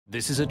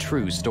This is a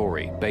true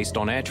story based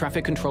on air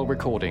traffic control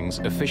recordings,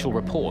 official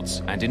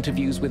reports, and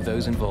interviews with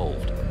those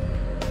involved.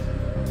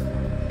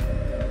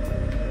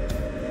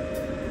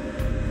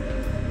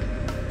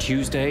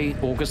 Tuesday,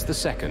 August the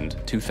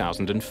 2nd,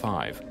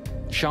 2005.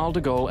 Charles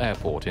de Gaulle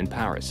Airport in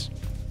Paris.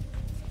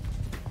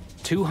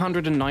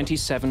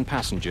 297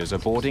 passengers are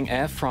boarding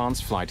Air France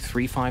Flight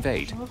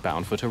 358,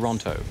 bound for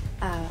Toronto.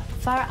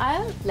 Far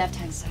aisle,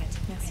 left-hand side.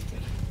 Merci.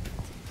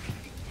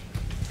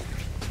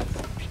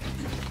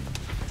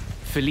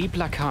 Philippe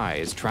Lacaille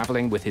is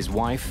traveling with his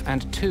wife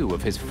and 2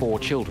 of his 4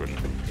 children.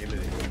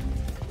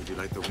 Would you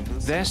like the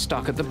windows? They're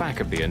stuck at the back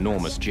of the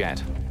enormous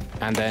jet,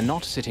 and they're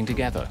not sitting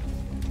together.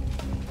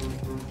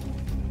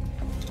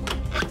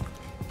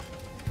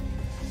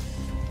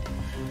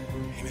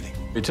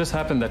 It just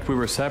happened that we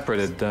were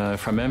separated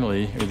from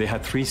Emily. They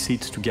had 3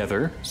 seats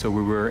together, so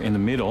we were in the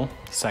middle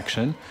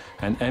section,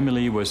 and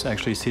Emily was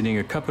actually sitting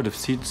a couple of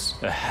seats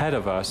ahead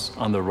of us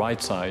on the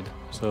right side,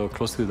 so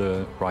close to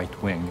the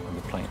right wing of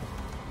the plane.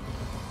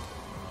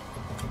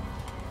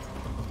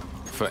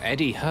 For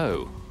Eddie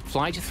Ho,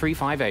 Flight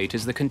 358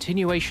 is the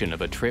continuation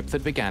of a trip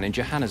that began in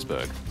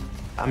Johannesburg.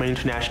 I'm an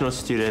international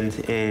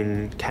student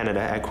in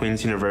Canada at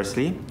Queen's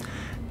University,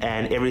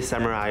 and every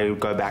summer I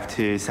go back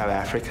to South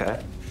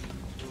Africa.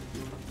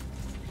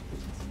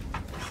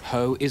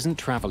 Ho isn't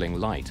traveling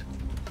light.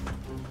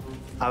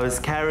 I was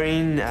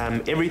carrying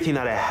everything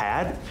that I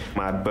had,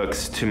 my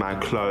books to my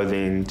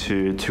clothing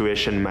to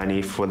tuition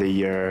money for the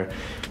year,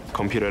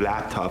 computer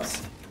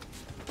laptops.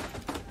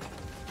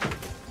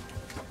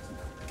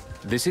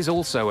 This is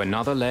also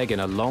another leg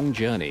in a long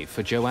journey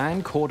for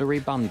Joanne Cordery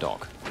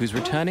Bundock, who's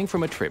returning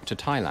from a trip to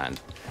Thailand.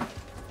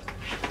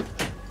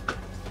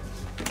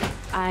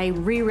 I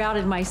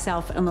rerouted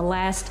myself in the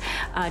last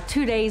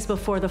 2 days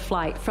before the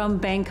flight from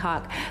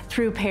Bangkok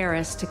through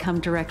Paris to come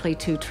directly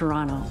to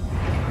Toronto.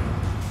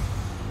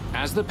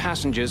 As the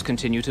passengers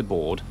continue to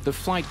board, the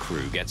flight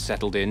crew gets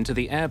settled into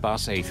the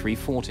Airbus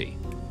A340.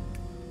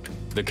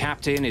 The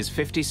captain is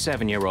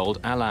 57-year-old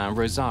Alain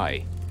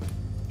Rosaille.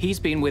 He's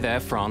been with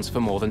Air France for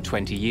more than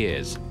 20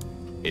 years.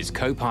 His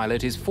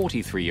co-pilot is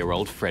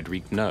 43-year-old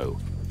Frédéric No.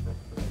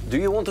 Do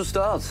you want to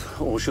start,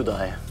 or should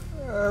I?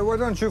 Why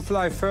don't you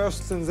fly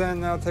first, and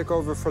then I'll take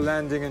over for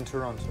landing in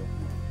Toronto.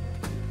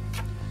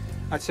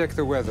 I check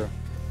the weather.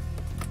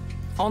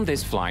 On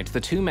this flight,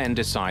 the 2 men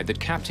decide that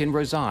Captain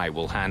Rosaille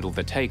will handle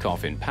the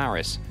takeoff in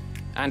Paris,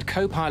 and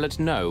co-pilot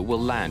No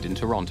will land in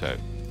Toronto.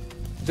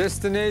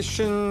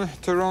 Destination,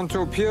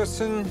 Toronto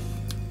Pearson.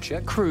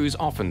 Check. Crews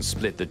often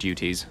split the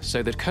duties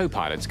so that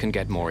co-pilots can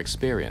get more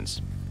experience.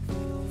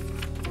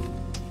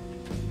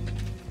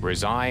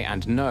 Rosaille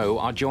and No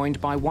are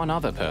joined by one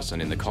other person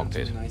in the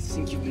cockpit. I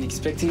think you've been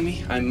expecting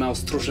me. I'm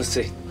Miles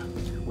Trochassé.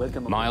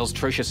 Welcome. Miles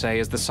Trochassé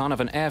is the son of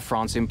an Air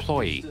France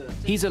employee.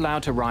 He's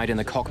allowed to ride in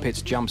the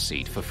cockpit's jump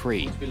seat for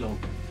free.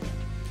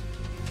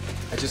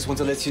 I just want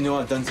to let you know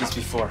I've done this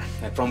before.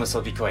 I promise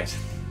I'll be quiet.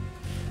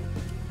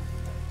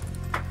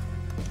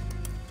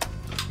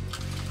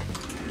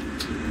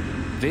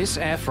 This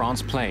Air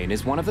France plane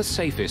is one of the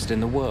safest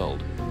in the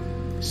world.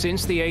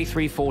 Since the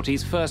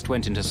A340s first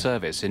went into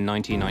service in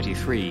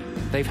 1993,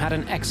 they've had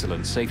an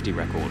excellent safety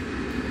record.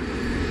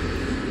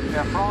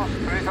 Air France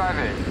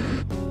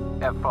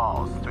 358. Air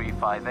France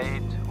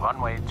 358,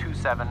 runway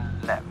 27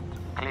 left.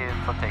 Cleared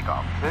for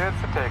takeoff. Cleared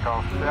for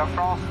takeoff. Air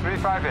France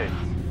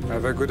 358.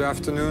 Have a good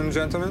afternoon,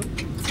 gentlemen.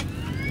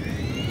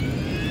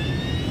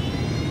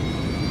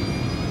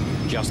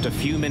 Just a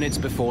few minutes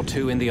before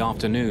 2 in the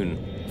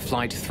afternoon,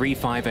 Flight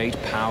 358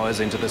 powers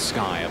into the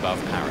sky above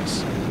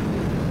Paris.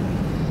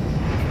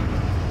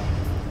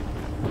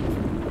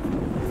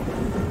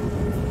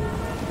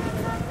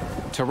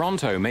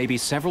 Toronto may be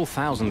several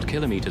thousand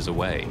kilometers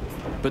away,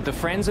 but the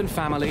friends and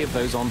family of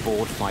those on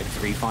board Flight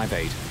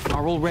 358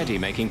 are already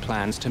making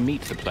plans to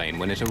meet the plane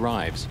when it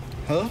arrives.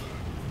 Hello?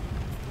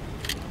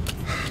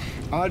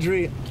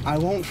 Audrey, I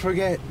won't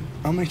forget.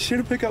 I'll make sure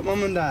to pick up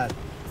Mom and Dad.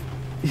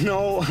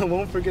 No, I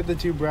won't forget the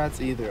 2 brats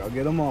either. I'll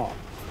get them all.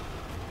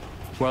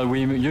 Well,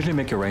 we usually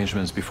make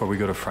arrangements before we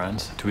go to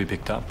France to be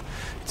picked up.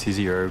 It's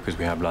easier because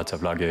we have lots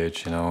of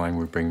luggage, you know, and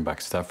we bring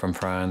back stuff from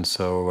France.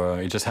 So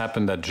it just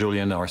happened that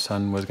Julian, our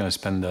son, was going to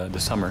spend the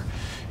summer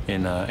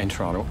in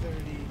Toronto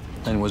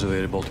and was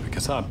available to pick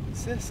us up.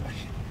 Sis,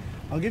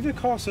 I'll give you a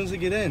call as soon as I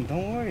get in.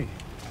 Don't worry.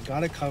 I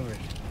got it covered.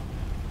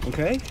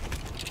 Okay?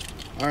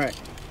 All right.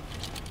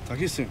 Talk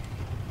to you soon.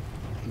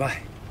 Bye.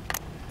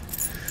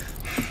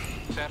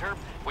 Center,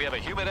 we have a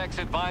humidex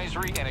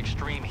advisory and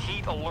extreme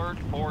heat alert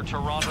for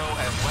Toronto,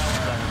 as well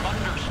as a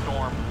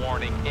thunderstorm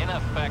warning in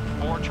effect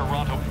for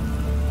Toronto.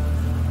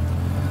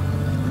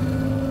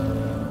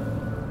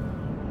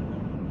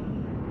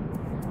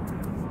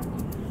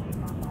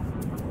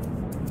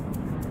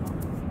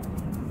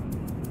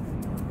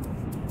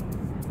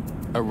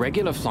 A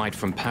regular flight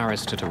from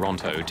Paris to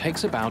Toronto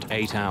takes about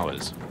 8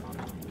 hours.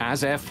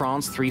 As Air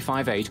France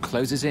 358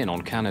 closes in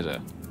on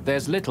Canada,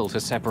 there's little to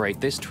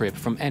separate this trip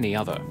from any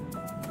other.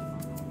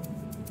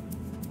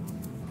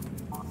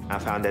 I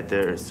found that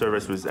their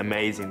service was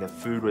amazing. The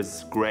food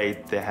was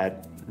great. They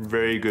had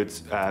very good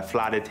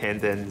flight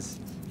attendants.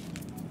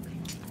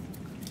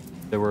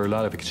 There were a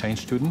lot of exchange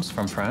students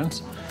from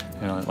France,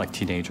 you know, like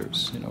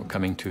teenagers, you know,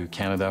 coming to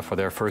Canada for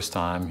their first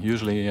time,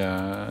 usually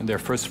their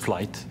first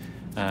flight,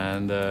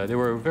 and they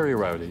were very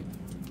rowdy.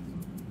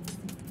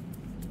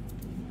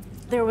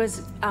 There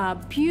was a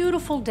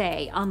beautiful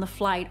day on the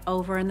flight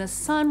over, and the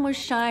sun was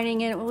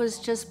shining, and it was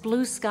just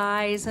blue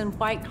skies and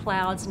white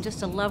clouds, and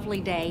just a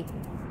lovely day.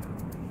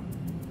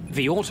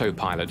 The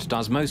autopilot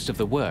does most of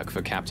the work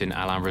for Captain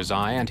Alain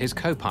Rosaille and his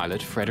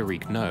co-pilot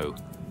Frédéric No.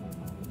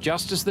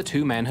 Just as the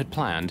two men had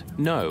planned,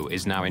 No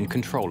is now in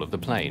control of the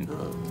plane.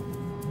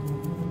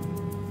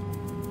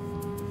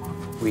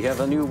 We have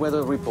a new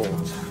weather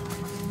report.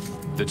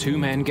 The two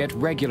men get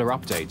regular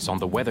updates on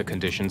the weather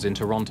conditions in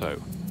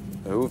Toronto.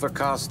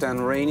 Overcast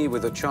and rainy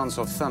with a chance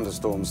of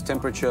thunderstorms.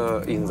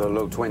 Temperature in the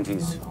low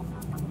 20s.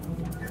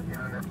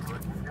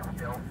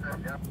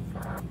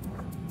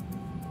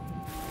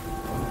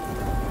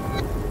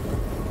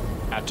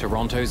 At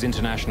Toronto's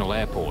International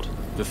Airport,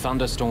 the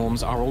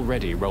thunderstorms are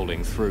already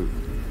rolling through.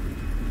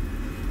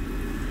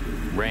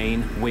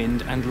 Rain,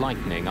 wind, and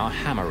lightning are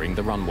hammering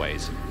the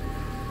runways.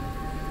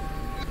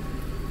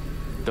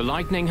 The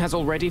lightning has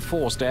already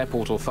forced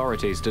airport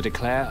authorities to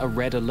declare a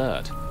red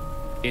alert.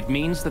 It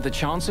means that the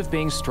chance of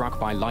being struck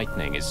by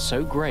lightning is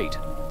so great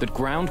that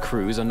ground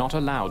crews are not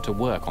allowed to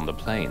work on the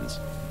planes.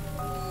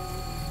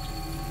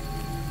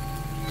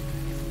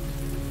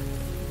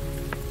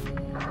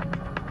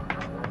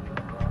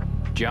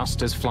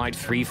 Just as Flight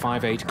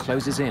 358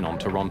 closes in on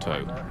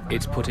Toronto,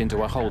 it's put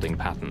into a holding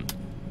pattern.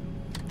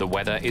 The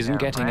weather isn't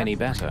getting any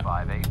better.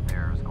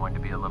 There's going to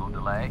be a little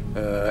delay.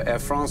 Air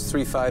France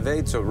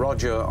 358, so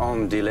roger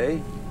on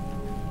delay.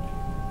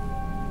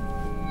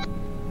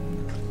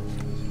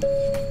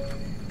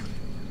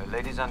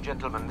 Ladies and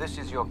gentlemen, this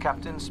is your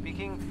captain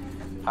speaking.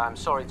 I'm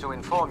sorry to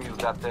inform you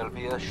that there'll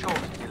be a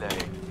short delay.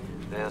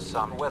 There's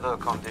some weather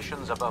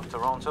conditions above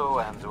Toronto,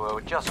 and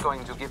we're just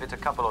going to give it a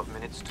couple of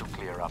minutes to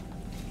clear up.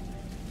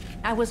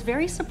 I was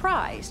very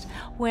surprised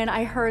when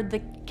I heard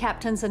the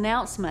captain's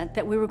announcement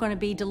that we were going to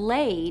be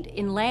delayed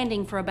in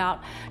landing for about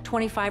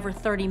 25 or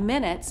 30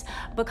 minutes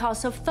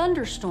because of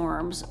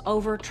thunderstorms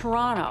over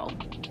Toronto.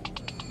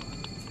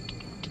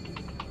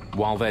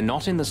 While they're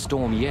not in the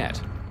storm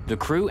yet, the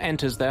crew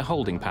enters their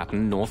holding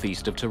pattern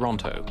northeast of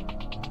Toronto.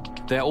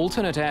 Their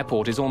alternate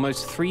airport is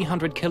almost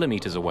 300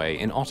 kilometers away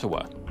in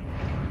Ottawa.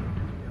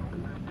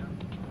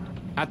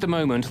 At the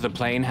moment, the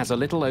plane has a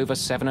little over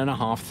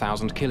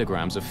 7,500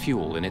 kilograms of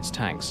fuel in its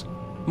tanks,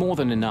 more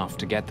than enough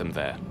to get them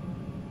there.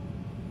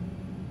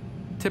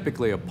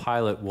 Typically, a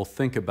pilot will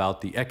think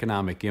about the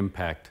economic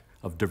impact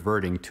of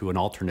diverting to an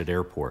alternate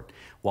airport.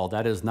 While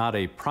that is not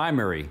a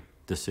primary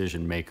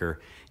decision maker,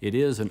 it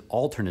is an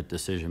alternate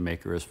decision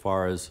maker as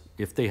far as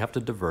if they have to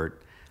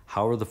divert,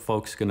 how are the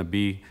folks going to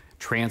be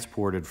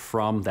transported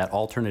from that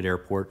alternate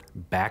airport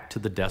back to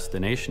the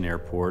destination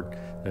airport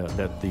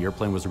that the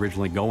airplane was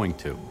originally going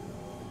to.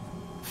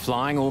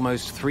 Flying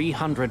almost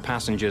 300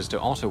 passengers to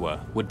Ottawa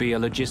would be a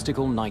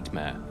logistical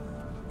nightmare.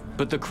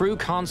 But the crew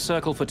can't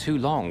circle for too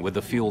long with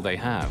the fuel they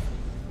have.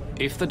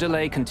 If the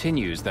delay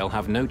continues, they'll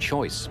have no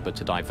choice but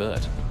to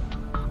divert.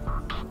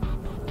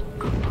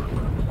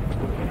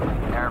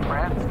 Air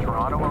France,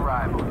 Toronto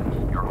arrival.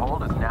 Your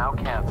hold is now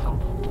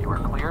canceled. You are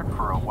cleared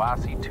for a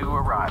Wassy 2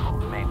 arrival.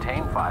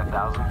 Maintain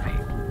 5,000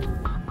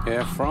 feet.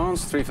 Air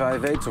France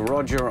 358,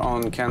 roger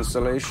on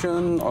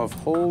cancellation of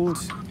hold.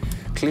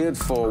 Cleared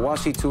for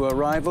Wassy 2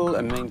 arrival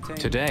and maintain.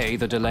 Today,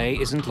 the delay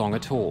isn't long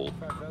at all.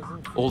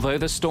 Although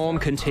the storm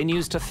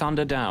continues to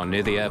thunder down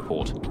near the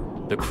airport,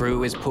 the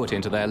crew is put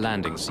into their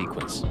landing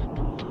sequence.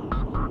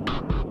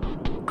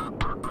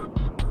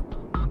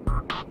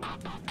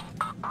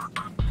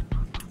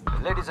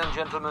 Ladies and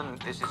gentlemen,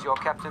 this is your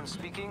captain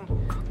speaking.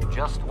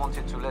 Just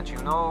wanted to let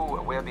you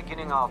know we're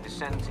beginning our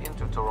descent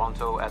into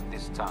Toronto at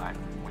this time.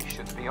 We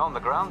should be on the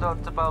ground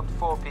at about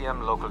 4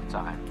 p.m. local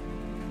time.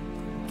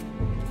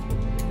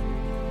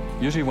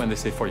 Usually when they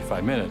say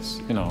 45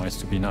 minutes, you know, it's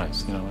to be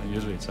nice. You know,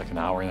 usually it's like an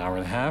hour and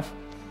a half.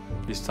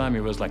 This time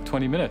it was like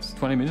 20 minutes.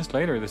 20 minutes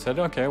later, they said,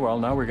 okay, well,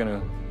 now we're going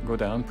to go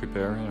down,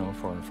 prepare, you know,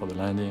 for the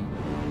landing.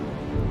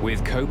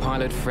 With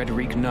co-pilot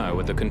Frédéric No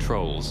at the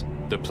controls,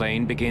 the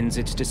plane begins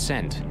its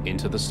descent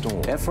into the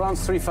storm. Air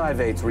France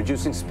 358,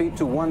 reducing speed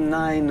to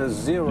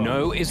 190.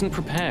 No isn't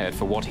prepared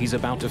for what he's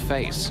about to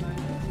face.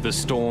 The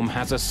storm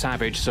has a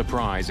savage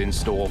surprise in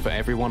store for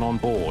everyone on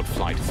board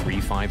Flight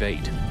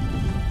 358.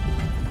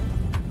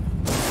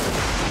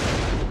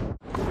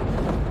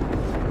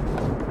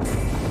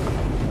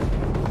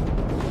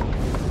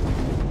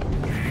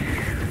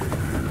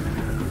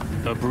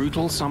 A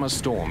brutal summer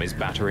storm is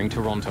battering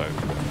Toronto.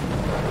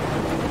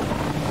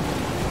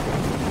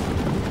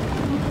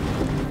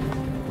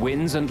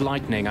 Winds and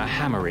lightning are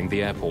hammering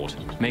the airport,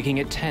 making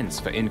it tense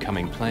for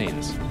incoming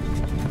planes.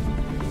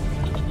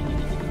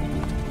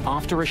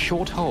 After a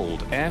short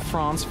hold, Air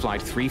France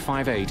Flight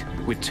 358,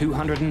 with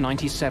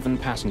 297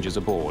 passengers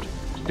aboard,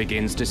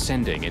 begins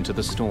descending into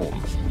the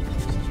storm.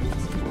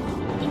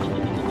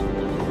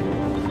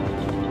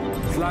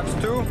 Flaps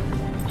 2,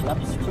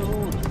 Flaps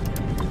full.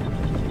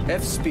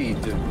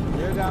 F-speed.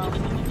 Gear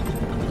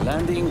down.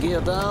 Landing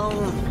gear down.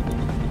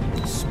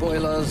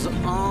 Spoilers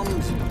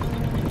armed.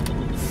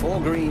 4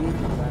 green.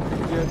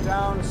 Landing gear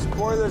down.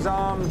 Spoilers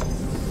armed.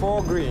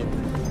 4 green.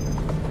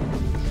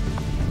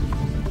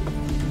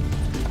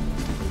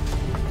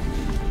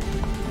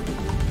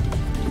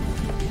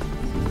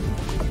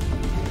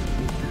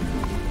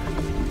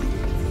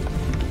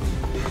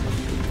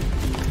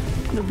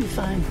 You'll be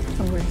fine.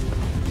 Don't worry.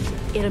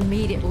 It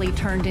immediately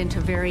turned into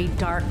very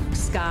dark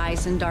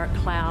skies and dark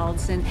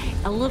clouds and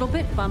a little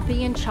bit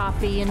bumpy and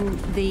choppy, and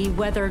the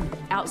weather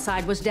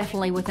outside was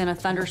definitely within a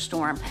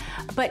thunderstorm.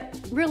 But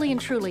really and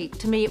truly,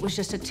 to me, it was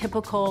just a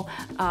typical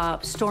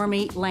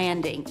stormy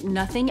landing.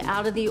 Nothing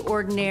out of the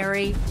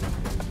ordinary.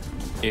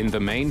 In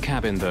the main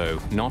cabin, though,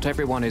 not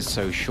everyone is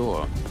so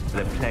sure.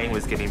 The plane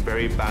was getting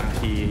very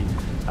bumpy.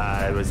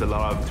 There was a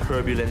lot of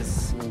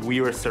turbulence.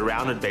 We were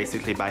surrounded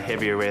basically by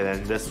heavy weather,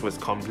 and this was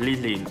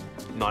completely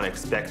not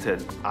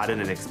expected. I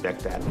didn't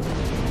expect that.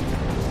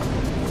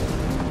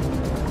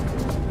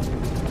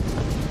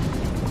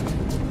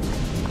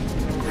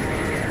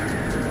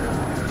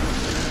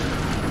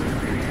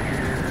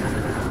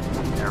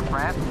 Air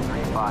France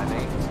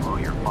 358, slow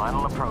your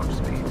final approach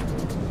speed.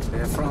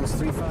 Air France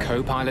 358.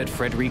 Co-pilot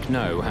Frédéric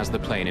No has the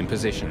plane in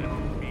position.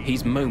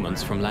 He's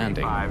moments from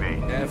landing.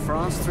 Air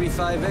France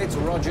 358,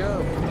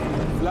 roger.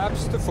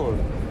 Flaps to full.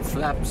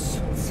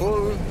 Flaps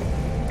full.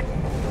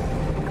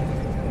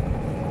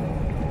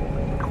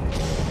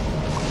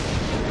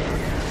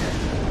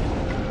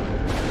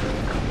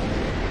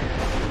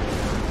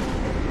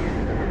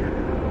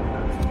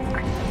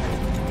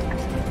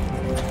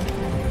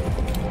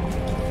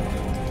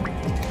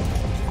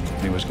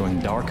 It was going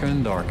darker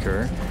and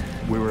darker.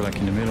 We were like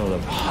in the middle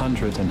of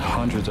hundreds and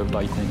hundreds of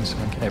lightnings.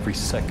 Like every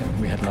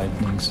second we had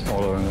lightnings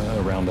all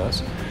around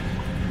us.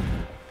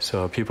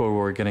 So people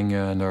were getting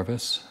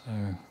nervous,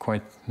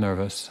 quite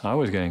nervous. I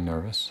was getting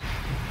nervous.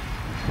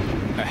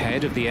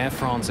 Ahead of the Air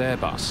France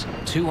Airbus,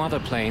 2 other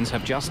planes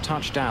have just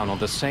touched down on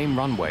the same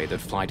runway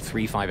that Flight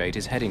 358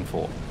 is heading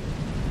for.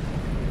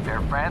 Air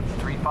France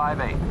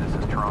 358, this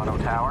is Toronto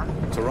Tower.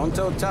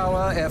 Toronto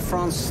Tower, Air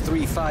France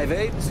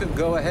 358,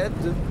 go ahead.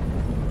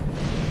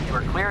 You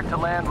are cleared to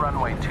land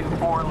runway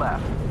 24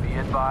 left. Be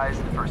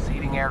advised the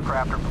preceding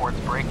aircraft reports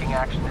braking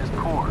action is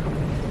poor,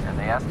 and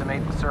they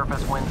estimate the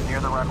surface winds near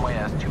the runway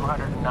as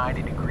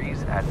 290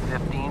 degrees at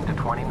 15 to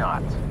 20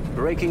 knots.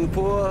 Braking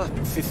poor,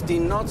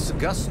 15 knots,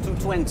 gust to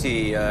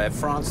 20.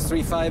 France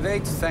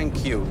 358,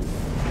 thank you.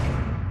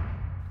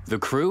 The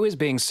crew is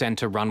being sent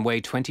to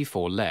runway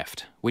 24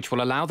 left, which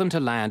will allow them to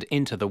land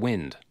into the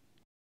wind.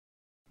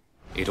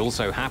 It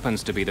also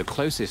happens to be the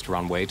closest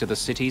runway to the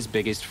city's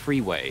biggest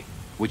freeway,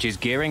 which is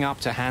gearing up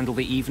to handle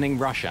the evening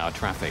rush hour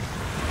traffic.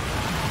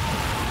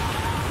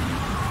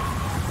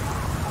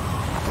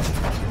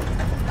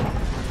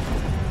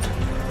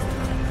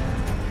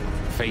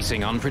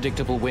 Facing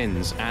unpredictable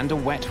winds and a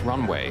wet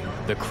runway,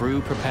 the crew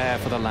prepare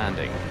for the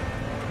landing.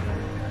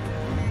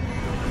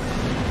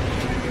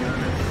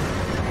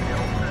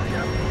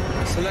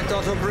 Select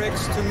auto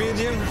brakes to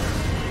medium.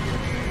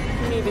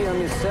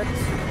 Medium is set.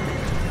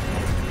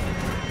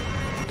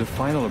 The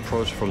final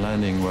approach for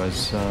landing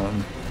was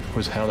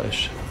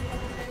hellish.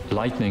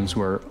 Lightnings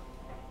were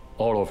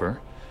all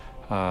over.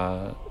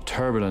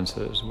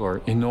 Turbulences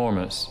were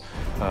enormous.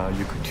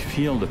 You could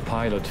feel the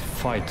pilot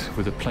fight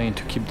with the plane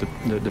to keep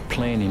the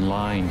plane in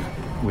line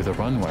with the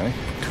runway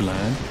to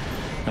land,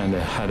 and they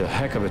had a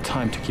heck of a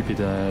time to keep it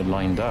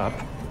lined up.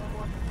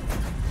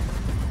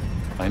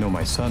 I know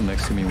my son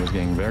next to me was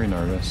getting very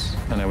nervous,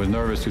 and I was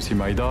nervous to see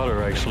my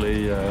daughter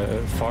actually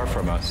far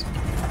from us.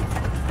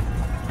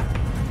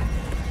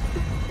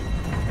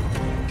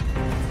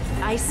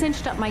 I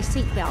cinched up my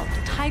seatbelt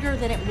tighter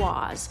than it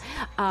was,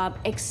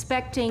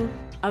 expecting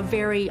a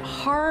very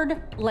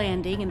hard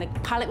landing, and the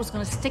pilot was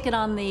going to stick it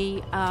on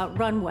the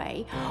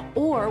runway,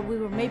 or we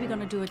were maybe going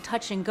to do a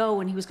touch and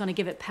go, and he was going to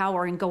give it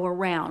power and go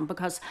around,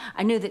 because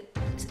I knew that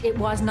it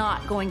was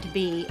not going to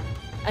be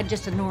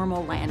just a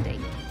normal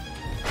landing.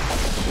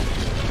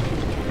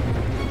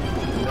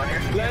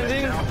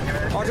 Landing,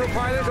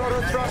 autopilot,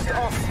 auto thrust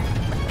off.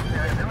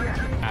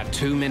 At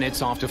 2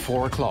 minutes after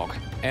 4 o'clock,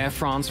 Air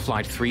France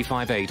Flight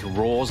 358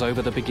 roars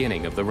over the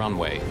beginning of the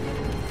runway.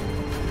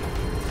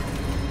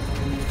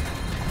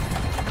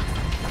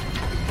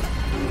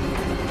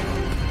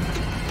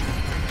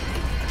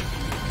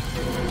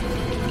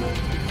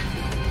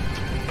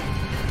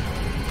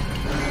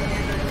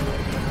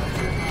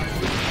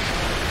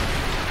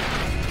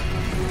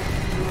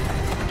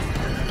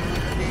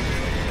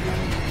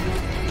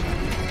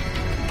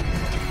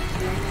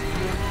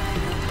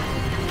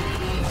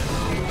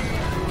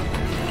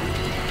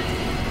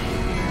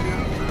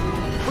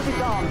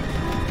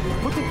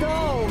 Put it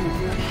down!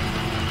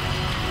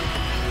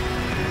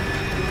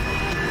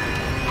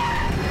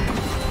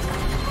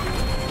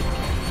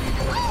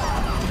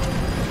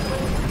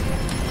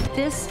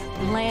 This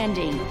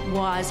landing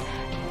was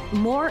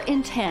more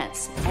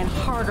intense and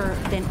harder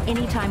than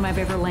any time I've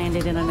ever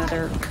landed in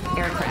another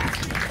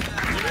aircraft.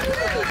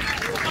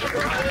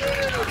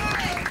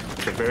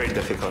 It's a very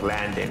difficult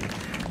landing.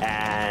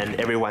 And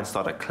everyone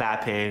started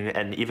clapping,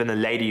 and even the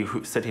lady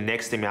who's sitting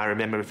next to me, I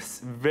remember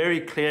very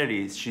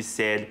clearly, she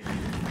said,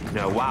 you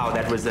know, wow,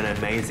 that was an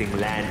amazing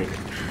landing.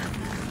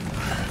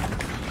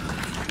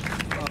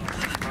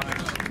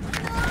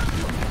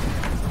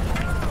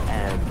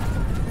 And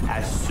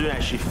as soon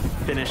as she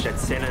finished that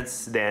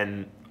sentence,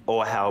 then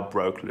all hell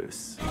broke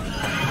loose.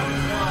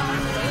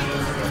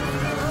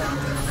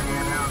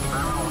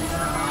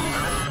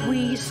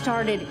 We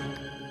started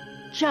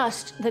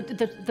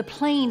the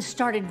plane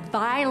started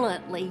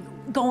violently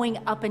going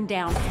up and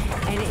down,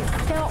 and it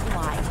felt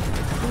like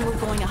we were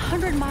going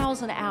 100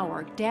 miles an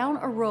hour down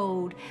a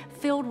road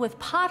filled with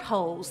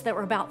potholes that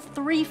were about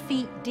 3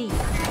 feet deep.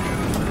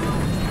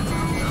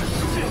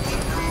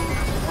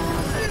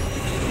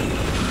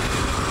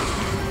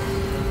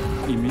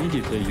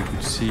 Immediately you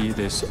could see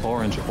this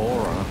orange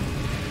aura,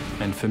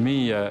 and for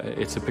me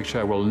it's a picture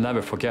I will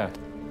never forget.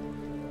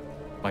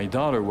 My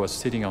daughter was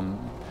sitting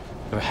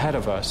ahead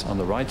of us on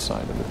the right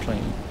side of the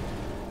plane.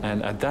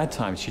 And at that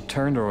time, she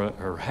turned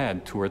her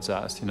head towards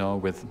us, you know,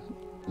 with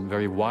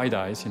very wide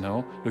eyes, you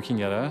know,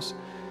 looking at us.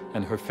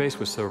 And her face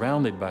was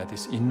surrounded by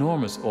this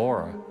enormous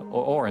aura,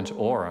 orange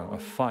aura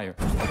of fire.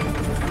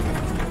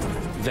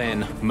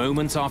 Then,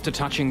 moments after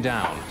touching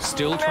down,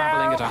 still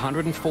traveling at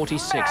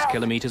 146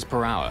 kilometers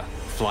per hour,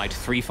 Flight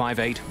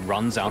 358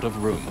 runs out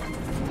of room.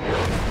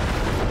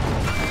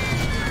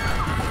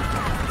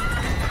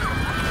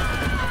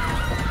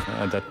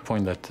 At that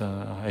point that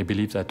I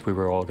believed that we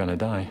were all going to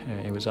die.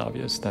 It was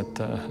obvious that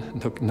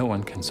no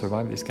one can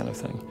survive this kind of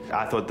thing.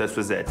 I thought this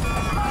was it.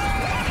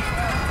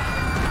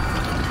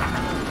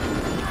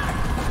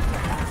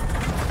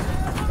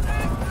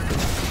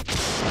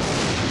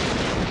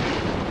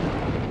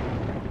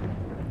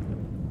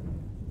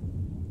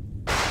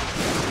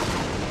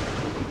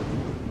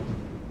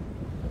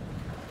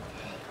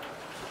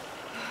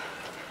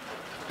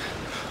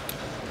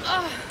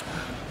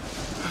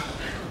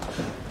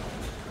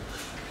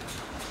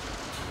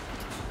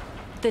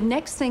 The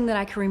next thing that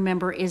I can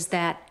remember is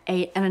that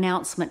an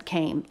announcement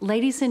came.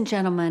 Ladies and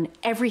gentlemen,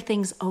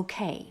 everything's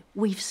okay.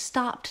 We've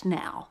stopped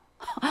now.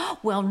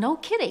 Well, no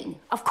kidding.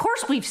 Of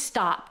course we've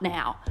stopped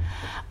now.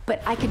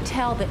 But I could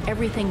tell that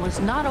everything was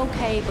not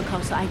okay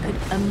because I could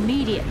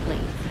immediately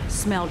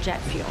smell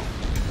jet fuel.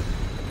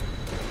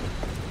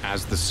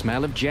 As the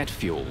smell of jet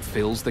fuel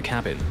fills the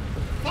cabin,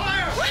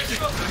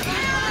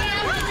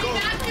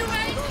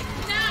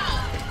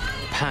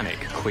 panic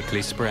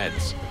quickly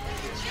spreads.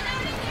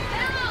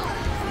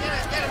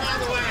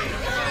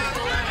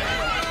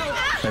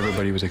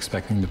 Everybody was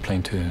expecting the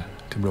plane to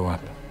blow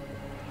up.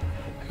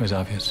 It was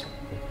obvious.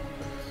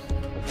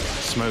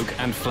 Smoke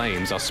and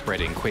flames are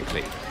spreading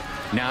quickly.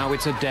 Now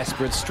it's a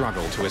desperate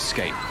struggle to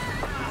escape.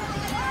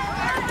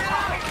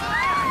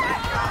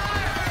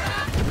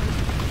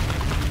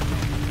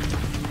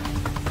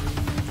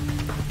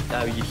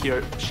 You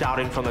hear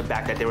shouting from the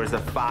back that there was a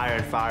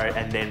fire,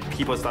 and then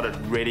people started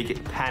really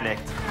getting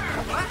panicked.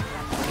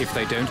 If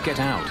they don't get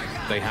out,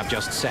 they have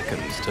just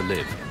seconds to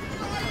live.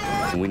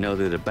 We know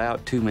that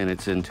about 2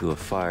 minutes into a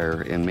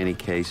fire, in many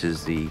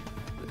cases, the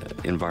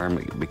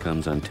environment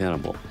becomes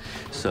untenable.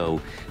 So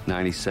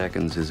 90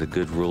 seconds is a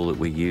good rule that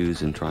we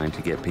use in trying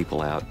to get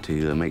people out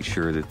to make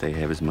sure that they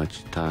have as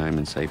much time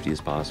and safety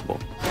as possible.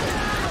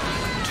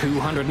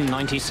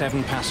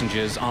 297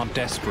 passengers are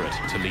desperate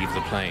to leave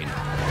the plane.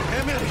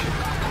 Emily!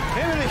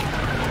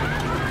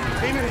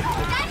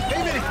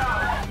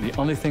 The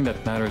only thing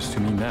that matters to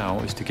me now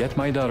is to get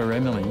my daughter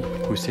Emily,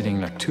 who's sitting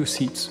like 2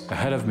 seats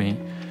ahead of me,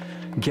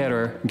 get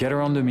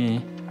her onto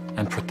me,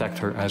 and protect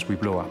her as we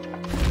blow up.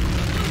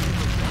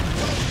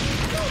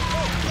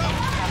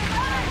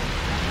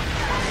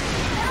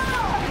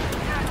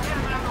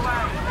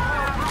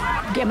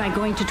 Am I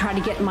going to try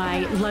to get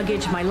my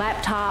luggage, my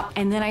laptop?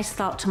 And then I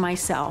thought to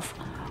myself,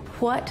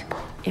 what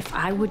if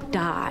I would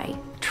die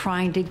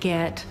trying to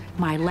get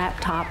my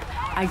laptop?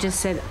 I just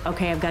said,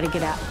 okay, I've got to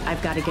get out.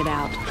 I've got to get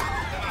out.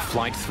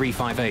 Flight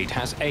 358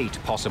 has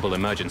 8 possible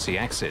emergency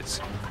exits,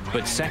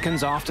 but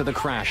seconds after the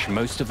crash,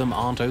 most of them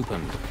aren't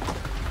opened.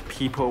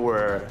 People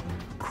were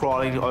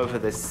crawling over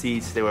the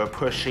seats. They were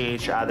pushing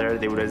each other.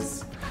 They were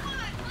just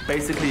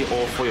basically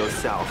all for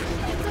yourself.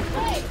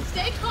 Hey,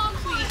 stay calm,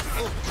 please.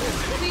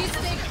 Please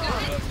stay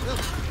calm.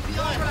 Be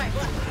all right.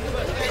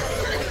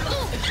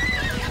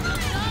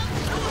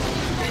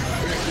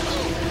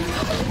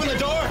 Open the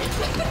door!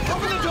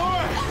 Open the door!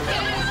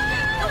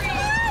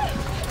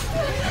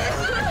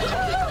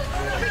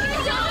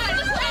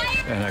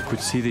 And I could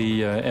see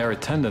the air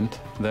attendant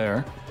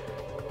there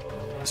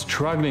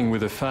struggling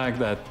with the fact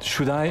that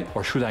should I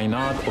or should I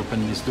not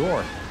open this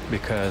door,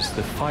 because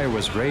the fire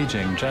was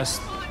raging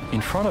just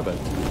in front of it.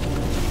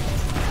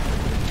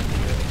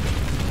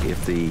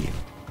 If the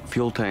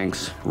fuel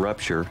tanks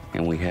rupture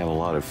and we have a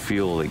lot of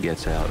fuel that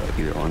gets out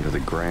either onto the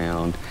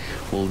ground,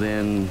 well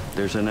then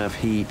there's enough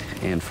heat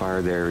and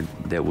fire there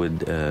that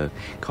would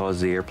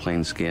cause the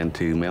airplane skin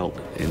to melt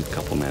in a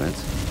couple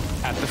minutes.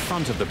 At the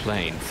front of the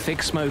plane,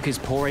 thick smoke is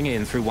pouring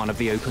in through one of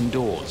the open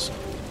doors.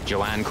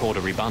 Joanne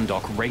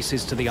Cordery-Bundock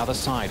races to the other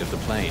side of the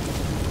plane.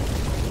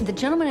 The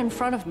gentleman in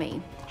front of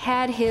me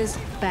had his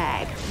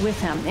bag with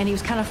him, and he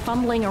was kind of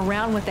fumbling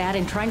around with that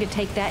and trying to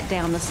take that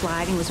down the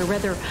slide. He was a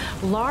rather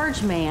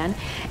large man,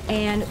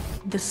 and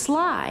the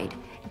slide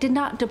did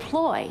not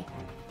deploy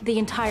the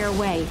entire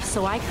way,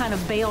 so I kind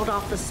of bailed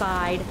off the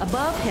side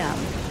above him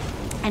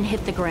and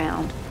hit the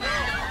ground.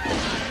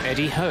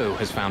 Eddie Ho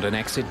has found an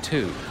exit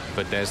too,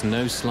 but there's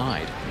no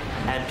slide.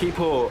 And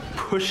people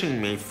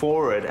pushing me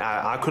forward,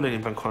 I couldn't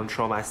even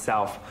control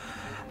myself.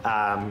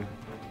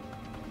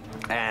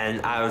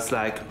 And I was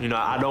like, you know,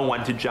 I don't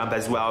want to jump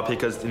as well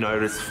because, you know,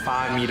 it was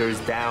 5 meters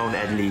down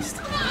at least.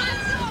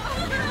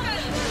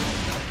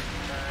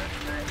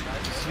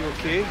 Is he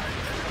okay?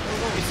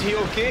 Is he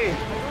okay?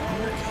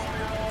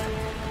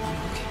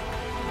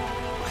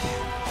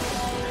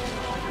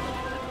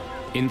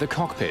 In the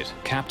cockpit,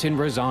 Captain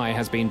Rosai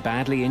has been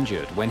badly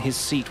injured when his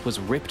seat was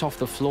ripped off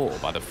the floor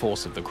by the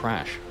force of the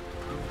crash.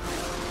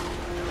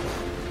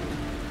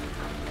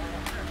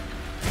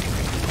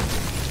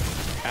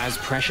 As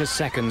precious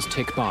seconds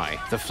tick by,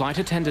 the flight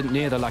attendant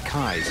near the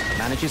Lacailles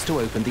manages to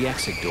open the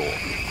exit door.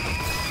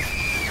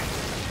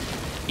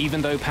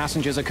 Even though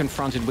passengers are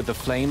confronted with the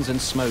flames and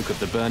smoke of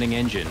the burning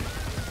engine,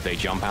 they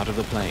jump out of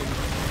the plane.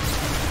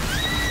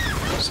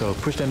 So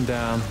push them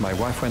down, my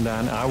wife went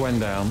down, I went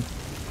down.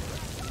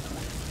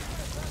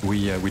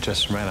 We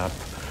just ran up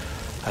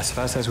as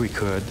fast as we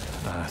could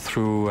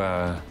through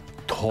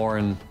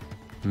torn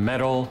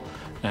metal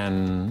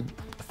and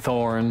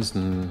thorns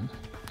and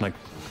like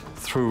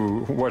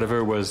through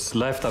whatever was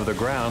left of the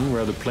ground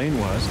where the plane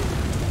was.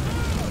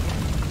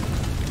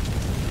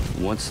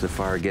 Once the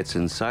fire gets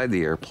inside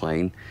the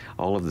airplane,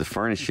 all of the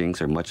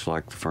furnishings are much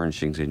like the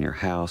furnishings in your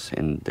house,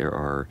 and there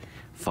are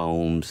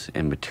foams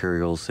and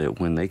materials that,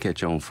 when they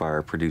catch on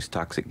fire, produce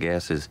toxic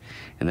gases,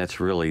 and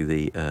that's really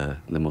the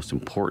most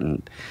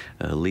important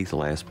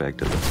lethal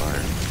aspect of the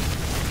fire.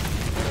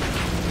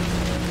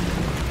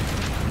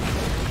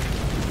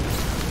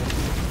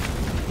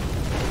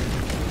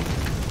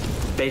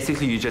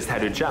 Basically, you just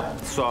had to jump.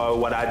 So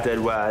what I did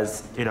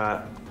was, you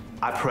know,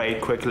 I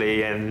prayed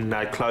quickly and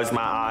I closed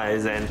my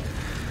eyes and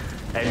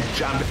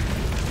jumped.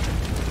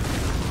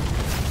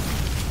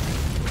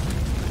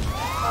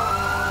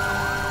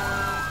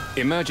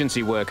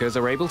 Emergency workers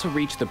are able to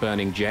reach the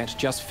burning jet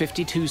just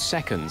 52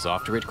 seconds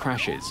after it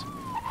crashes.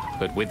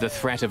 But with the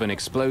threat of an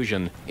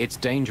explosion, it's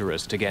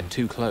dangerous to get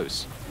too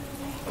close.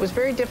 It was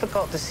very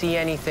difficult to see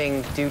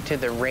anything due to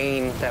the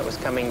rain that was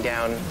coming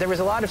down. There was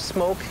a lot of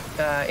smoke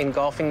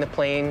engulfing the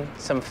plane,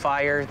 some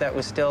fire that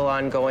was still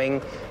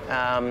ongoing,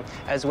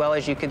 as well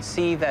as you could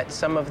see that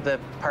some of the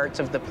parts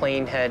of the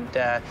plane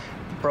had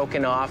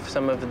broken off,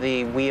 some of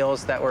the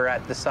wheels that were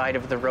at the side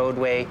of the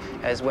roadway,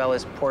 as well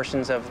as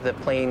portions of the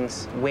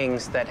plane's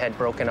wings that had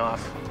broken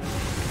off.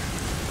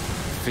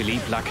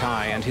 Philippe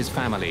Lacaille and his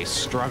family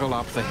struggle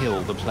up the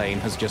hill the plane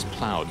has just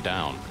plowed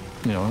down.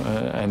 You know,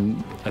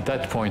 and at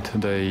that point,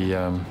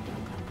 the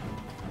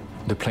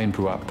plane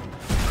blew up.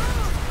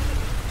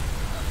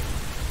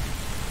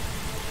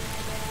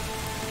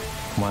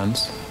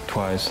 Once,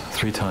 twice,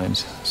 3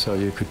 times. So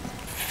you could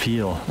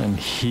feel and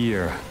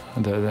hear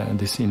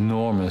this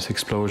enormous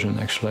explosion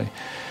actually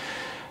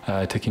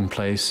taking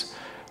place.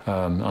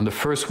 On the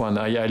first one,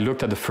 I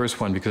looked at the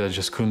first one because I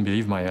just couldn't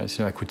believe my eyes.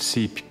 You know, I could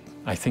see,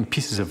 I think,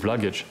 pieces of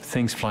luggage,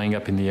 things flying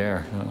up in the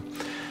air. You know.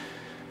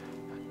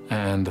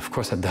 And of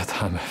course, at that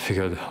time, I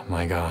figured, oh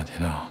my God,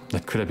 you know,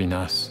 that could have been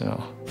us. You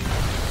know.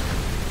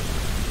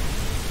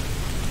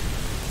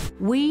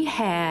 We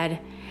had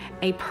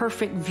a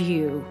perfect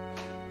view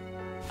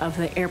of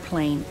the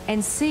airplane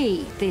and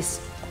see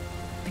this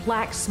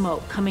black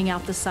smoke coming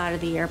out the side of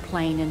the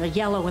airplane, and the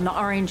yellow and the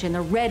orange and the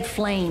red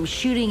flames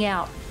shooting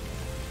out.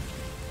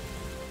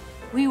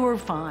 We were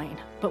fine,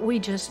 but we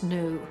just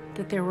knew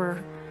that there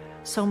were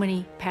so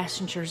many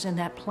passengers in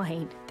that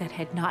plane that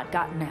had not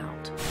gotten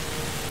out.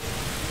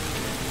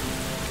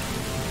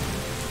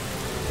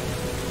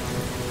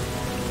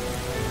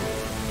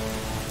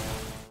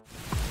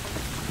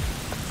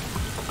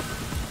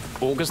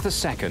 August the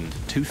 2nd,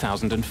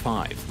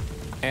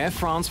 2005. Air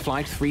France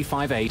Flight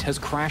 358 has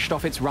crashed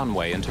off its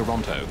runway in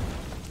Toronto.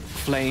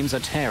 Flames are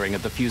tearing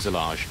at the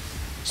fuselage.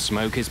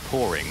 Smoke is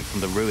pouring from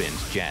the ruined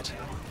jet.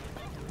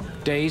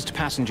 Dazed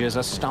passengers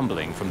are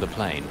stumbling from the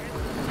plane.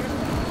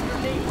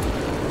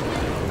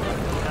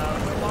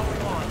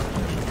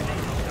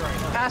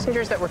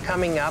 Passengers that were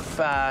coming up,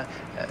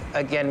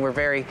 again, were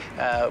very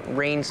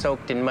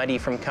rain-soaked and muddy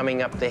from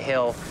coming up the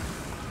hill.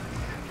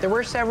 There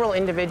were several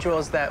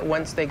individuals that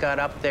once they got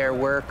up there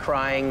were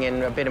crying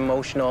and a bit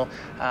emotional,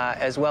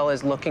 as well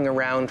as looking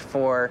around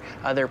for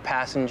other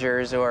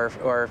passengers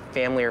or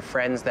family or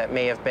friends that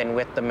may have been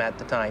with them at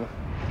the time.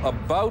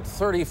 About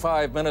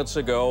 35 minutes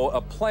ago, a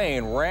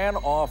plane ran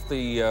off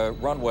the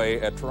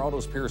runway at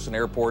Toronto's Pearson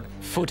Airport.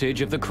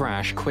 Footage of the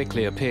crash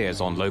quickly appears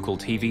on local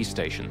TV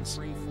stations.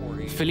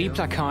 Philippe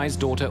Lacaille's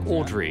daughter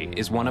Audrey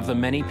is one of the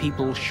many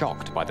people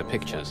shocked by the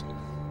pictures.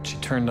 She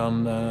turned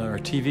on her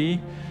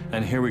TV,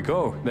 and here we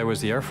go. There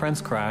was the Air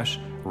France crash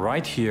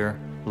right here,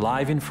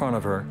 live in front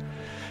of her.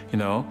 you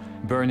know,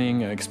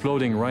 burning,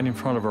 exploding right in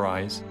front of our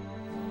eyes.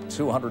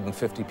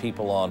 250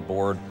 people on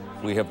board.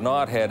 We have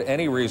not had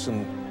any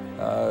reason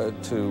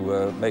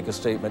to make a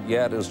statement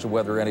yet as to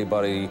whether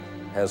anybody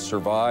has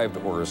survived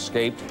or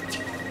escaped.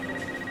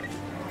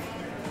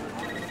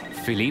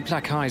 Philippe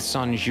Lacaille's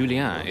son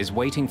Julien is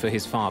waiting for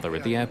his father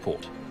at the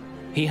airport.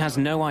 He has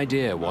no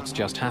idea what's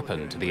just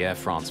happened to the Air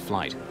France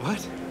flight.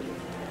 What?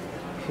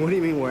 What do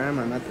you mean, where am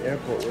I? I'm at the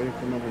airport waiting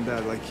for Mom and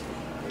Dad. Like,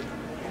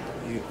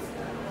 you...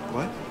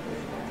 What?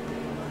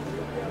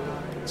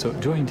 So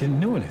Julian didn't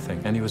know anything,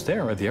 and he was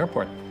there at the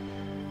airport.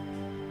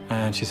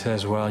 And she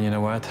says, well, you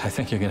know what? I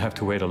think you're going to have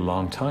to wait a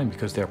long time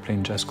because the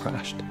airplane just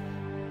crashed.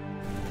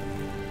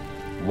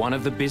 One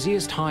of the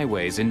busiest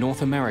highways in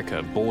North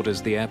America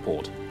borders the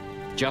airport.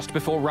 Just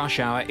before rush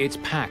hour, it's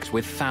packed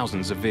with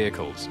thousands of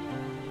vehicles.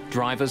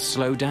 Drivers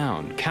slow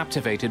down,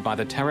 captivated by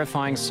the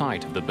terrifying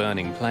sight of the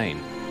burning plane.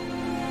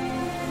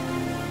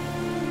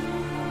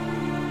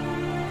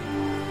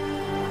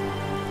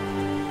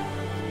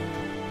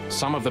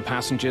 Some of the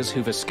passengers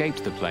who've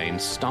escaped the plane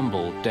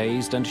stumble,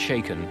 dazed and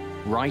shaken,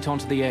 right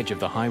onto the edge of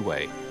the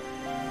highway.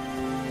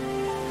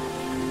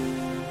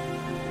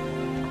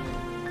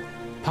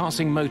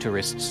 Passing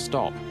motorists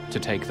stop to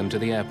take them to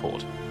the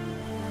airport.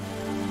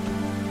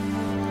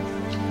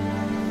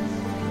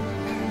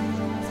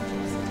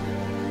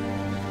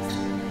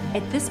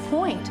 At this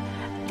point,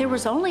 there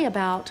was only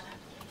about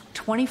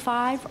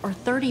 25 or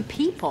 30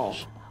 people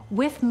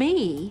with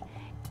me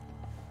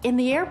in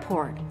the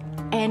airport.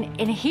 And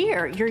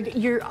here,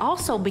 you're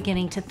also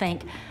beginning to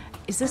think,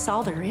 is this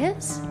all there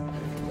is?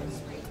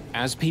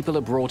 As people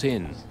are brought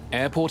in,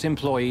 airport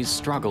employees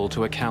struggle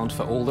to account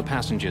for all the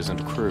passengers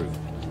and crew.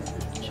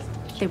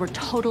 They were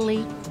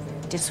totally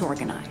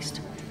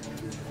disorganized.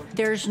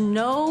 There's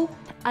no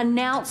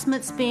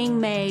announcements being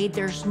made.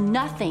 There's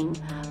nothing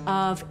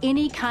of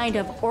any kind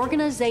of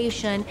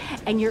organization,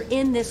 and you're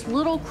in this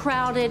little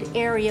crowded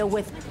area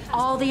with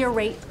all the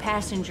irate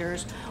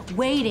passengers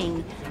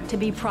waiting to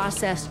be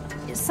processed.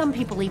 Some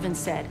people even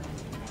said,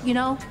 you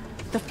know,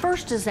 the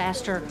first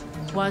disaster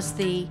was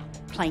the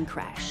plane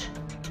crash,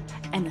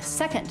 and the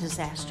second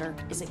disaster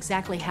is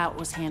exactly how it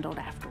was handled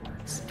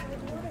afterwards.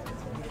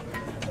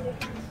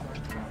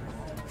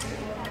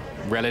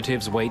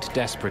 Relatives wait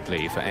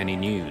desperately for any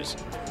news.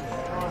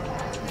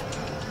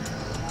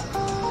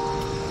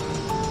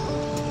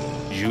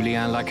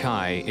 Julien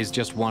Lacaille is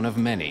just one of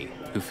many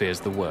who fears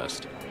the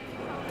worst.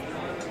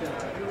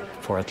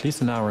 For at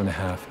least an hour and a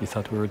half, he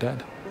thought we were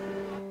dead.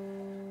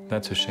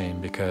 That's a shame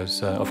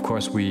because, of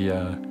course, we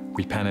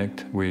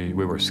panicked, we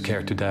were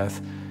scared to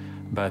death,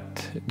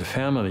 but the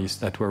families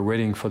that were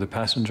waiting for the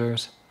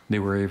passengers, they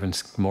were even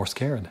more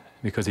scared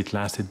because it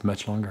lasted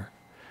much longer.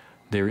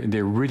 They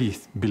really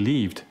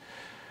believed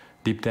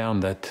deep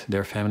down that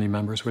their family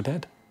members were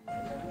dead.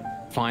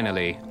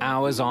 Finally,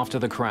 hours after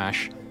the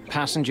crash,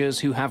 passengers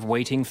who have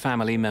waiting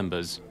family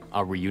members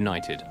are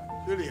reunited.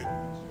 Julian!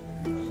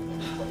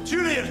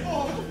 Julian!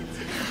 Oh,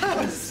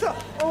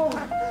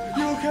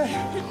 you okay?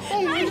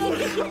 Oh my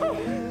God!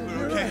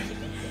 We're okay.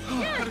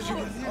 How did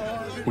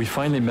you... We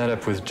finally met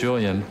up with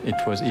Julian. It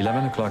was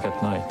 11 o'clock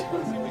at night.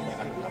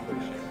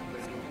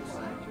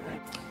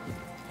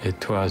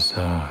 It was,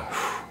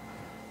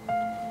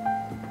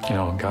 you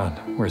know, God,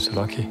 we're so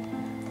lucky.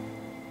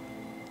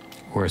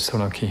 We're so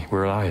lucky.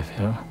 We're alive,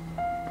 you know?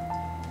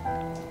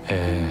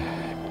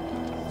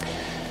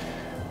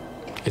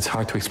 It's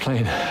hard to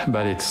explain,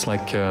 but it's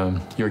like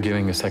you're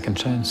giving a second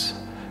chance,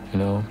 you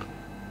know?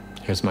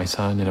 Here's my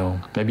son, you know.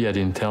 Maybe I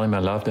didn't tell him I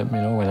loved him,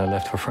 you know, when I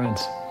left for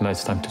France. Now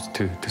it's time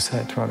to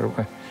say it right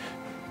away.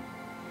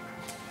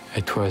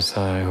 It was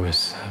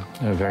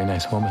a very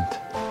nice moment.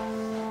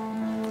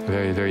 A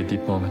very, very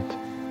deep moment.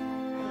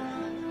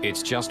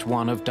 It's just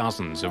one of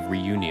dozens of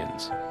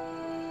reunions.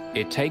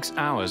 It takes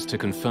hours to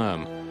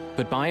confirm,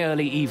 but by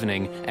early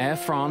evening, Air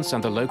France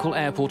and the local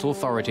airport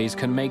authorities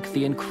can make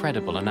the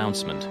incredible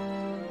announcement.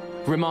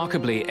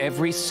 Remarkably,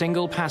 every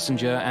single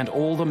passenger and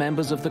all the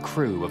members of the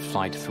crew of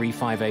Flight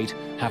 358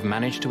 have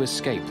managed to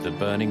escape the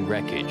burning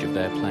wreckage of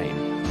their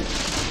plane.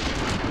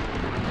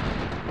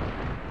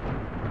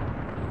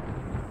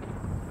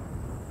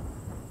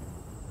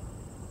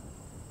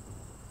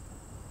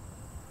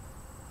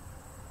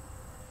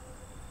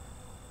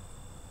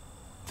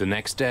 The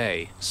next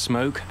day,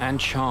 smoke and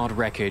charred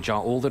wreckage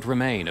are all that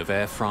remain of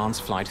Air France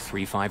Flight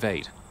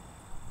 358.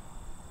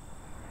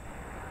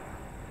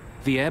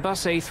 The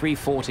Airbus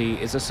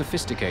A340 is a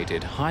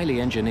sophisticated, highly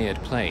engineered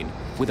plane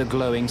with a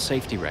glowing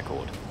safety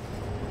record.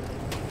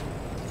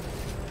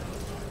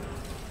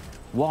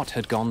 What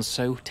had gone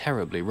so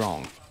terribly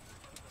wrong?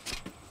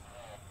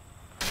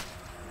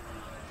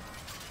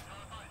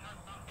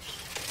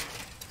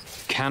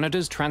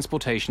 Canada's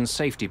Transportation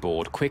Safety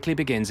Board quickly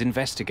begins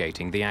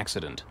investigating the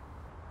accident.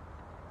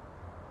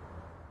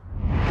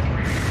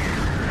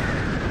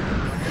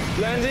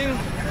 Landing,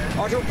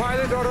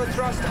 autopilot, auto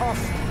thrust off.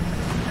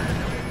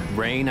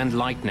 Rain and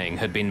lightning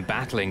had been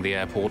battling the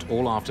airport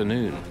all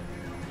afternoon.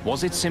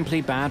 Was it simply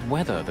bad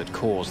weather that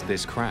caused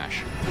this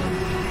crash?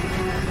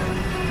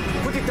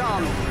 Put it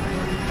down.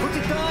 Put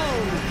it down!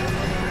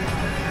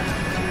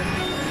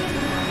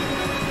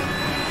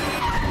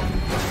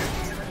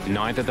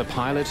 Neither the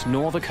pilot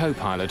nor the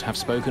co-pilot have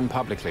spoken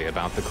publicly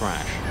about the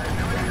crash.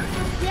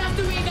 We have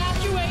to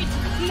evacuate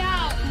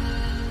now!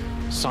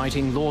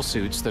 Citing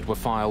lawsuits that were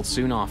filed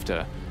soon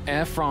after,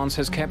 Air France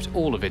has kept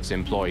all of its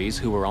employees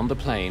who were on the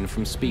plane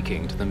from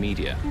speaking to the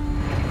media.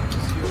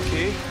 Is he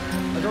okay?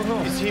 I don't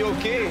know. Is he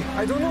okay?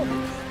 I don't know.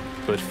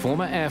 But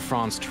former Air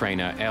France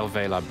trainer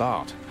Hervé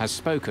Labarthe has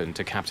spoken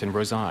to Captain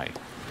Rosaille.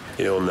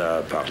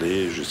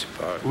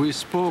 We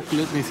spoke,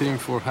 let me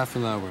think, for half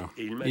an hour.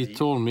 He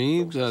told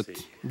me that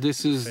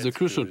this is the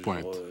crucial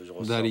point,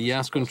 that he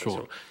has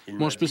control.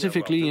 More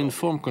specifically,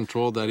 informed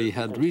control that he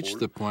had reached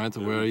the point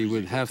where he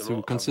would have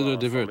to consider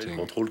diverting.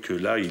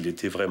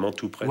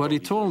 What he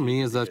told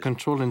me is that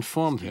control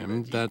informed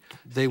him that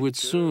they would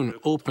soon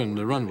open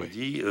the runway.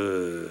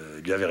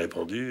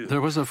 There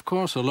was, of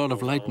course, a lot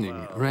of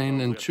lightning, rain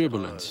and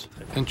turbulence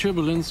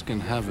can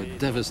have a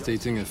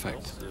devastating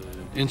effect.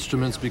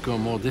 Instruments become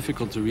more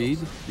difficult to read,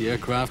 the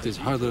aircraft is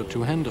harder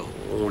to handle.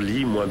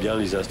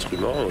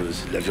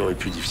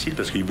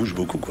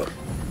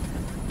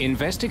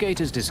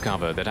 Investigators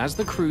discover that as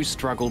the crew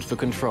struggled for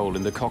control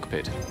in the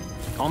cockpit,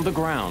 on the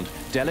ground,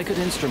 delicate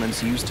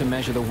instruments used to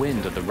measure the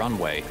wind at the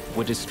runway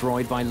were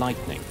destroyed by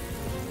lightning.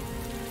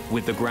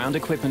 With the ground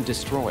equipment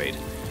destroyed,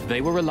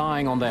 they were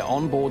relying on their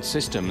onboard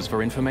systems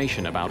for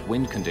information about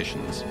wind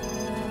conditions.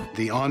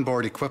 The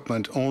onboard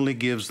equipment only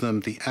gives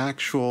them the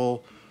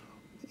actual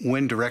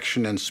wind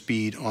direction and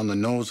speed on the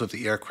nose of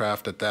the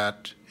aircraft at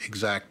that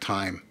exact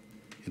time.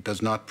 It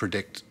does not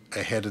predict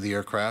ahead of the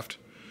aircraft.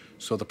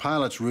 So the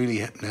pilots really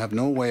have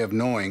no way of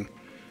knowing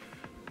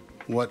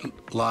what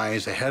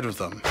lies ahead of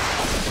them.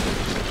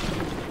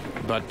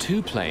 But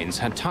two planes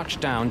had touched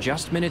down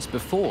just minutes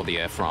before the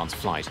Air France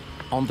flight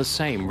on the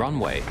same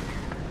runway.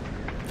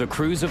 The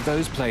crews of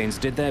those planes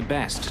did their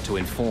best to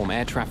inform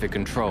air traffic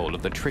control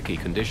of the tricky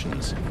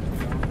conditions.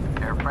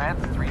 Air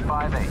France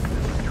 358,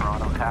 this is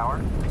Toronto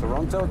Tower.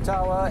 Toronto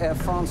Tower, Air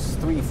France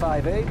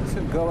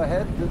 358, go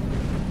ahead.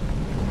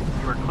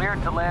 You are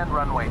cleared to land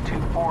runway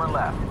 24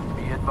 left.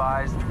 Be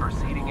advised,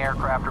 preceding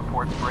aircraft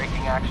reports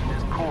braking action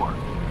is poor,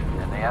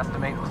 and they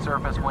estimate the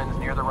surface winds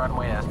near the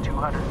runway as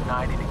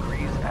 290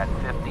 degrees at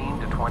 15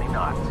 to 20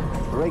 knots.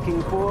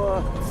 Braking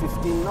poor,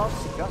 15 knots.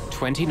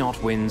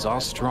 20-knot winds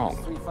are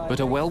strong, but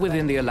are well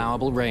within the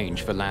allowable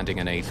range for landing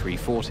an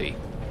A340.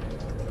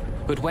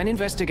 But when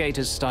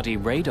investigators study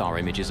radar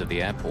images of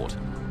the airport,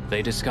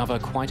 they discover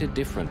quite a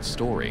different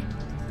story.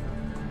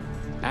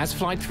 As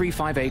Flight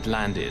 358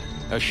 landed,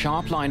 a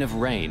sharp line of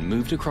rain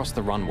moved across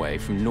the runway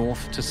from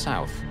north to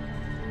south.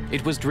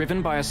 It was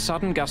driven by a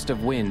sudden gust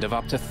of wind of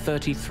up to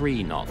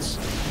 33 knots.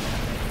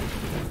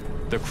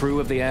 The crew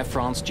of the Air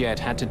France jet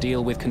had to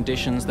deal with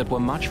conditions that were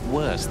much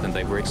worse than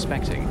they were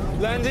expecting.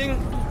 Landing,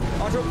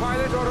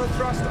 autopilot, auto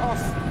thrust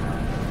off.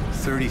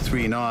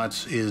 33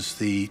 knots is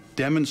the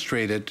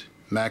demonstrated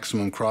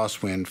maximum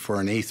crosswind for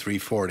an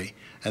A340,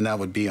 and that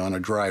would be on a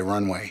dry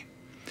runway.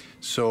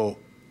 So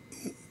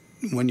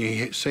when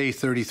you say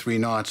 33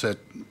 knots at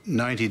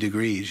 90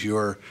 degrees,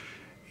 you're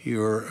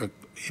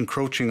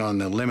encroaching on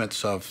the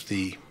limits of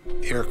the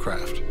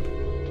aircraft.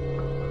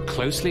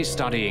 Closely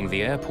studying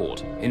the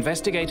airport,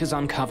 investigators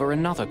uncover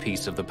another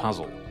piece of the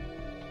puzzle.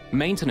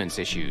 Maintenance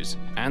issues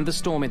and the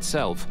storm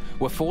itself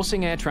were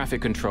forcing air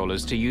traffic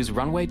controllers to use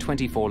runway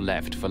 24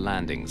 left for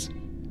landings.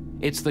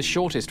 It's the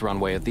shortest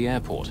runway at the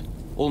airport,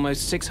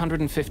 almost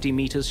 650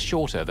 meters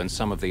shorter than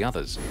some of the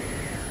others.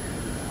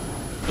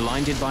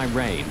 Blinded by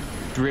rain,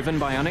 driven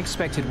by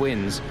unexpected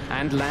winds,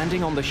 and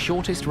landing on the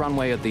shortest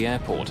runway at the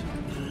airport,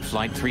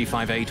 Flight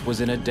 358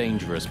 was in a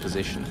dangerous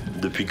position.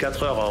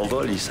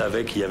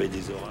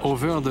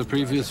 Over the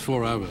previous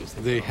 4 hours,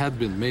 they had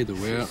been made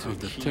aware of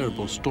the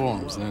terrible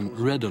storms and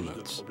red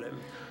alerts.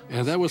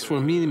 And that was for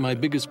me my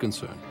biggest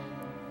concern.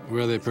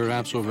 Were they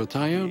perhaps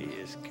overtired?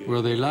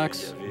 Were they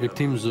lax,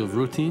 victims of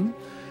routine?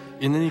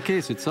 In any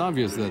case, it's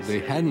obvious that they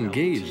hadn't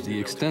gauged the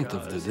extent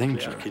of the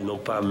danger.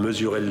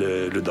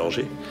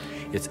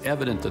 It's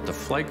evident that the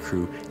flight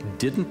crew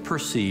didn't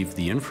perceive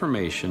the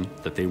information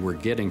that they were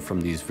getting from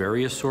these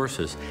various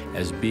sources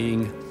as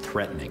being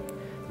threatening.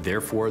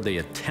 Therefore, they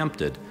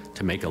attempted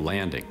to make a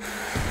landing.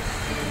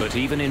 But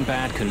even in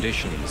bad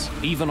conditions,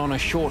 even on a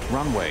short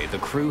runway, the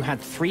crew had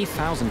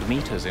 3,000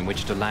 meters in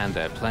which to land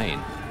their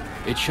plane.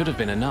 It should have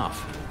been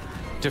enough.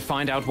 To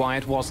find out why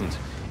it wasn't,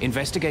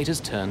 investigators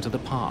turned to the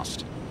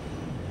past.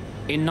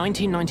 In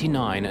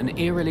 1999, an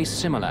eerily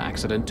similar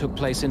accident took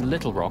place in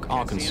Little Rock,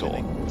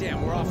 Arkansas.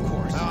 Damn, we're off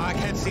course. Oh, I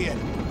can't see it.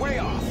 Way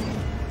off.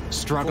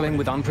 Struggling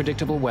with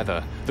unpredictable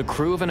weather, the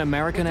crew of an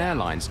American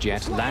Airlines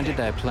jet landed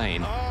their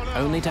plane,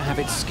 only to have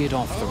it skid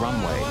off the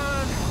runway.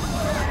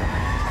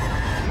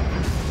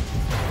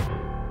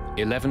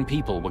 11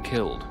 people were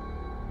killed.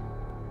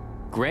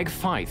 Greg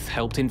Feith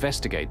helped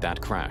investigate that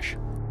crash.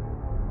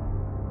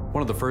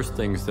 One of the first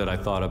things that I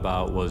thought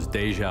about was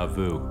déjà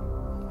vu.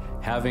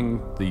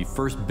 Having the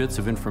first bits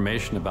of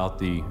information about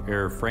the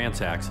Air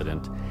France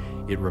accident,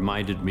 it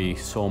reminded me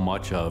so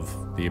much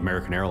of the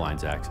American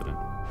Airlines accident.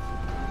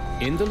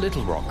 In the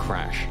Little Rock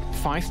crash,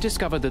 Fife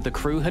discovered that the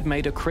crew had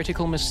made a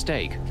critical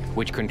mistake,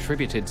 which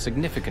contributed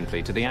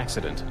significantly to the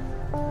accident.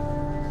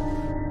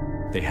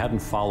 They hadn't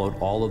followed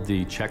all of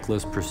the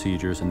checklist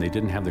procedures, and they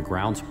didn't have the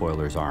ground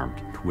spoilers armed,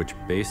 which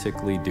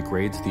basically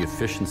degrades the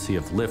efficiency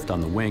of lift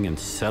on the wing and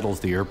settles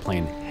the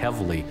airplane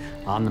heavily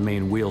on the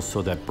main wheels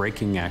so that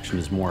braking action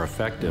is more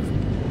effective.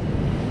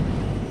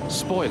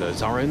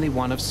 Spoilers are only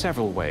one of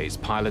several ways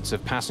pilots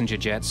of passenger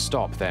jets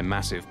stop their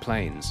massive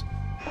planes.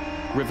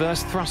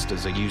 Reverse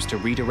thrusters are used to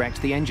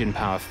redirect the engine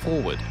power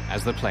forward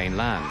as the plane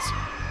lands,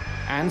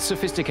 and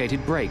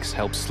sophisticated brakes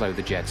help slow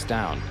the jets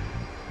down.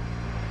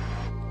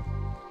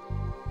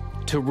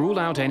 To rule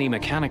out any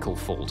mechanical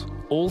fault,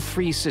 all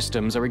three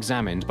systems are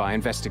examined by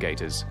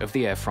investigators of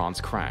the Air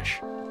France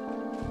crash.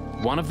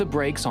 One of the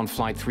brakes on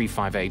Flight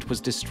 358 was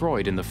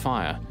destroyed in the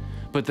fire,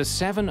 but the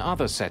 7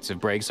 other sets of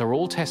brakes are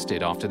all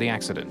tested after the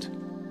accident.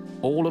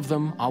 All of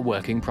them are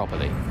working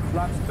properly.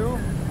 Flaps 2.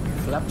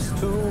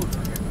 Flaps 2.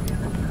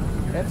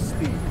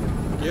 F-speed.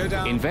 Gear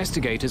down.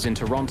 Investigators in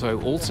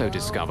Toronto also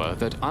discover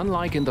that,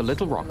 unlike in the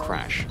Little Rock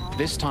crash,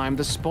 this time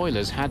the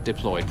spoilers had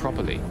deployed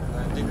properly.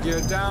 Landing gear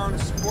down,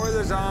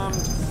 spoilers armed,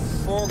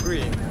 4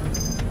 green.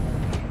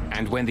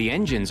 And when the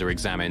engines are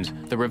examined,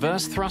 the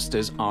reverse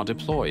thrusters are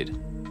deployed.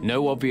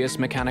 No obvious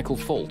mechanical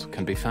fault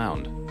can be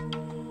found.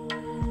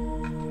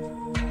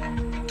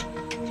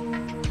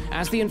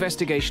 As the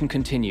investigation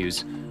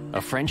continues, a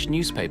French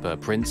newspaper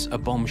prints a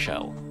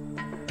bombshell.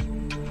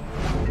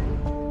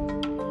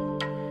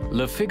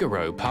 Le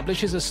Figaro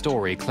publishes a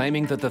story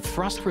claiming that the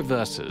thrust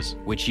reversers,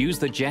 which use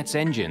the jet's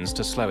engines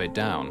to slow it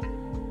down,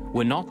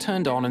 were not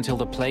turned on until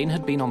the plane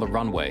had been on the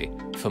runway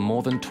for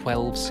more than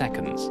 12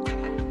 seconds.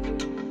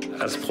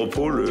 As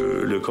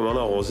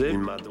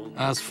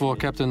for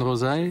Captain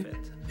Rosay,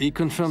 he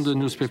confirmed the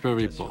newspaper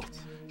report.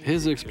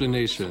 His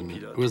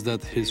explanation was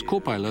that his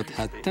co-pilot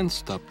had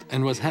tense-stopped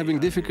and was having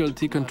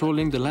difficulty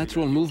controlling the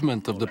lateral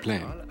movement of the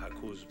plane.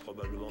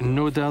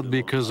 No doubt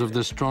because of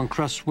the strong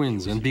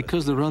crosswinds and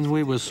because the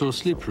runway was so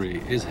slippery,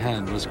 his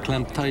hand was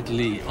clamped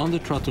tightly on the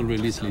throttle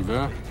release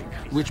lever,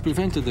 which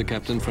prevented the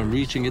captain from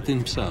reaching it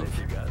himself.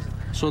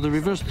 So the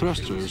reverse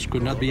thrusters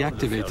could not be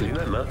activated.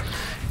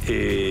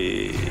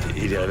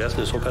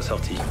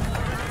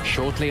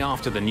 Shortly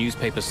after the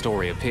newspaper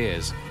story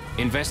appears,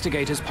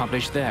 investigators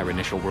publish their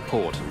initial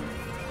report.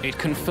 It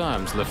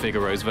confirms Le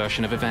Figaro's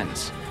version of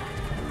events.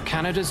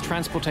 Canada's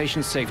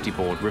Transportation Safety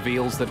Board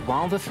reveals that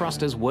while the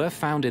thrusters were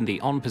found in the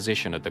on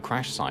position at the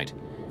crash site,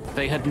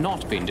 they had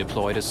not been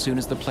deployed as soon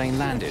as the plane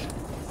landed.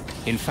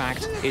 In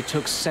fact, it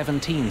took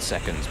 17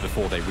 seconds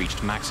before they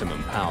reached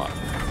maximum power.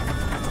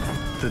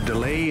 The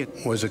delay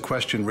was a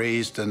question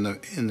raised in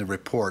the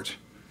report,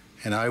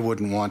 and I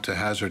wouldn't want to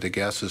hazard a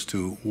guess as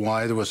to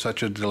why there was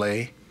such a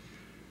delay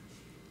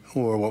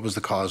or what was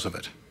the cause of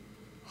it.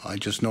 I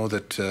just know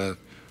that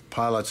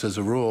pilots, as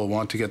a rule,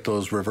 want to get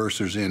those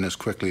reversers in as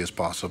quickly as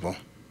possible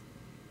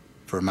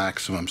for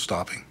maximum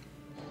stopping.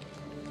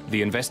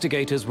 The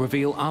investigators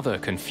reveal other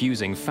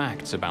confusing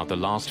facts about the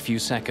last few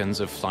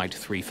seconds of Flight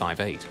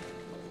 358.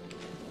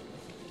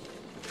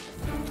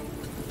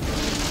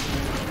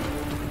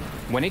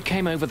 When it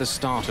came over the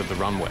start of the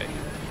runway,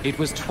 it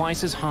was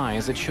twice as high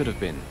as it should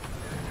have been.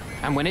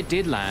 And when it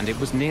did land, it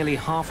was nearly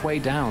halfway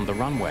down the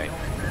runway.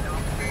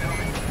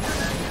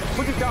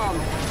 Put it down!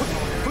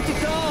 Put it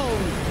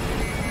down!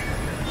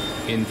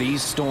 In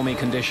these stormy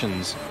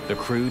conditions, the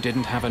crew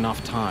didn't have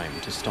enough time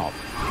to stop.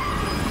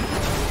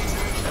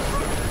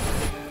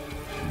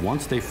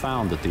 Once they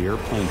found that the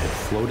airplane had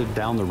floated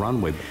down the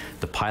runway,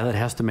 the pilot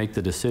has to make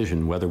the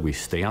decision whether we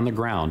stay on the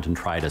ground and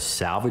try to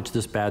salvage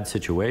this bad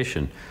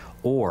situation,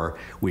 or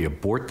we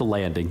abort the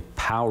landing,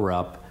 power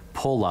up,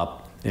 pull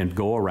up, and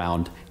go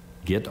around,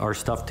 get our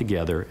stuff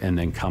together, and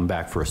then come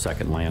back for a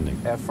second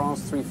landing. Air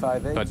France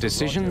 358. But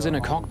decisions in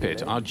a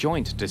cockpit are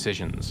joint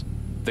decisions.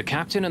 The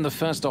captain and the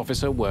first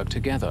officer work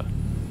together.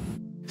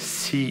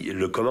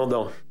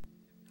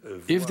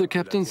 If the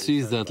captain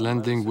sees that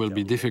landing will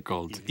be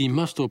difficult, he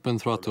must open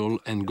throttle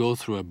and go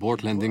through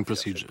abort landing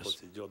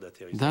procedures.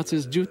 That's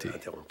his duty.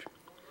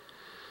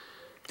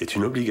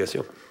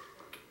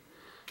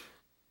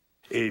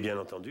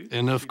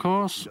 And of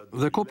course,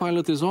 the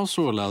co-pilot is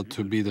also allowed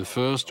to be the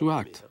first to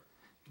act.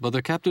 But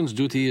the captain's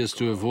duty is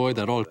to avoid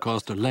at all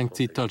costs a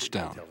lengthy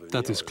touchdown.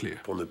 That is clear.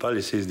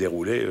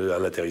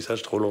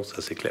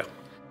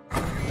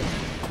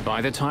 By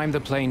the time the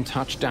plane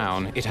touched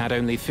down, it had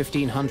only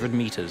 1,500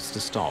 meters to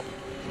stop.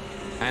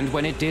 And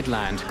when it did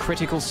land,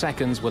 critical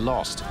seconds were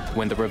lost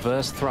when the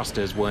reverse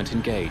thrusters weren't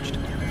engaged.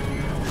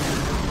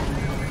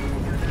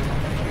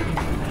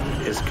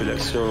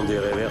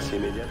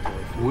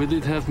 Would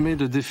it have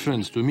made a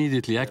difference to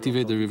immediately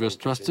activate the reverse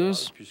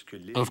thrusters?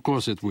 Of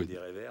course it would.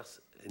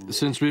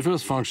 Since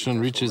reverse function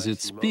reaches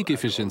its peak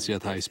efficiency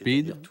at high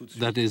speed,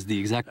 that is the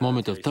exact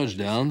moment of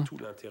touchdown,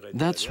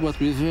 that's what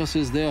reverse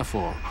is there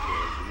for.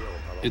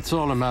 It's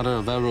all a matter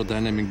of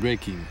aerodynamic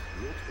braking.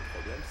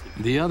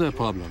 The other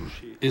problem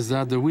is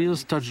that the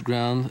wheels touched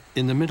ground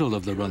in the middle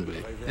of the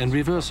runway. And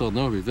reverse or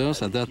no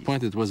reverse, at that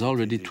point it was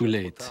already too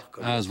late,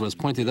 as was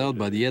pointed out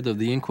by the head of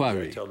the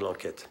inquiry.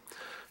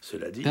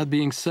 That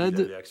being said,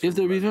 if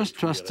the reverse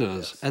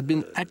thrusters had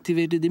been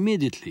activated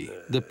immediately,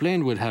 the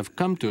plane would have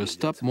come to a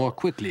stop more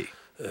quickly.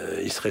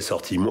 Il serait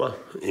sorti moins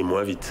et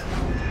moins vite.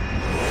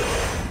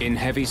 In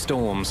heavy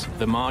storms,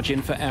 the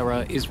margin for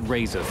error is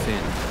razor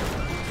thin.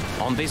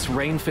 On this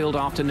rain-filled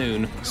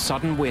afternoon,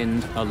 sudden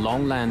wind, a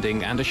long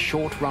landing and a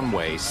short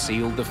runway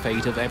sealed the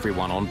fate of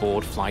everyone on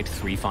board Flight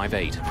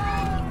 358.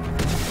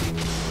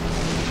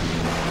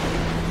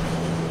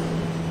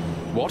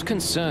 What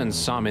concerns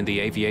some in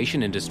the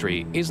aviation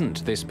industry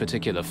isn't this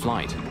particular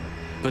flight,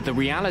 but the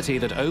reality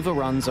that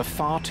overruns are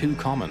far too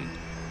common.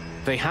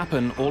 They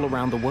happen all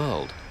around the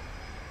world,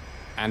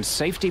 and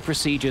safety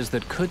procedures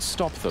that could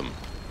stop them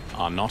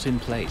are not in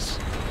place.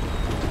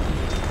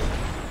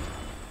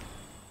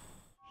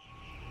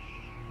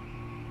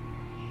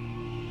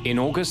 In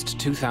August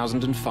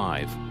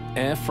 2005,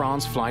 Air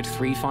France Flight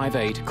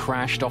 358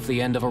 crashed off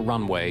the end of a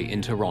runway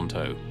in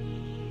Toronto.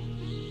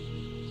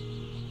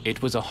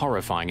 It was a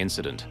horrifying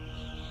incident,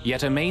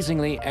 yet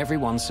amazingly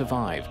everyone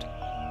survived.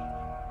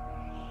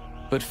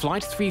 But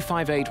Flight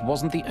 358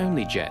 wasn't the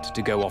only jet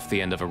to go off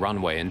the end of a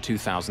runway in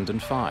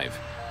 2005.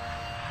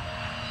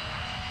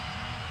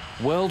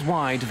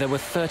 Worldwide, there were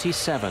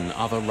 37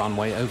 other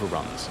runway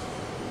overruns.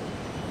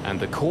 And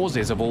the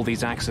causes of all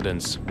these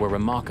accidents were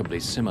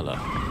remarkably similar.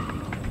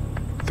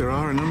 There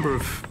are a number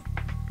of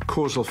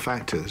causal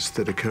factors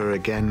that occur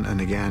again and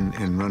again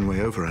in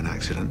runway overrun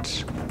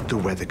accidents. The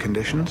weather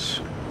conditions,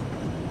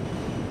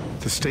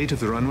 the state of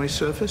the runway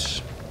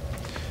surface.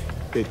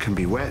 It can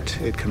be wet,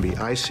 it can be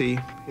icy,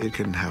 it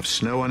can have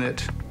snow on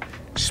it.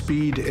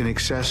 Speed in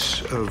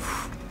excess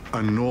of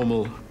a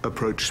normal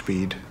approach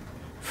speed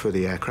for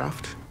the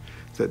aircraft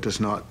that does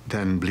not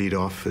then bleed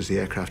off as the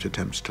aircraft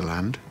attempts to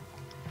land.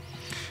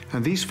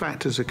 And these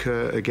factors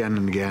occur again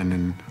and again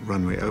in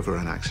runway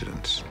overrun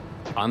accidents.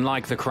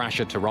 Unlike the crash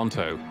at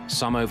Toronto,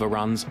 some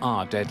overruns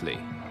are deadly.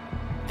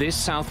 This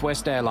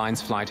Southwest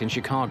Airlines flight in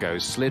Chicago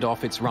slid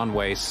off its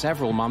runway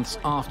several months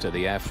after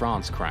the Air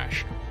France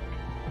crash.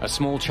 A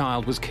small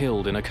child was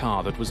killed in a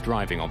car that was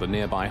driving on the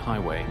nearby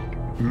highway.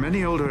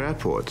 Many older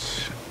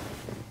airports,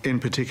 in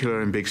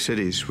particular in big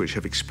cities which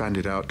have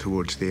expanded out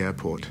towards the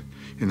airport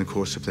in the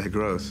course of their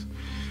growth,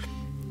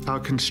 are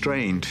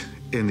constrained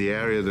in the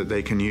area that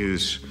they can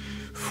use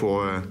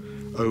for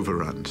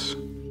overruns.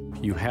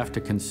 You have to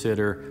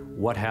consider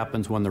what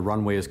happens when the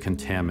runway is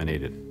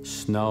contaminated.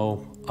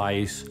 Snow,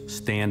 ice,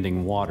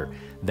 standing water.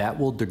 That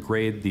will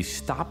degrade the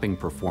stopping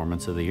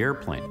performance of the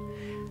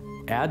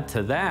airplane. Add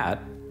to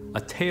that a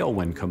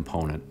tailwind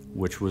component,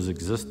 which was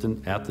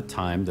existent at the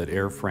time that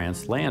Air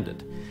France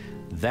landed.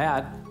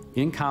 That,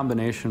 in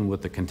combination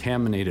with the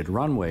contaminated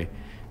runway,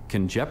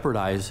 can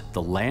jeopardize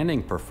the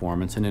landing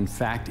performance and in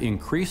fact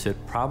increase it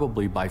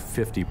probably by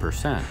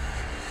 50%.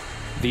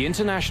 The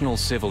International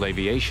Civil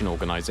Aviation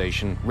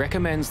Organization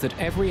recommends that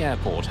every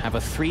airport have a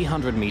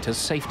 300-meter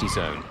safety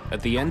zone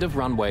at the end of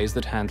runways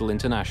that handle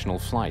international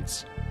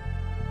flights.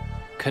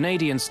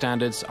 Canadian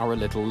standards are a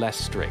little less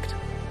strict.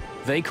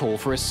 They call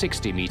for a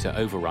 60-meter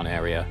overrun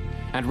area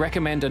and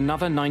recommend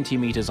another 90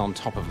 meters on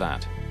top of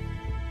that.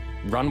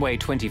 Runway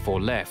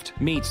 24 left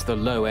meets the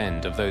low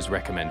end of those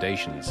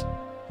recommendations.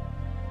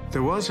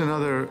 There was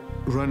another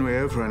runway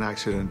overrun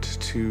accident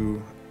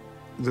to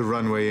the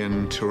runway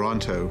in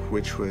Toronto,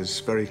 which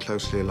was very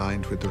closely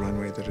aligned with the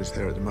runway that is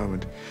there at the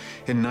moment,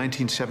 in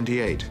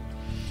 1978,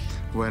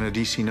 when a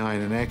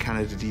DC-9, an Air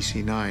Canada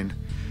DC-9,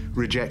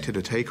 rejected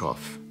a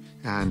takeoff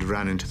and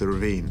ran into the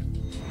ravine.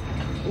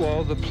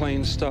 Well, the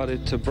plane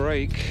started to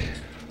brake,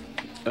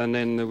 and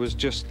then there was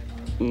just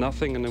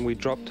nothing, and then we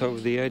dropped over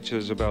the edge. There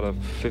was about a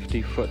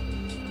 50-foot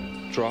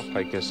drop,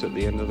 I guess, at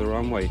the end of the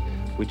runway.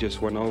 We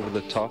just went over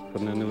the top,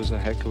 and then there was a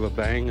heck of a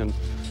bang, and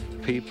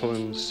people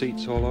and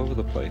seats all over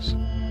the place.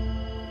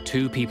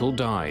 2 people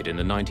died in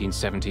the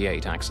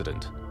 1978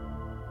 accident.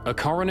 A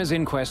coroner's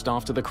inquest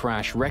after the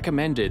crash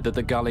recommended that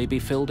the gully be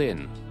filled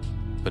in,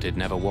 but it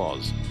never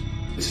was.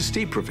 It's a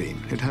steep ravine.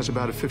 It has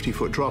about a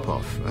 50-foot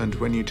drop-off, and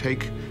when you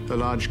take a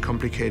large,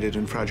 complicated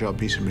and fragile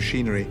piece of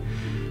machinery,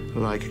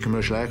 like a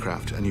commercial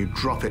aircraft, and you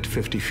drop it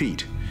 50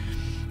 feet,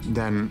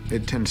 then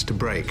it tends to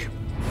break.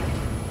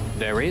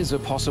 There is a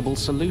possible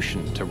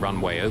solution to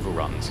runway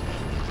overruns,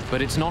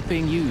 but it's not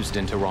being used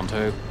in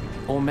Toronto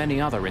or many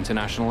other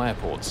international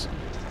airports.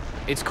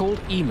 It's called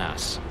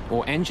EMAS,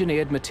 or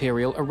Engineered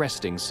Material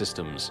Arresting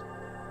Systems.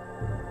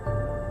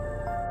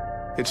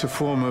 It's a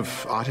form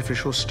of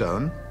artificial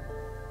stone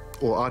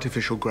or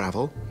artificial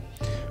gravel,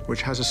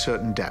 which has a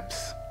certain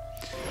depth.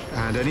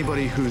 And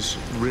anybody who's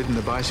ridden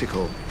a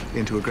bicycle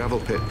into a gravel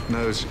pit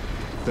knows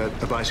that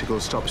a bicycle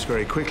stops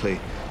very quickly,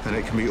 and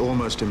it can be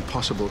almost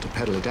impossible to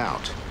pedal it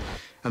out.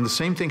 And the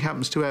same thing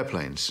happens to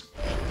airplanes.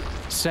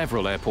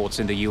 Several airports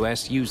in the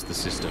US use the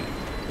system,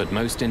 but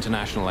most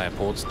international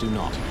airports do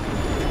not.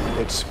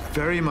 It's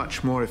very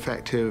much more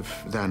effective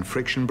than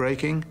friction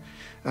braking,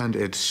 and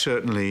it's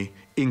certainly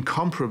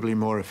incomparably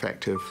more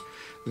effective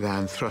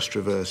than thrust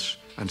reverse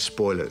and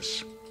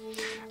spoilers.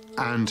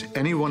 And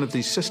any one of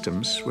these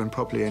systems, when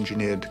properly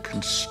engineered,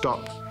 can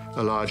stop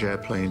a large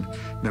airplane,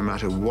 no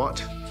matter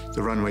what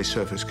the runway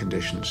surface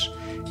conditions,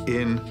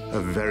 in a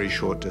very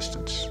short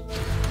distance.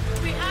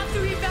 We have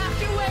to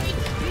evacuate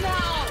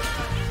now!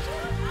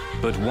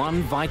 But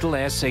one vital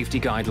air safety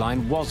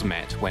guideline was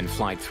met when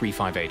Flight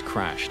 358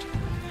 crashed.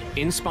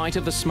 In spite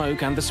of the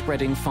smoke and the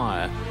spreading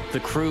fire, the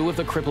crew of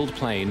the crippled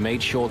plane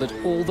made sure that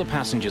all the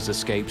passengers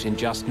escaped in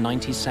just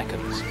 90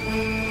 seconds.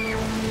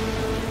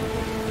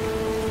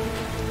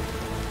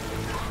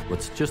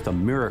 It's just a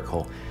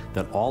miracle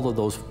that all of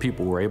those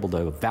people were able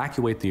to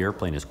evacuate the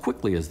airplane as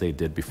quickly as they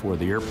did before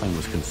the airplane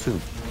was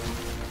consumed.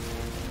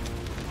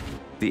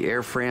 The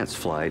Air France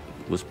flight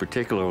was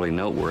particularly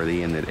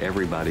noteworthy in that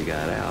everybody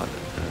got out,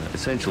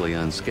 essentially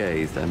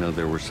unscathed. I know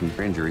there were some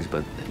injuries,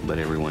 but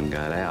everyone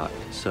got out.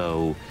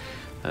 So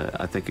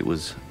I think it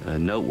was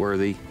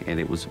noteworthy, and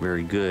it was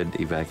very good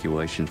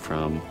evacuation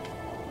from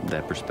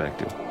that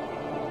perspective.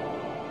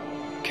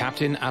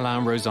 Captain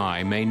Alain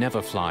Rosaille may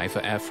never fly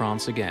for Air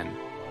France again.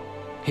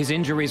 His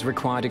injuries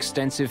required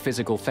extensive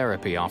physical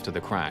therapy after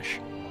the crash.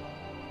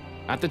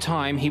 At the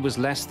time, he was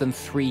less than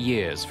 3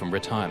 years from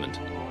retirement.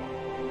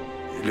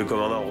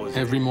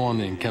 Every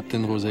morning,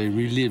 Captain Rosaille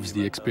relives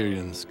the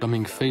experience,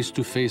 coming face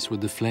to face with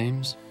the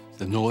flames,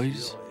 the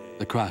noise,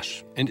 the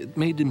crash. And it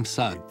made him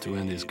sad to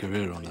end his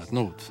career on that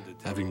note,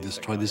 having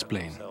destroyed his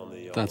plane.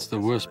 That's the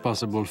worst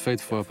possible fate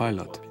for a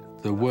pilot,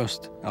 the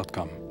worst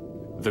outcome.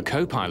 The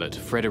co-pilot,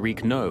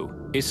 Frédéric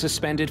No, is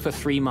suspended for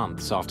 3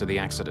 months after the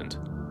accident.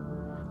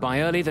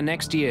 By early the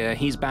next year,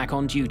 he's back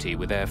on duty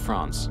with Air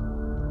France.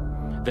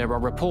 There are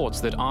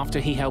reports that after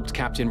he helped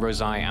Captain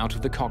Rosaille out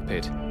of the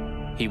cockpit,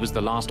 he was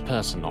the last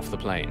person off the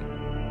plane.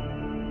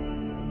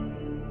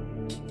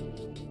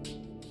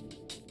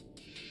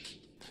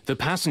 The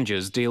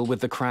passengers deal with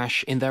the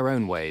crash in their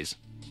own ways.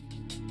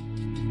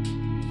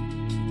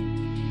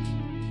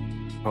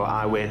 Well,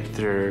 I went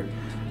through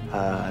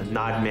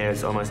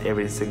nightmares almost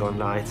every single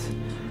night,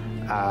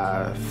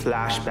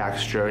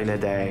 flashbacks during the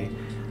day.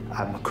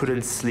 I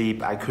couldn't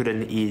sleep, I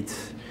couldn't eat.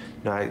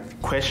 I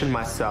questioned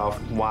myself,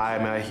 why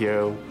am I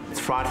here? It's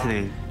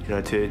frightening,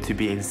 to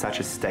be in such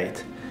a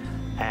state.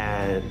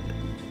 And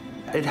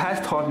it has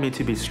taught me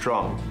to be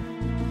strong.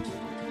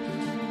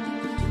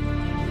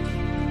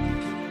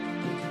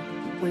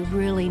 We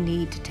really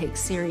need to take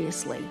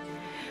seriously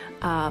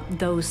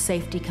those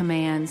safety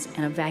commands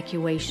and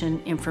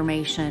evacuation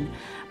information,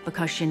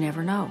 because you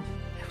never know.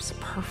 It was a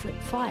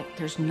perfect flight.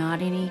 There's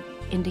not any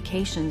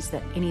indications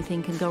that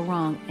anything can go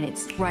wrong, and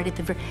it's right at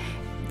the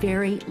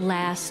very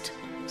last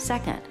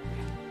second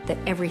that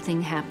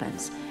everything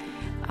happens.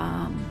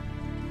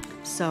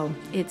 So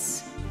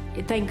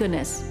thank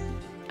goodness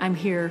I'm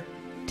here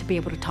to be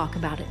able to talk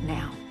about it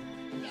now.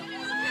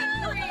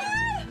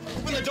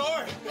 Open the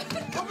door!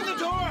 Open the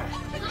door!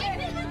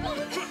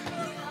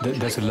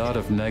 There's a lot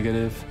of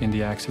negative in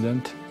the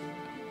accident,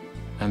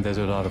 and there's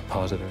a lot of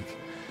positive.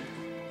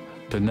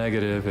 The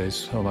negative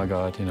is, oh my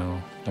God,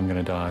 I'm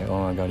gonna die.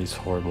 Oh my God, it's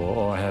horrible.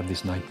 Oh, I have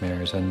these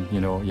nightmares, and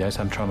yes,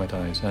 I'm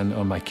traumatized, and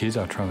my kids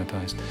are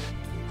traumatized.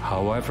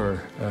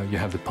 However, you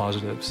have the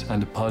positives,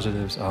 and the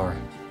positives are,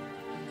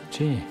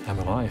 gee, I'm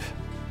alive.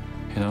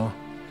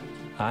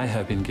 I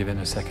have been given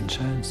a second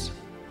chance.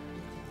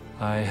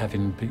 I have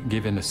been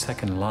given a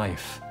second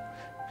life.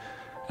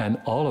 And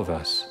all of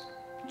us,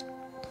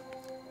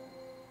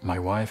 my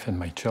wife and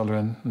my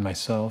children and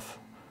myself,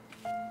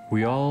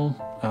 we all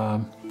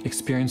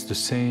experience the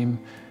same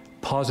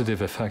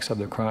positive effects of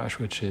the crash,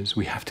 which is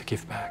we have to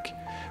give back.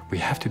 We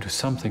have to do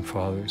something for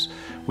others.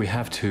 We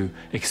have to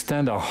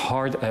extend our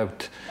heart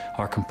out,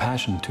 our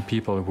compassion to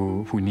people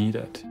who need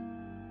it.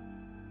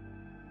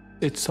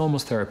 It's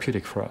almost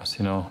therapeutic for us,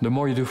 The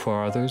more you do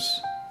for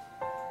others,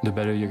 the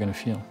better you're gonna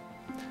feel.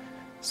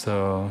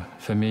 So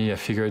for me, I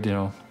figured,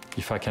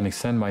 if I can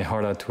extend my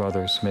heart out to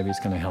others, maybe it's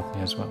gonna help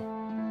me as well.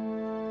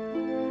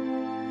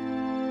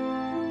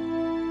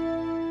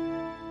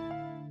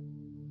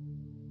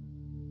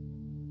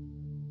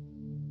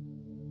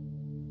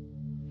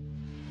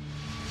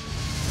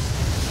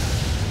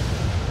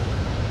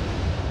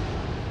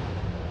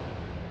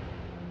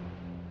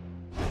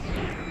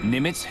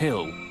 Nimitz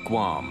Hill,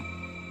 Guam.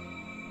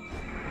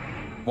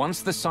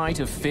 Once the site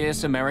of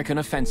fierce American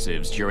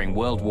offensives during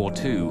World War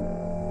II,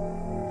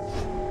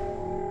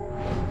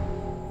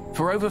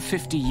 for over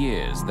 50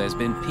 years there's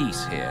been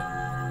peace here.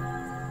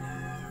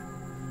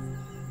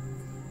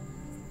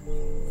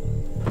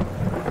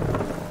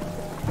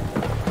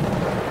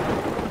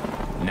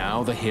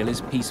 Now the hill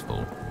is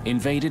peaceful,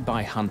 invaded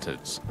by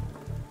hunters.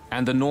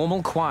 And the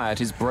normal quiet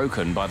is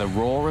broken by the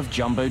roar of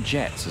jumbo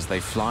jets as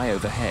they fly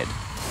overhead.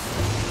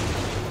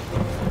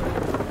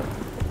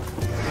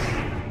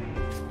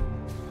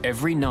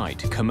 Every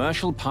night,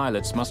 commercial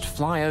pilots must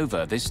fly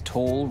over this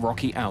tall,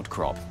 rocky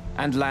outcrop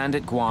and land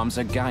at Guam's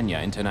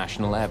Agana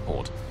International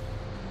Airport.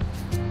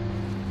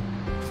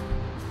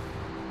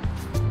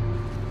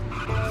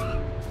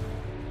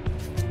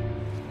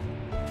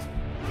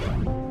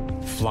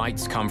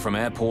 Flights come from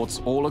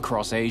airports all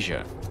across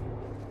Asia.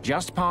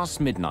 Just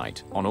past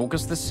midnight on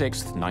August the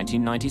 6th,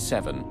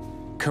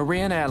 1997,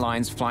 Korean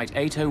Airlines Flight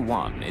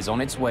 801 is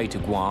on its way to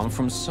Guam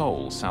from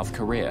Seoul, South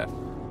Korea.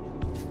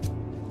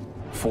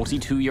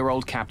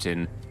 42-year-old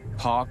captain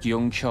Park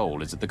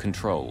Young-chol is at the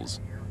controls.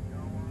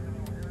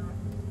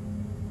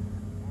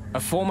 A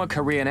former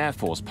Korean Air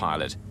Force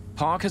pilot,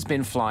 Park has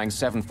been flying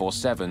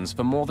 747s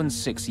for more than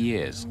 6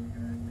 years.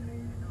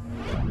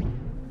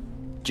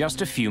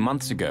 Just a few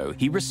months ago,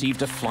 he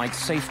received a Flight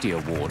Safety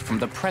Award from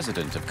the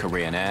President of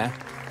Korean Air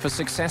for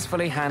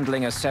successfully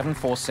handling a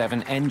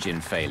 747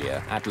 engine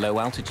failure at low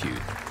altitude.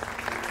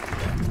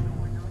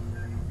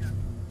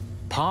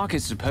 Park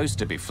is supposed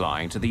to be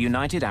flying to the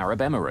United Arab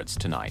Emirates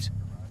tonight,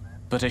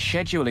 but a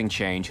scheduling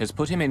change has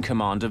put him in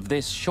command of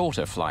this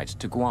shorter flight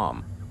to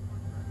Guam.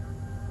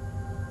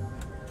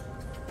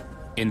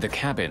 In the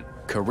cabin,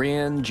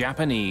 Korean,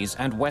 Japanese,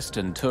 and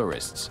Western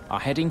tourists are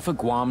heading for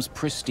Guam's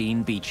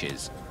pristine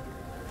beaches.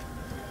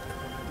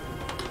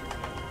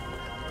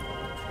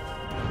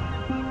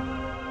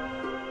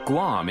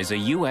 Guam is a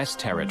U.S.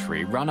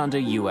 territory run under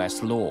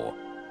U.S. law.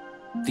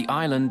 The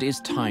island is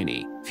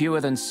tiny,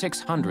 fewer than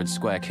 600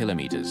 square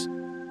kilometers,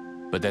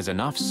 but there's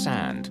enough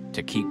sand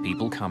to keep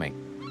people coming.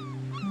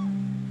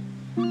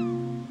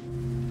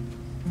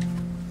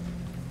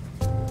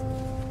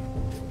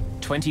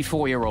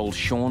 "24-year-old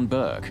Sean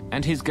Burke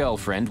and his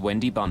girlfriend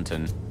Wendy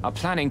Bunton are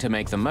planning to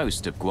make the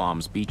most of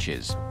Guam's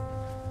beaches.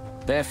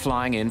 They're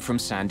flying in from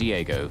San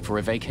Diego for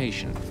a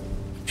vacation.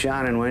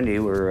 Sean and Wendy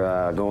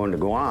were going to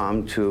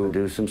Guam to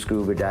do some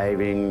scuba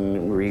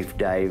diving, reef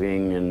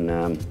diving,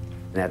 and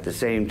at the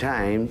same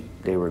time,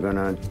 they were going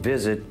to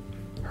visit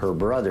her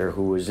brother,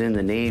 who was in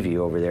the Navy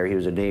over there. He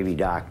was a Navy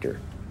doctor.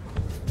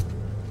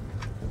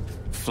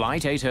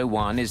 Flight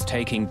 801 is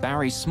taking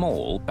Barry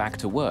Small back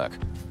to work.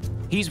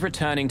 He's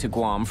returning to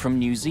Guam from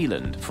New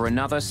Zealand for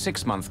another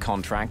 6-month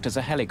contract as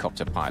a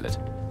helicopter pilot,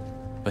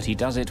 but he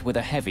does it with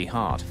a heavy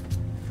heart.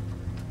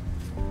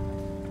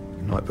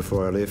 The night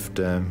before I left,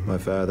 my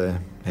father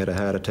had a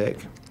heart attack,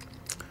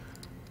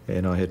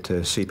 and I had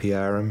to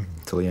CPR him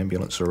till the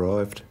ambulance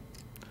arrived,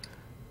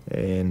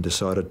 and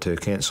decided to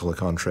cancel the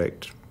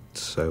contract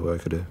so I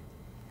could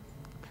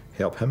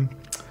help him.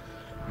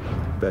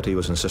 But he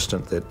was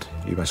insistent that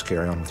you must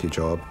carry on with your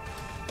job.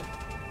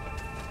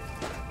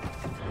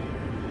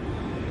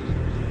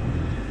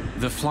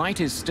 The flight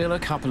is still a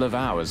couple of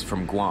hours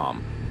from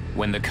Guam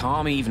when the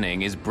calm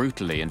evening is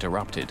brutally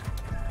interrupted.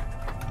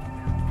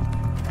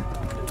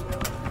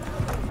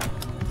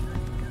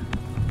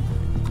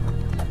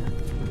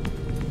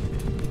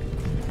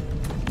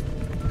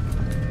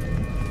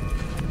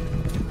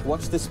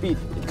 Watch the speed.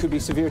 It could be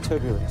severe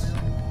turbulence.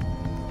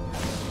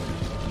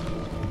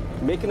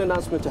 Make an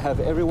announcement to have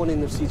everyone in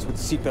their seats with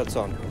seatbelts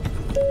on.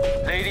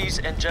 Ladies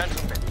and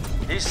gentlemen,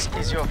 this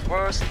is your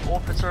first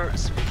officer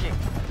speaking.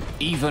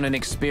 Even an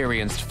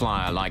experienced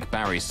flyer like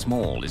Barry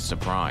Small is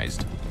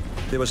surprised.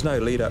 There was no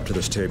lead up to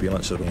this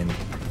turbulence, and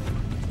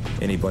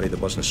anybody that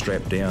wasn't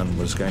strapped down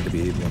was going to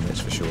be airborne,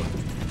 that's for sure.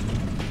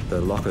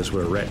 The lockers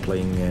were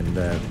rattling, and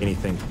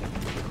anything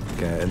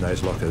in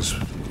those lockers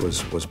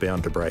was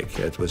bound to break.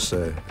 It was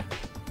a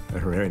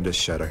horrendous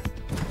shudder.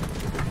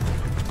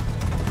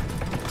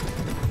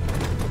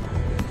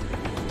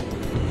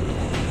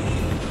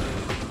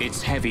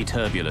 It's heavy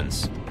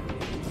turbulence,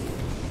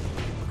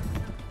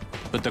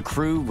 but the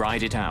crew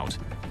ride it out.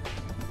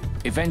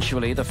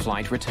 Eventually, the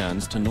flight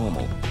returns to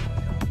normal.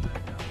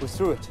 We're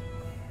through it.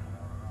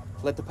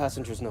 Let the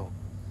passengers know.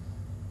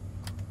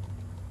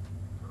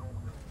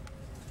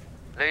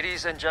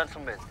 Ladies and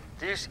gentlemen,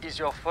 this is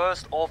your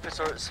first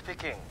officer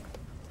speaking.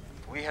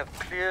 We have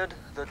cleared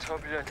the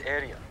turbulent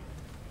area.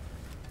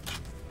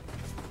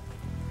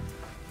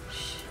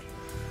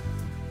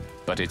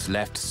 But it's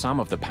left some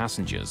of the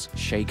passengers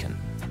shaken.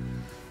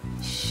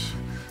 Shh.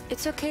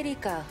 It's okay,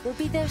 Rika. We'll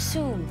be there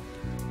soon.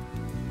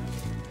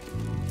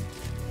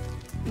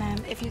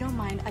 Ma'am, if you don't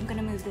mind, I'm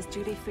gonna move this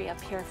duty-free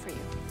up here for you.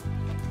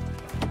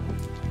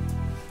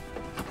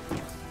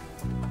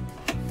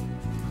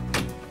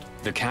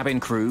 The cabin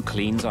crew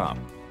cleans up,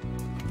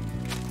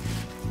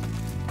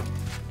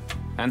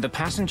 and the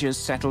passengers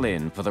settle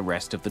in for the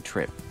rest of the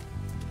trip.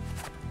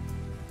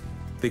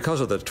 Because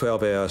of the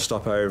 12-hour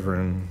stopover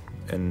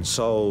in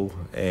Seoul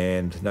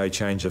and no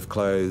change of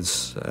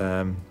clothes,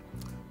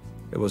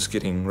 it was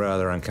getting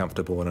rather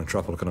uncomfortable in a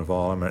tropical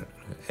environment,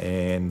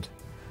 and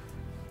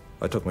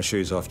I took my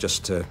shoes off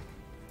just to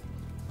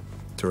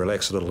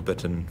relax a little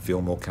bit and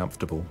feel more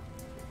comfortable.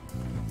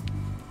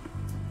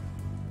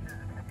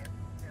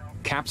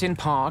 Captain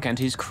Park and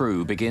his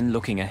crew begin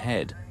looking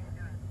ahead.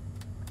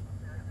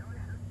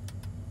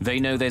 They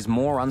know there's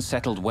more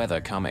unsettled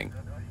weather coming.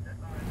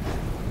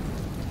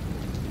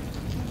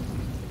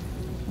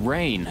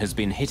 Rain has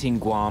been hitting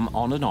Guam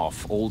on and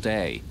off all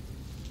day.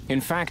 In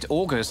fact,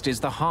 August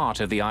is the heart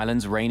of the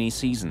island's rainy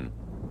season.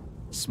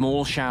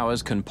 Small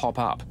showers can pop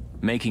up,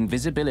 making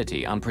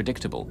visibility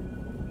unpredictable.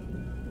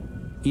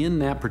 In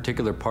that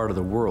particular part of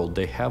the world,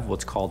 they have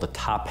what's called a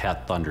top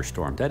hat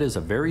thunderstorm. That is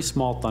a very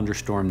small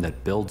thunderstorm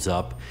that builds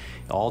up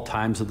all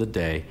times of the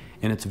day,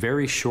 and it's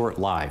very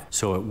short-lived,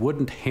 so it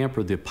wouldn't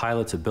hamper the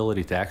pilot's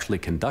ability to actually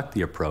conduct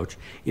the approach.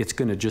 It's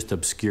going to just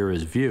obscure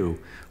his view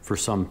for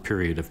some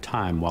period of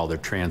time while they're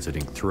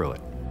transiting through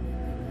it.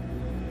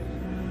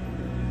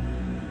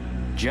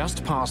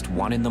 Just past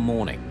 1 in the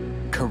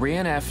morning,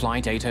 Korean Air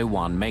Flight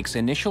 801 makes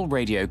initial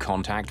radio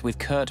contact with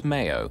Kurt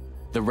Mayo,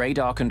 the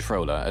radar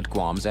controller at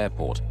Guam's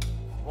airport.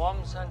 Guam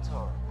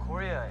Center,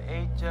 Korea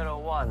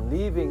 801,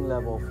 leaving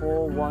level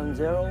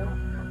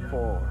 410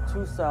 for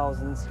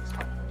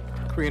 2,600.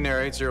 Korean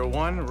Air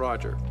 801,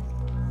 roger.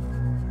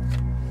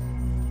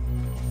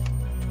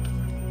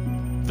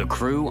 The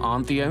crew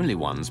aren't the only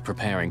ones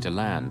preparing to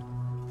land.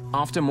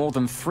 After more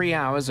than 3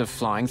 hours of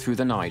flying through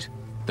the night,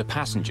 the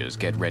passengers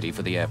get ready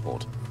for the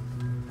airport.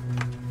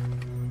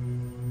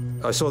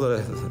 I saw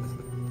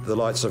the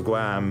lights of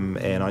Guam,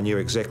 and I knew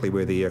exactly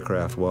where the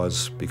aircraft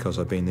was because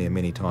I've been there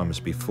many times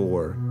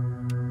before.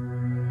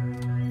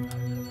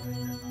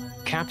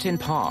 Captain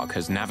Park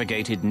has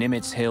navigated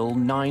Nimitz Hill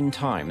 9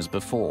 times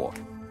before,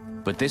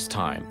 but this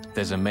time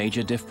there's a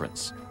major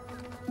difference.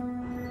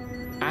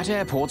 At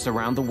airports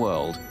around the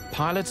world,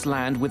 pilots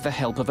land with the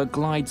help of a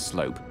glide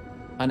slope,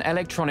 an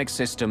electronic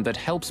system that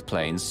helps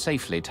planes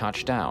safely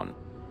touch down.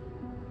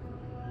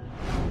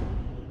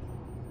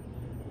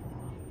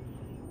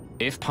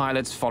 If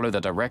pilots follow the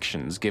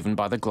directions given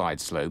by the glide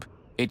slope,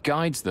 it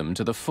guides them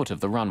to the foot of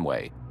the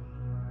runway.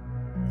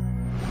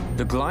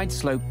 The glide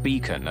slope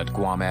beacon at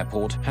Guam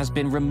Airport has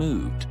been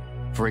removed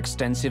for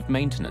extensive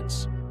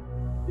maintenance.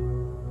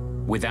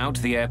 Without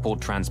the airport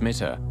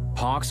transmitter,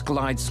 Park's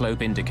glide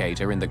slope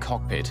indicator in the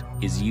cockpit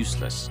is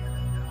useless.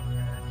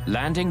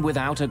 Landing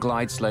without a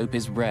glide slope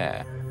is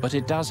rare, but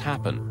it does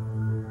happen.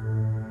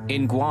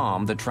 In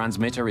Guam, the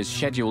transmitter is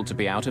scheduled to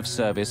be out of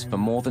service for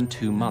more than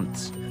 2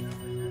 months.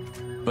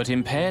 But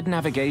impaired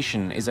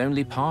navigation is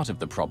only part of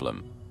the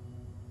problem.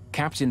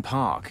 Captain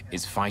Park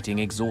is fighting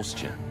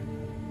exhaustion.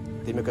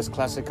 They make us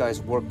classic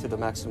guys work to the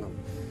maximum.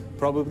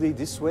 Probably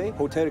this way,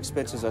 hotel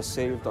expenses are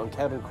saved on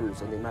cabin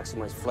crews and they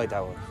maximize flight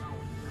hours.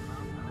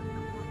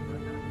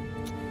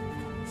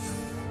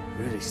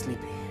 Really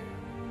sleepy.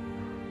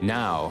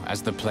 Now,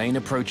 as the plane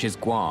approaches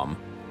Guam,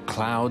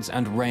 clouds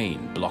and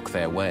rain block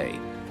their way.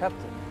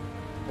 Captain,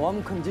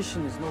 Guam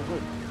condition is no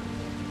good.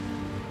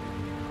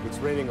 It's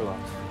raining a lot.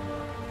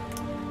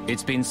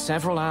 It's been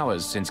several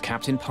hours since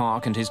Captain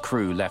Park and his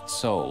crew left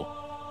Seoul.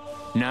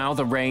 Now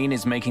the rain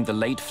is making the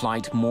late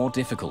flight more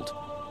difficult.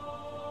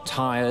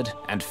 Tired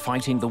and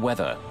fighting the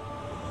weather,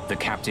 the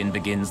captain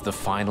begins the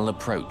final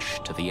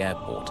approach to the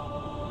airport.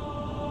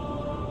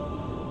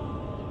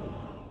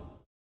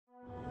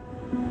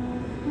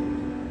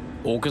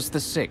 August the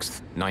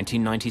 6th,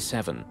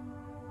 1997.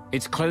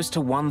 It's close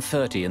to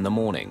 1:30 in the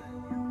morning.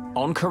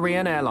 On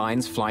Korean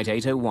Airlines Flight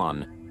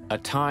 801, a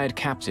tired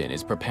captain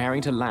is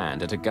preparing to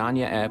land at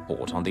Agana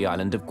Airport on the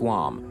island of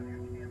Guam.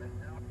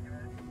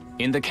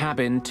 In the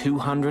cabin,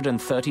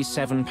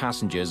 237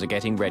 passengers are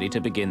getting ready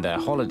to begin their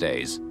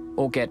holidays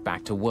or get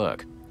back to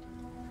work.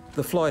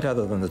 The flight,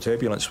 other than the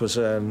turbulence, was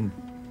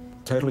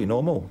totally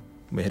normal.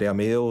 We had our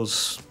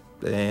meals,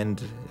 and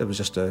it was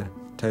just a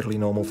totally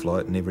normal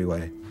flight in every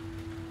way.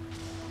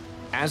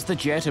 As the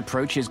jet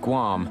approaches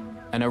Guam,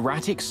 an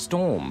erratic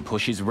storm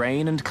pushes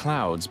rain and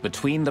clouds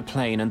between the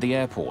plane and the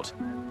airport.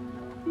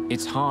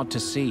 It's hard to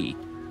see.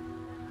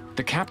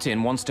 The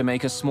captain wants to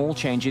make a small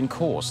change in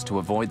course to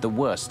avoid the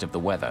worst of the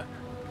weather.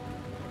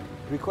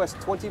 Request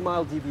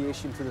 20-mile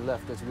deviation to the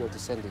left as we are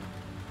descending.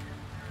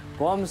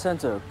 Guam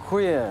Center,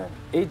 Korea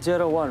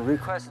 801,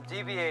 request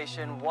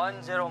deviation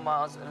 10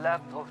 miles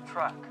left of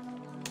track.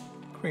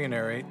 Korean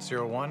Air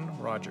 801,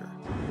 roger.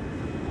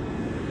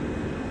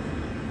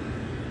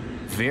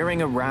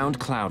 Veering around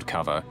cloud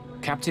cover,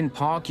 Captain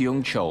Park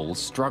Young-chol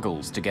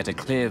struggles to get a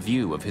clear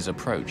view of his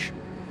approach.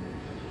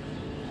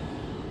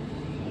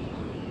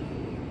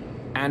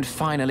 And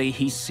finally,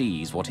 he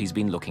sees what he's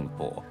been looking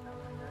for.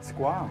 It's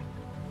Guam.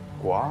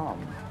 Guam.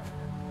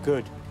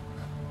 Good.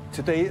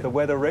 Today, the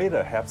weather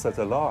radar helps us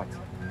a lot.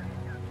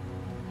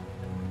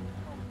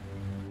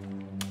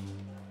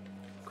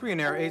 Korean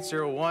Air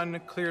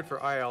 801, cleared for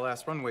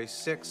ILS, runway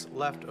 6,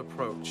 left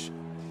approach.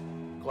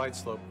 Glide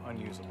slope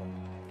unusable.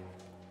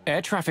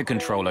 Air traffic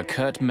controller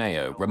Kurt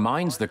Mayo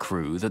reminds the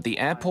crew that the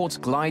airport's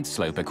glide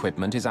slope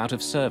equipment is out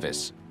of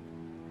service.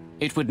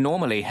 It would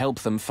normally help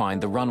them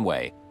find the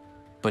runway,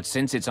 but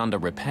since it's under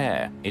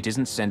repair, it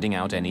isn't sending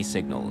out any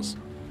signals.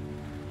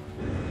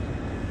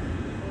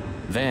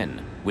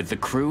 Then, with the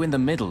crew in the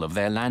middle of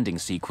their landing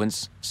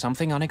sequence,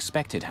 something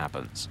unexpected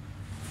happens.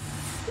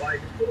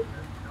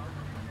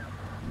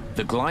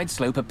 The glide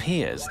slope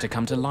appears to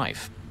come to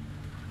life.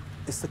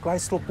 Is the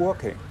glide slope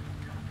working?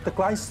 The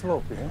glide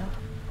slope, yeah?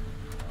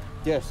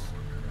 Yes.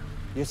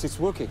 Yes, it's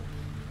working.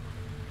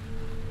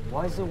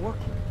 Why is it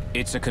working?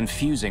 It's a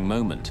confusing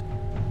moment.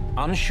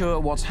 Unsure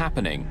what's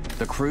happening,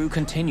 the crew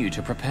continue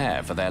to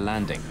prepare for their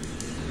landing.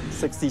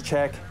 60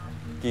 check,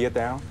 gear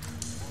down.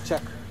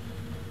 Check.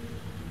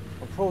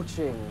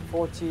 approaching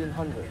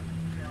 1400.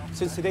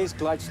 Since today's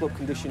glide slope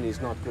condition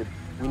is not good,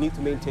 we need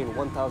to maintain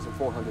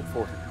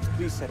 1440.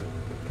 Please set it.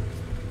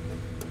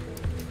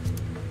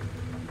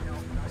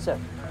 Set.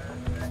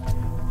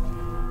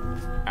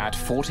 At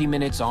 40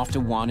 minutes after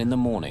 1 in the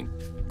morning,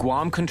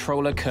 Guam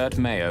controller Kurt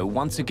Mayo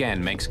once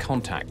again makes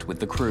contact with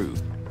the crew.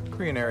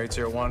 Korean Air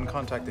 801,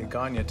 contact the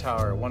Ganya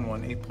Tower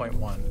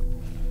 118.1.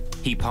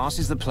 He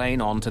passes the plane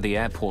on to the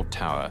airport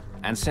tower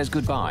and says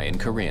goodbye in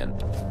Korean.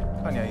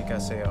 안녕히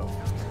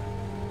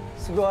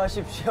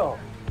수고하십시오.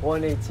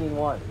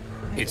 118.1.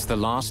 It's the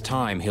last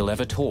time he'll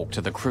ever talk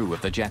to the crew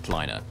of the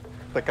jetliner.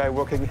 The guy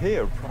working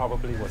here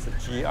probably was a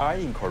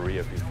GI in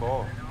Korea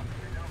before.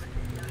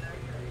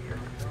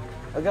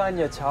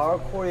 Aganya Tower,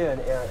 Korean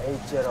Air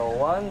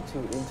 801 to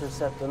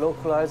intercept the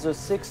localizer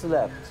 6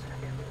 left.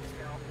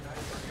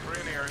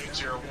 Korean Air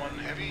 801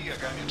 Heavy,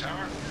 Aganya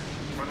Tower.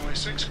 Runway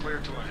 6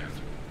 cleared to land.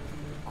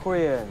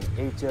 Korean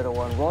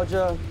 801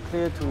 Roger,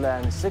 cleared to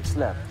land 6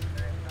 left.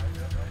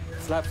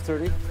 Flaps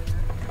 30.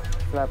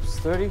 Flaps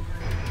 30.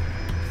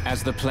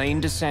 As the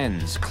plane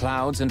descends,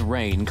 clouds and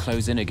rain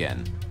close in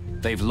again.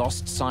 They've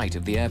lost sight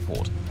of the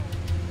airport.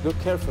 Look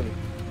carefully.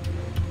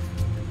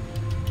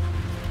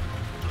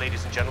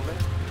 Ladies and gentlemen,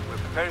 we're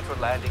preparing for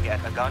landing at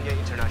Aganya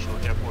International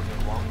Airport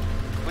in Guam.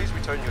 Please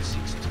return your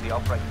seats to the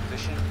upright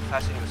position,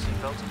 fasten your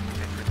seatbelt,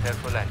 and prepare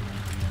for landing.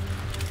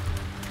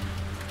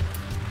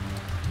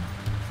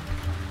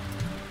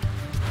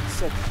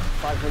 Set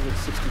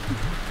 560 feet.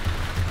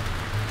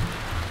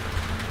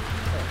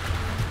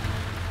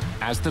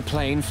 As the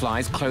plane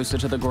flies closer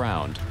to the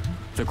ground,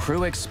 the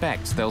crew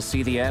expects they'll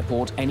see the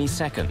airport any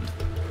second.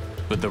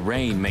 But the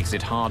rain makes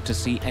it hard to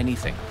see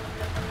anything.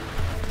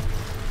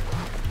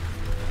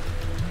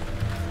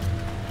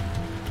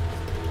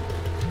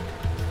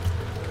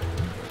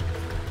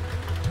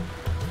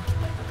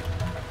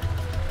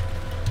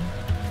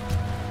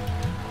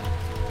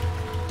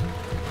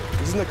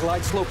 Isn't the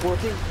glide slope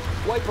working?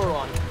 Wiper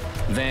on.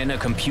 Then a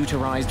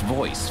computerized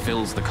voice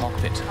fills the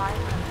cockpit.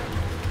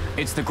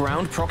 It's the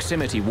ground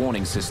proximity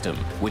warning system,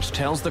 which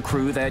tells the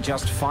crew they're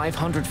just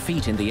 500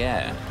 feet in the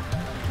air.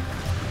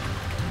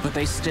 But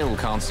they still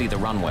can't see the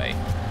runway.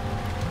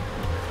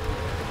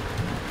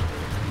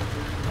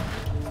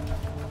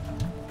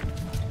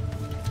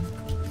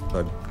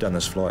 I've done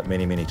this flight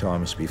many, many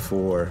times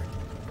before,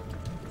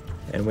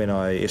 and when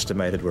I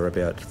estimated we're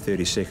about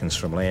 30 seconds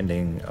from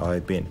landing, I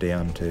bent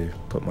down to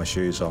put my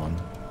shoes on.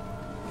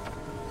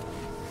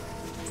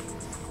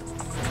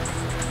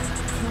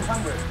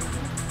 200.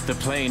 The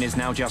plane is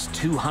now just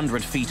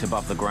 200 feet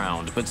above the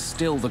ground, but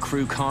still the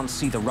crew can't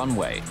see the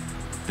runway.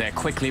 They're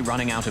quickly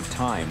running out of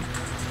time.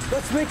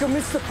 Let's make a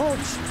missed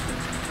approach.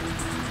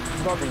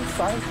 Not in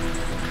sight.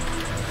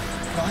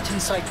 Not in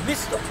sight.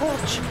 Missed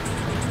approach.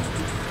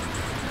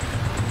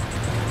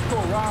 Go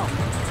around.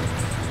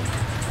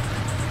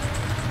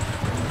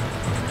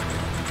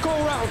 Go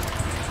around.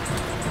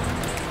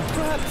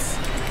 Perhaps.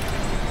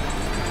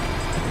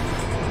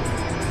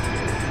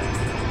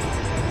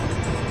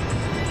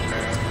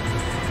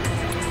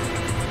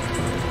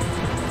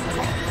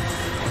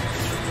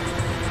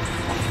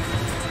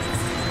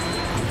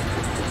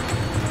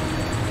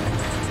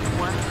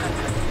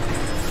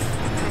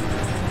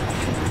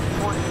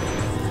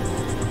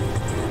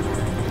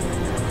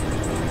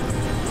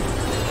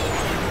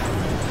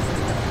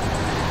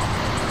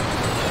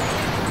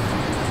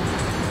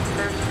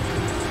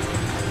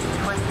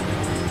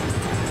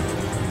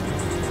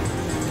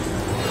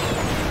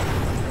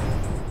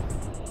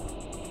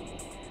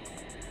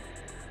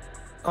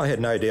 I had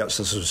no doubts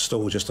this was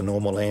still just a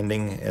normal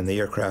landing, and the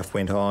aircraft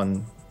went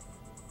on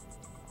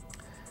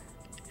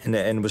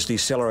and was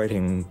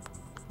decelerating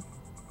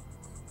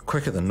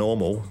quicker than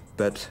normal,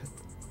 but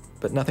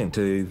nothing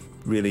to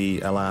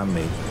really alarm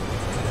me.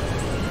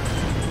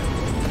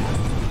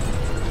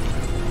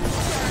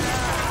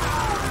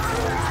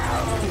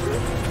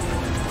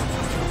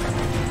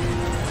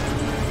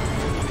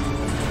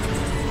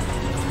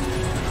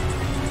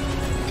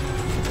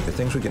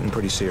 Things were getting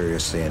pretty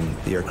serious then.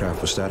 The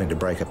aircraft was starting to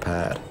break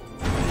apart.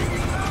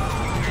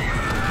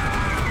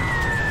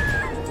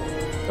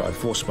 I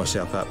forced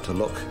myself up to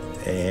look,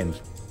 and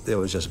there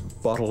was just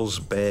bottles,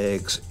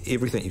 bags,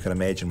 everything you can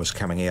imagine was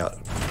coming out.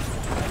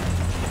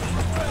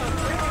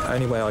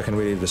 Only way I can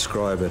really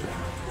describe it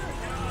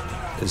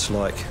is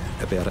like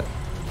about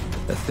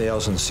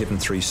 1,000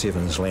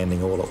 737s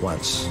landing all at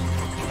once.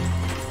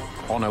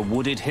 On a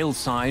wooded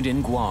hillside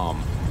in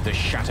Guam, the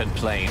shattered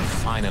plane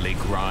finally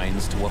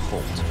grinds to a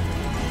halt.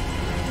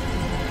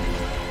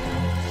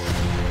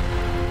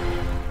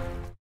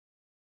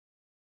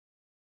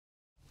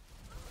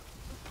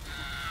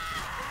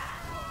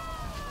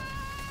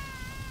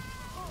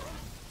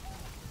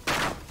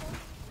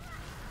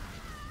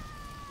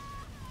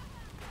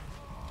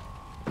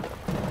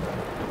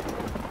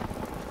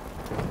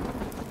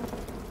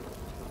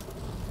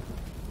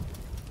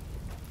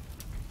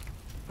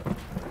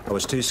 I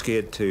was too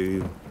scared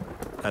to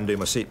undo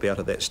my seatbelt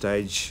at that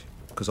stage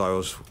because I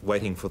was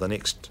waiting for the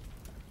next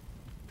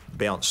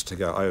bounce to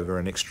go over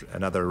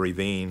another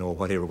ravine or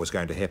whatever was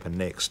going to happen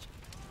next.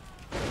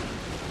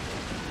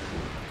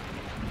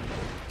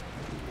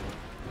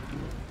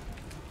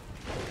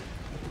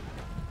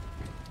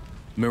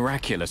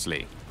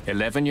 Miraculously,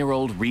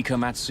 11-year-old Rika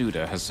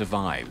Matsuda has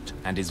survived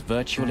and is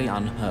virtually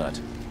unhurt.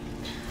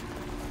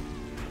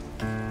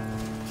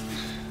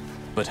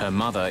 But her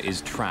mother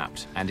is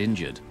trapped and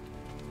injured.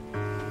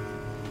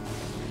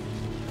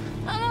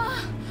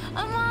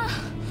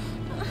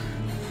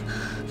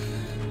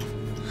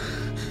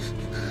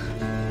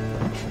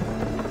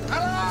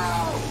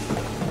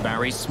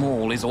 Barry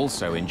Small is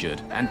also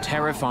injured and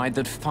terrified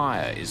that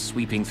fire is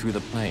sweeping through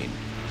the plane.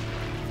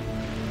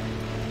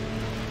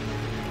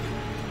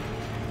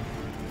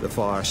 The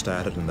fire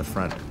started in the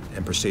front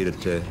and proceeded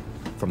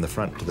from the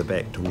front to the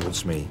back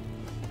towards me.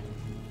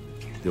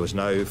 There was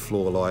no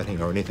floor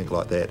lighting or anything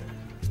like that,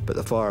 but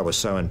the fire was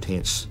so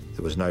intense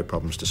there was no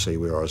problems to see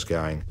where I was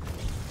going.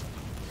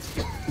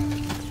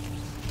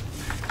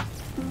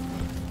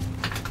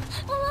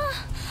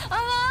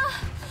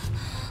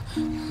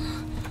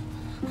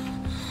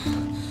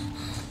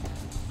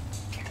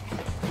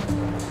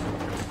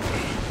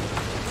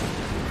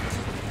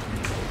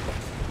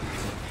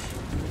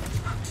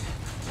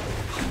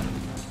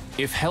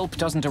 If help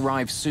doesn't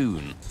arrive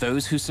soon,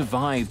 those who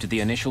survived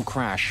the initial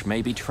crash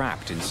may be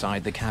trapped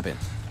inside the cabin.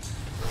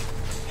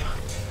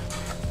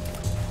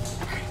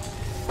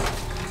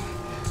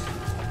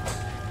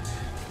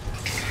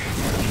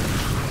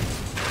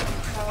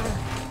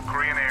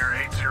 Korean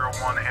Air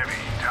 801 Heavy,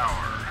 Tower,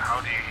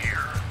 how do you hear?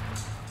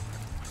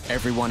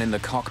 Everyone in the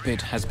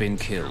cockpit has been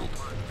killed.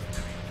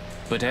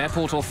 But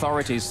airport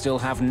authorities still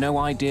have no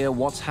idea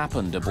what's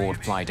happened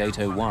aboard Flight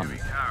 801.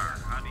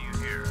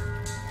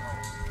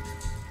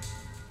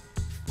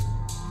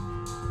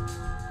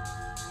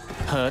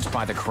 Hurt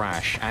by the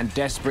crash and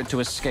desperate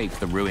to escape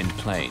the ruined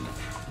plane,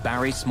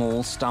 Barry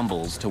Small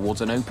stumbles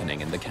towards an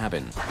opening in the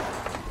cabin.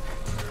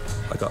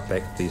 I got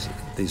back these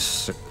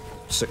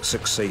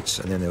six seats,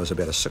 and then there was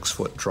about a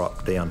 6-foot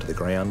drop down to the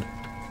ground.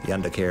 The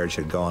undercarriage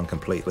had gone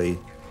completely.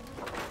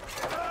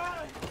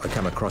 I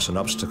come across an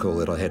obstacle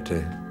that I had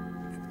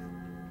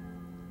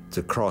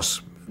to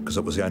cross because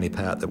it was the only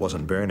part that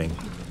wasn't burning.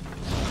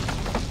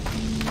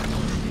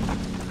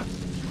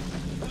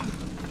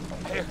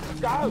 Here,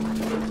 go!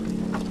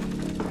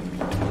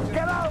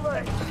 Get over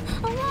it!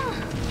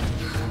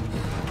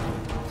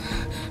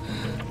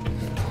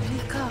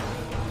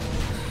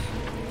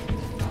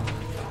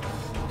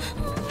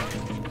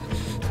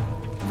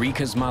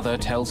 Rika's mother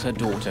tells her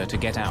daughter to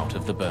get out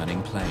of the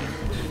burning plane.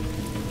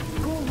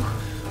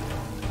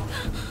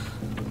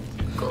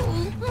 Go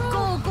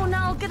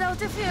now, get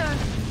out of here.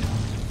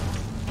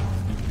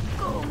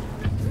 Go.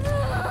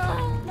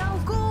 Now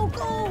go.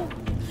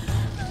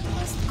 You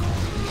must go.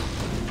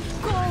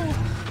 Go.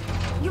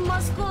 You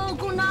must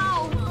go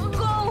now.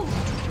 Go.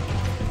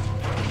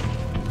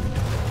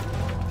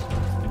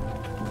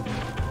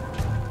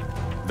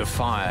 The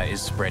fire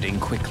is spreading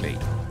quickly.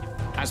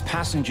 As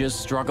passengers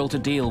struggle to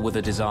deal with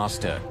the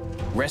disaster,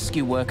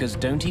 rescue workers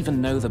don't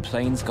even know the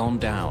plane's gone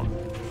down.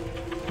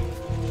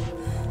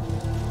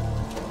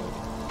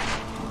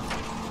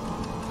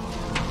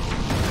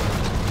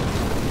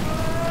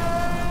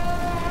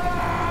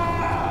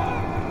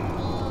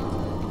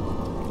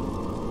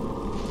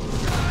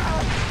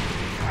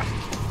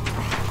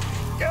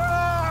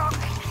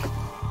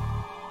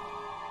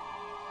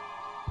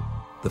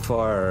 The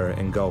fire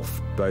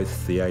engulfed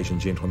both the Asian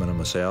gentleman and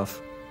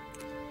myself,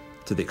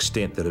 to the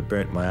extent that it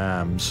burnt my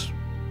arms,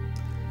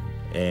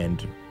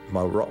 and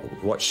my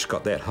watch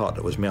got that hot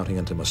it was melting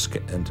into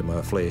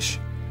my flesh,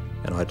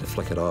 and I had to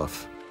flick it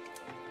off.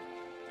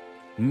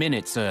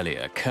 Minutes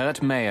earlier,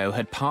 Kurt Mayo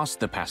had passed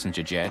the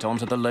passenger jet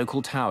onto the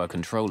local tower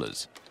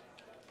controllers.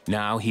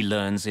 Now he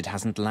learns it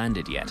hasn't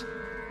landed yet.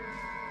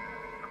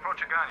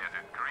 Approach Aganya.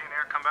 Did Korean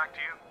Air come back to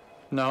you?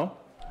 No.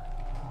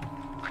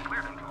 I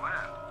cleared him to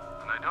land,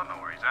 and I don't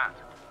know where he's at.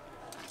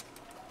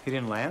 He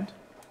didn't land?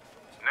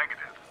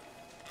 Negative.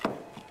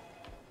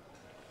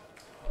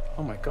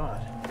 Oh my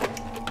God.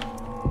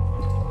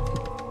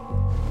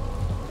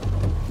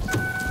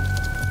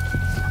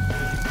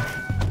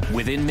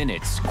 Within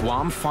minutes,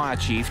 Guam Fire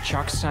Chief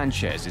Chuck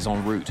Sanchez is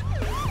en route.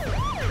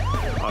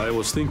 I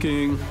was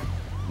thinking,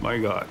 my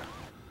God,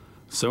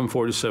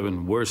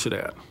 747, where's it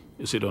at?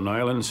 Is it on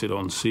island? Is it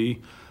on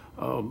sea?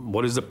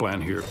 What is the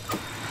plan here?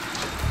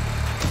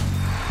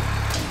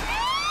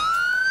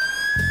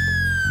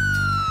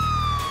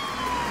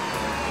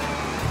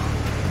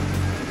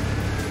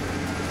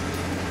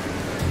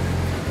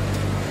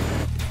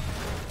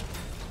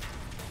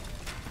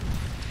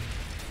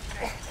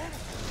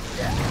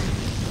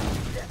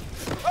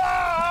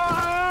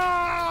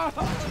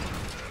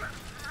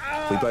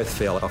 We both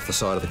fell off the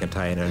side of the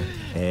container,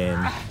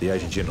 and the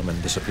Asian gentleman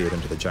disappeared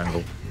into the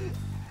jungle.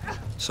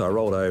 So I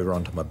rolled over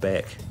onto my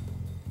back,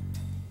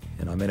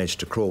 and I managed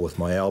to crawl with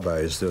my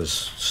elbows. There was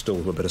still a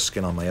little bit of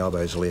skin on my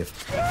elbows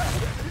left.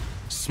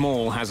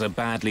 Small has a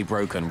badly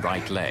broken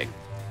right leg.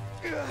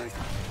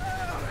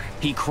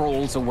 He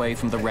crawls away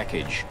from the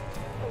wreckage.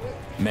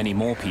 Many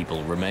more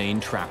people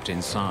remain trapped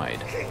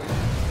inside.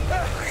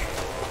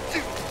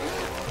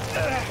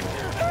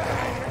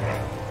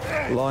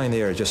 Lying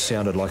there, it just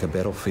sounded like a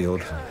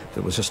battlefield.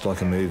 It was just like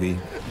a movie.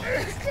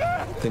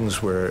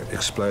 Things were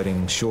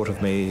exploding short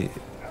of me,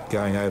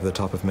 going over the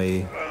top of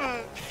me.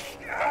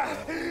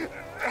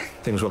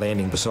 Things were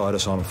landing beside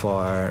us on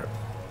fire.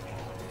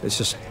 It's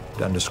just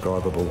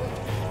indescribable.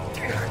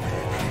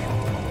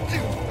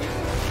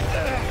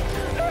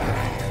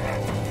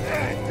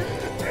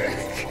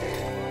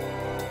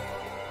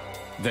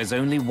 There's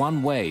only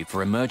one way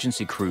for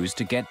emergency crews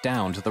to get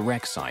down to the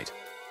wreck site,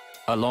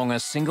 along a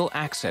single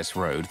access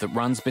road that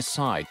runs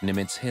beside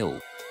Nimitz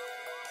Hill.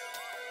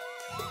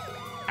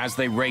 As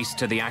they race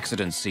to the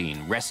accident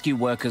scene, rescue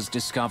workers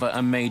discover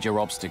a major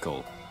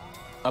obstacle.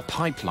 A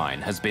pipeline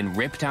has been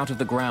ripped out of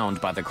the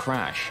ground by the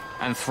crash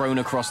and thrown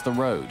across the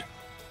road.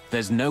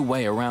 There's no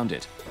way around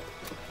it.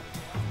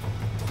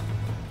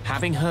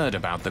 Having heard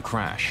about the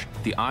crash,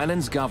 the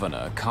island's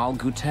governor, Carl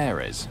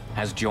Guterres,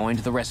 has joined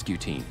the rescue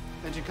team.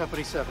 Engine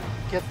Company 7,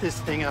 get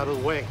this thing out of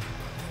the way.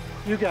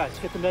 You guys,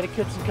 get the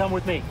medikits and come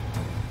with me.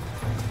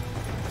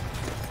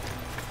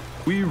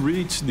 We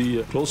reached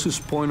the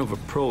closest point of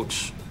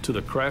approach to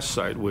the crash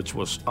site, which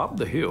was up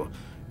the hill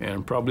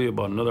and probably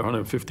about another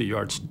 150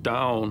 yards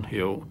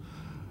downhill.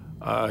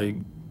 I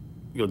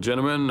go,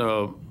 gentlemen,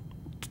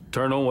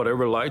 turn on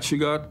whatever lights you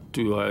got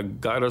to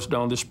guide us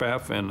down this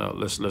path, and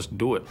let's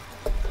do it.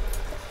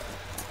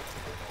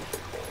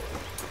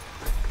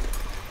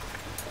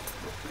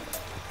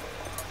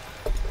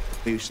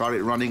 We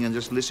started running and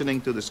just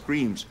listening to the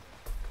screams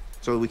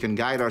so we can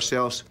guide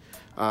ourselves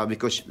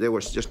because there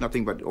was just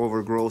nothing but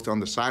overgrowth on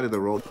the side of the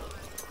road.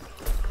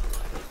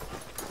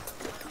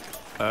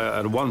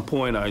 At one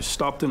point, I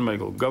stopped him and I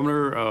go,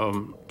 Governor,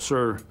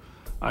 sir,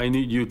 I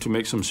need you to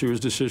make some serious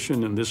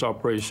decision in this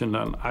operation,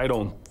 and I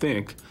don't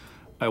think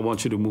I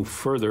want you to move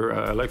further.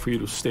 I'd like for you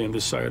to stay on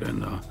this side,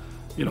 and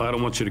you know, I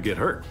don't want you to get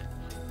hurt.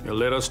 You know,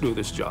 let us do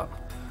this job.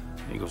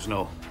 And he goes,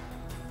 no,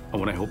 I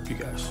want to help you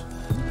guys.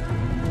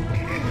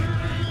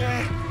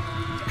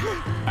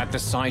 At the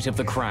site of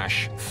the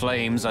crash,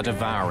 flames are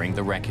devouring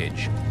the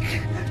wreckage.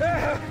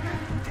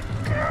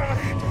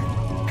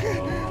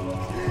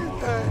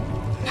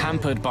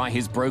 Hampered by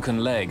his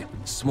broken leg,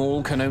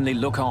 Small can only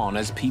look on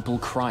as people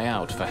cry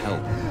out for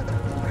help.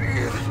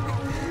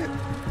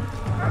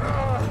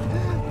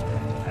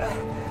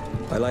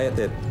 I lay at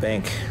that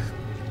bank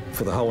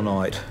for the whole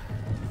night.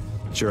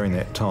 During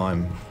that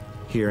time,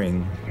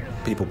 hearing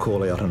people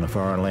call out in a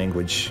foreign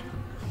language,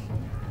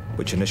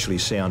 which initially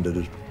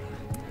sounded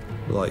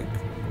like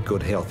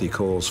good, healthy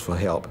calls for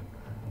help,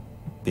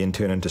 then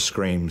turned into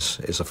screams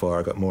as the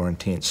fire got more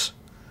intense.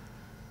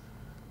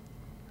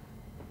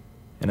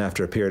 And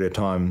after a period of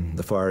time,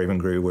 the fire even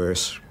grew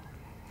worse,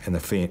 and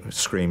the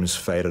screams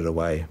faded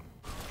away.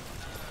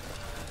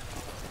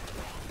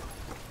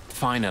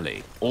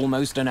 Finally,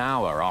 almost an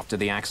hour after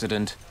the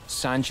accident,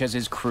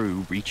 Sanchez's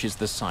crew reaches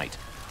the site.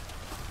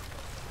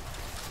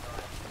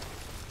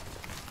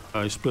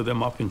 I split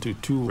them up into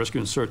two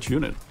rescue and search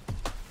units.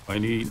 I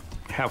need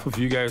half of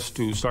you guys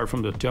to start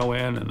from the tail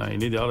end, and I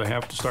need the other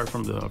half to start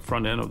from the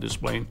front end of this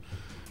plane.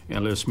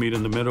 And let's meet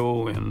in the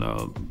middle, and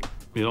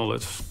you know,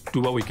 let's do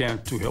what we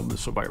can to help the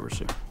survivors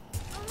here.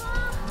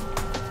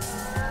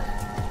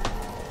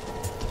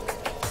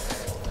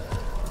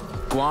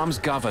 Guam's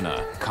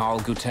governor, Carl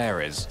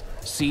Guterres,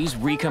 sees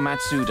Rika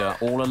Matsuda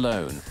all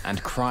alone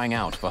and crying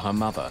out for her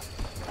mother.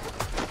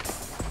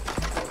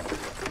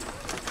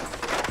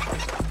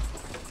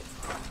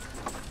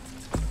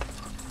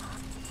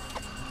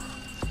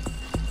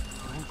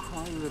 Don't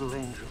cry, little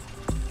angel.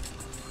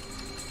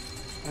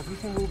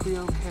 Everything will be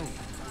okay.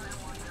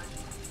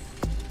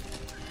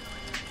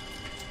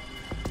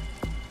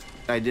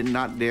 I did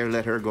not dare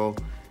let her go.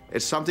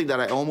 It's something that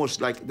I almost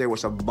like there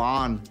was a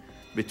bond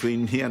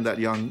between me and that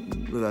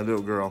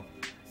little girl.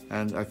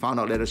 And I found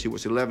out later she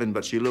was 11,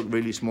 but she looked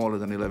really smaller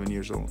than 11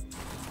 years old.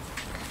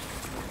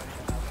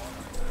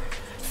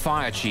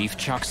 Fire Chief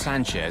Chuck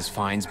Sanchez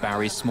finds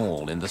Barry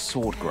Small in the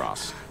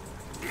swordgrass.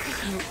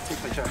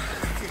 Take my jacket.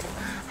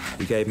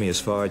 He gave me his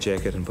fire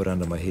jacket and put it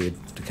under my head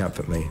to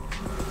comfort me.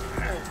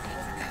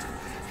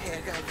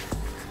 Here, go.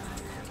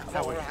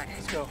 That way.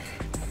 Let's go.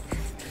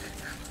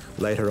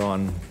 Later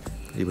on,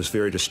 he was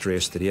very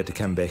distressed that he had to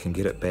come back and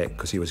get it back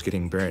because he was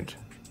getting burnt,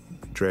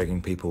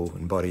 dragging people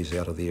and bodies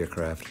out of the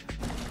aircraft.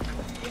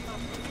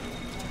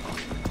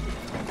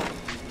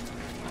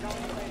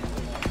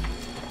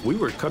 We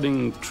were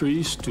cutting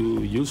trees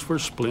to use for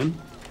splint.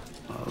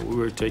 We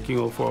were taking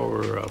off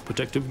our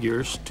protective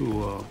gears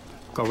to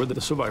cover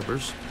the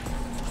survivors.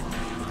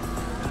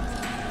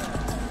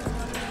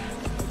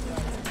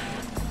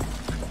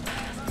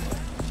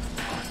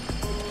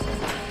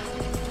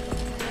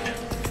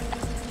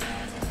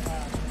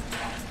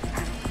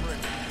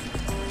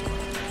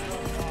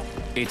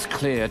 It's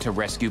clear to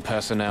rescue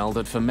personnel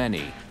that for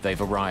many,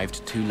 they've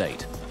arrived too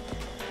late.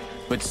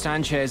 But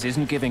Sanchez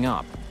isn't giving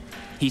up.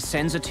 He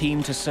sends a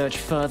team to search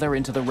further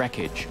into the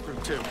wreckage.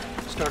 Group 2,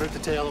 start at the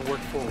tail and work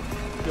forward.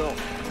 Go.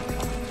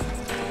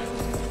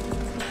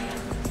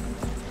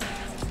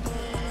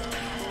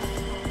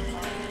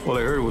 All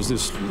I heard was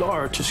this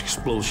large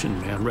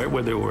explosion, man, right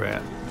where they were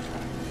at.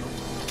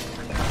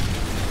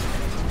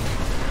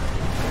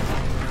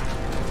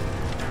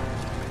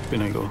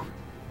 and I go,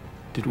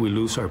 did we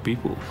lose our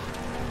people?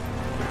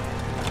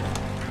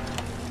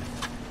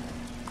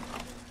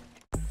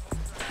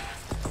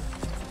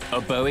 A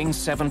Boeing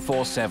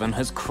 747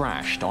 has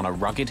crashed on a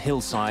rugged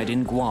hillside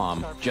in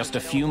Guam, just a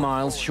few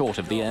miles short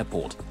of the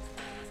airport.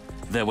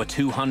 There were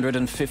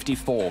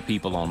 254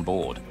 people on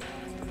board.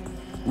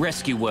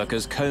 Rescue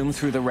workers comb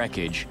through the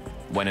wreckage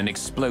when an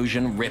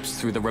explosion rips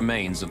through the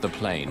remains of the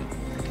plane.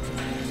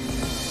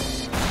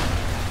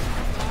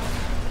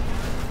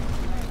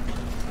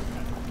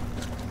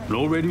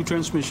 No radio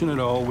transmission at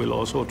all. We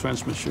lost all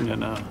transmission,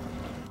 and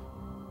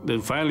then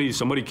finally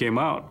somebody came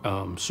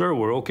out. Sir,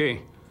 we're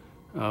okay.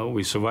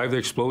 We survived the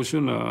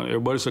explosion.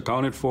 Everybody's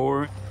accounted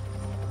for.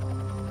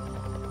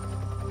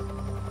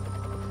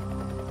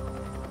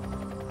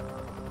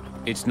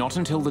 It's not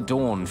until the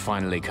dawn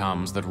finally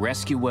comes that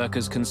rescue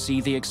workers can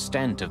see the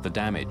extent of the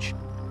damage.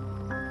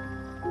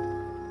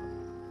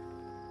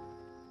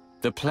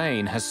 The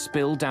plane has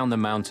spilled down the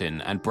mountain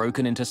and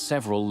broken into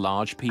several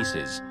large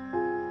pieces.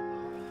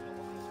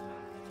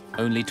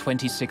 Only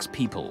 26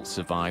 people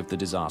survived the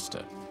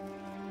disaster.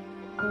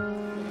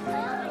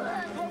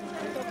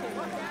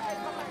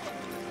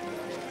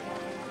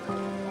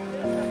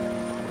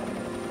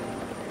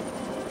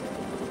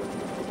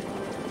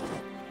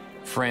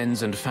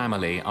 Friends and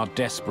family are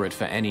desperate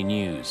for any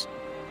news.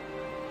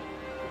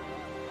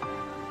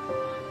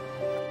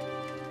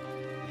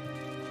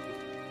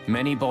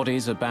 Many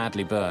bodies are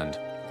badly burned.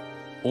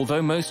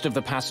 Although most of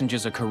the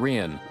passengers are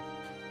Korean,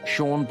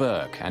 Sean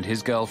Burke and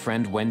his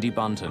girlfriend Wendy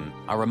Bunton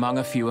are among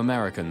a few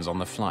Americans on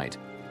the flight.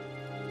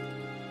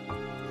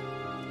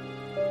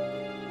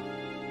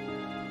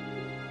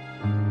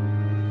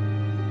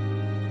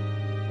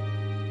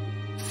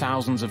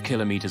 Thousands of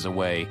kilometers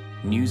away,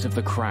 news of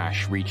the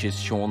crash reaches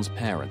Sean's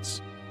parents.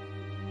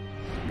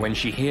 When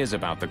she hears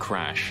about the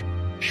crash,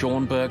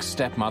 Sean Burke's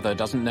stepmother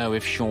doesn't know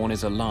if Sean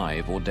is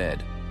alive or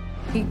dead.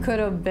 He could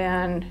have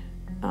been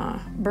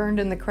burned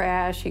in the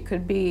crash. He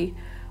could be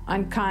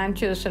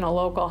unconscious in a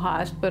local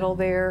hospital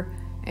there,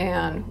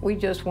 and we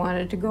just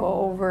wanted to go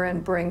over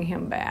and bring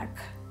him back.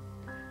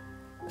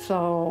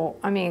 So,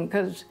 I mean,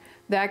 because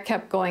that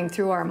kept going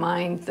through our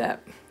minds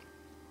that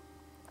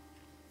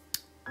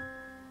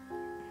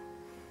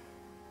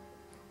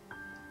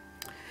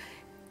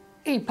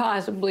he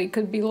possibly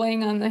could be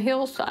laying on the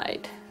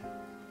hillside.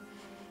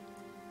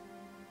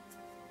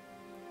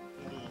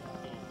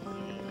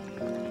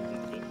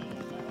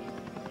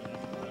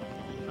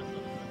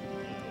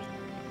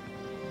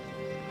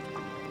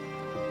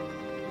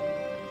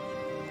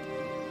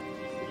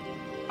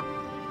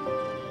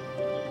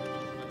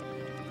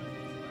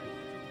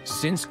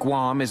 Since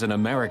Guam is an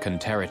American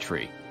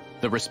territory,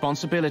 the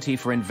responsibility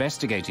for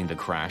investigating the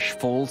crash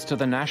falls to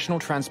the National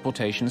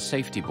Transportation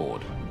Safety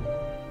Board.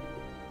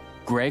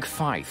 Greg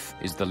Fife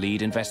is the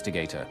lead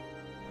investigator.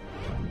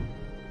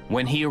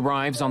 When he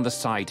arrives on the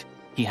site,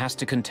 he has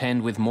to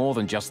contend with more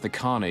than just the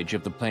carnage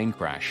of the plane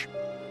crash.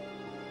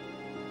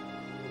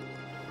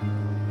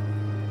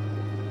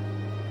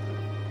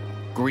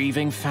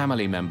 Grieving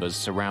family members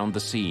surround the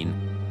scene,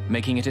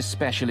 making it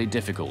especially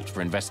difficult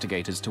for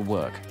investigators to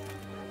work.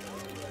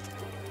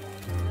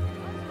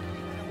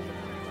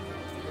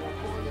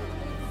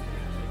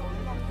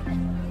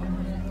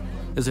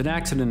 As an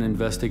accident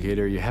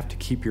investigator, you have to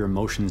keep your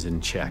emotions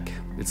in check.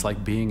 It's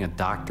like being a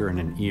doctor in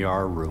an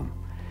ER room.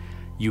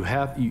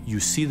 You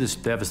see this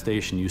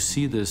devastation, you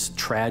see this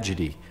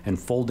tragedy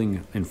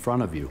unfolding in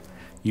front of you.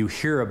 You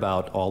hear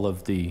about all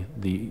of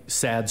the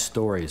sad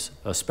stories,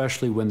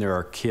 especially when there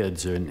are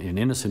kids and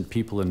innocent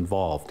people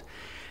involved.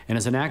 And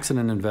as an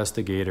accident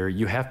investigator,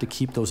 you have to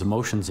keep those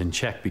emotions in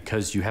check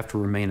because you have to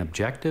remain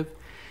objective,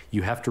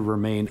 you have to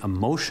remain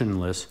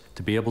emotionless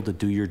to be able to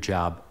do your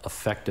job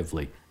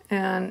effectively.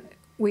 And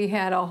we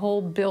had a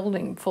whole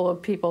building full of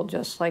people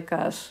just like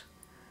us.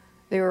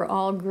 They were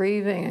all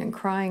grieving and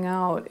crying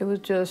out. It was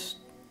just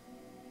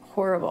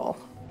horrible.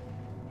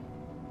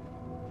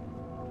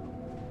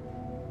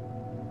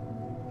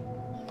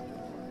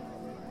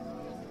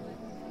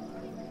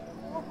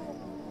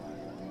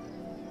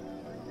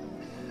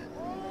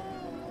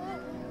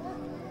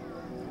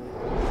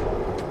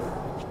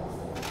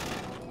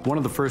 One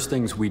of the first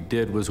things we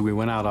did was we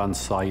went out on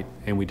site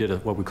and we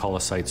did what we call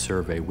a site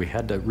survey. We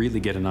had to really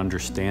get an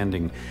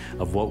understanding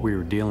of what we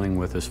were dealing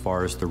with as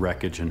far as the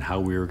wreckage and how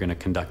we were going to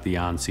conduct the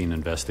on-scene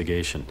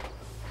investigation.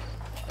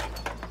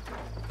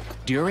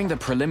 During the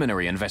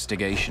preliminary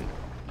investigation,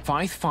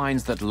 Fife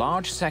finds that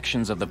large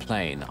sections of the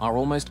plane are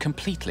almost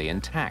completely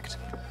intact.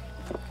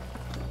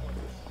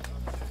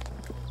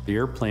 The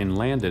airplane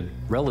landed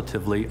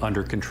relatively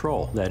under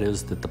control. That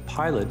is, that the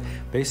pilot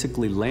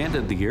basically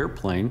landed the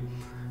airplane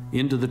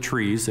into the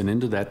trees and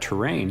into that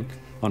terrain.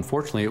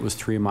 Unfortunately, it was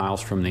 3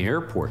 miles from the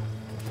airport.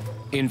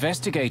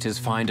 Investigators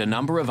find a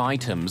number of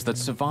items that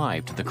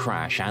survived the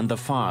crash and the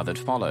fire that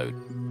followed,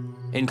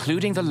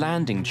 including the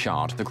landing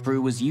chart the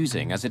crew was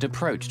using as it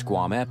approached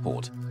Guam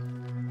Airport.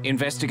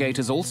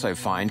 Investigators also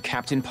find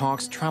Captain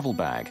Park's travel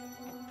bag,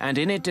 and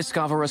in it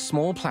discover a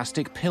small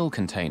plastic pill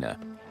container.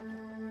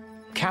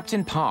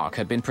 Captain Park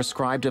had been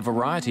prescribed a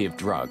variety of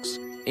drugs,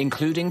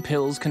 including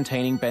pills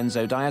containing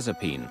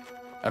benzodiazepine,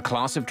 a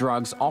class of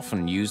drugs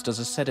often used as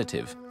a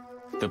sedative.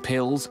 The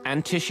pills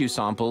and tissue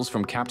samples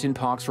from Captain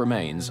Park's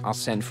remains are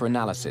sent for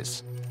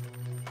analysis.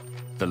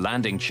 The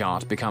landing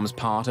chart becomes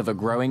part of a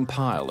growing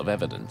pile of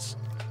evidence.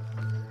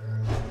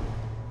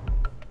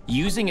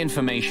 Using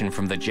information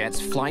from the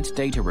jet's flight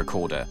data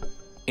recorder,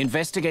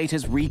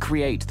 investigators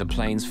recreate the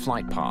plane's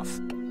flight path.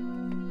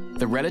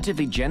 The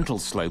relatively gentle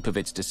slope of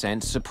its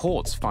descent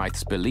supports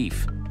Fythe's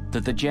belief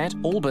that the jet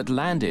all but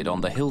landed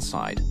on the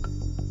hillside.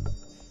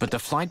 But the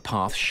flight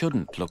path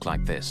shouldn't look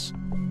like this.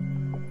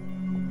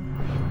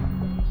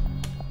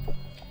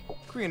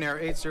 Korean Air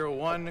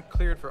 801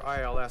 cleared for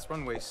ILS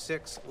runway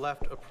 6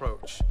 left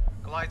approach.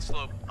 Glide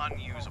slope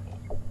unusable.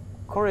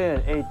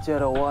 Korean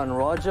 801,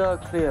 roger,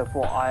 clear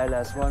for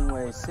ILS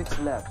runway 6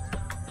 left.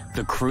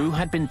 The crew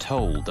had been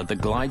told that the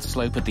glide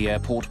slope at the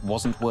airport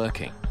wasn't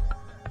working.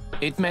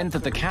 It meant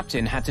that the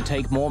captain had to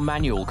take more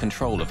manual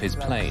control of his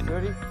plane.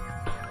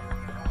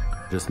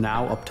 It is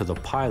now up to the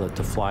pilot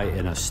to fly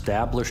an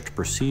established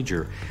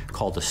procedure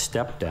called a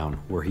step down,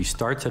 where he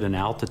starts at an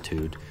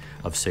altitude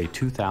of, say,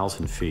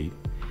 2,000 feet.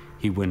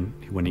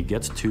 When he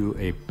gets to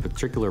a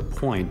particular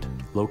point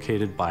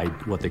located by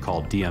what they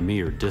call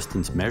DME, or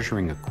distance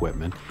measuring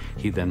equipment,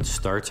 he then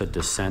starts a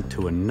descent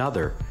to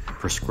another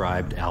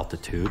prescribed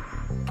altitude.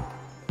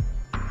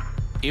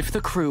 If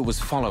the crew was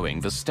following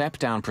the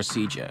step-down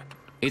procedure,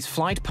 its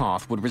flight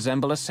path would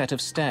resemble a set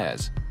of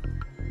stairs.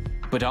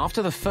 But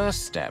after the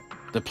first step,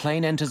 the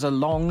plane enters a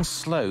long,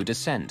 slow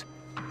descent.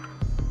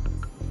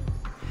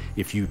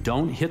 If you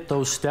don't hit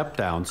those step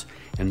downs,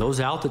 and those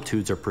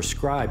altitudes are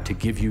prescribed to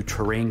give you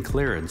terrain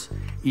clearance,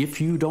 if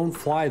you don't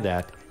fly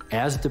that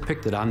as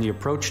depicted on the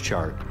approach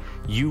chart,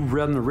 you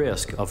run the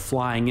risk of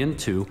flying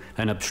into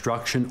an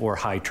obstruction or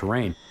high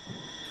terrain.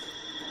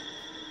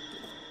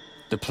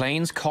 The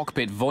plane's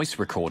cockpit voice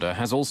recorder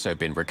has also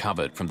been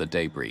recovered from the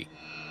debris.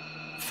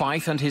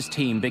 Fythe and his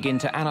team begin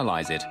to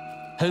analyze it,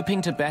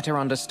 hoping to better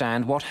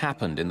understand what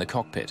happened in the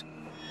cockpit.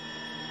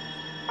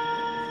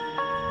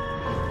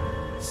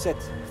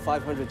 Set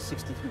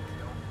 560 feet.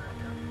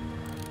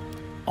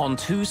 On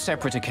 2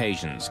 separate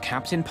occasions,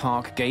 Captain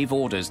Park gave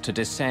orders to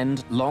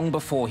descend long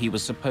before he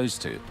was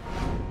supposed to.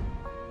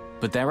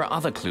 But there are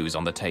other clues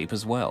on the tape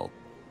as well.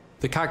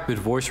 The cockpit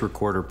voice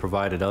recorder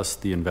provided us,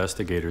 the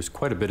investigators,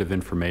 quite a bit of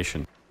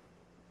information.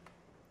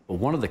 But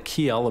one of the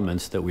key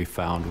elements that we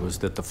found was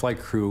that the flight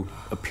crew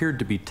appeared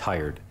to be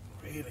tired.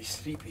 Really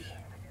sleepy.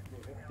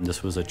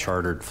 This was a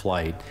chartered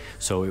flight,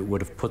 so it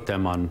would have put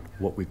them on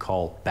what we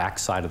call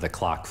backside of the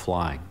clock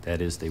flying.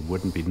 That is, they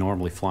wouldn't be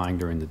normally flying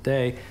during the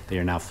day, they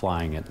are now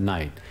flying at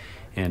night.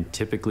 And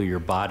typically your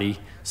body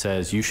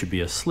says you should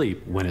be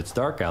asleep when it's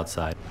dark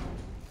outside.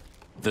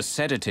 The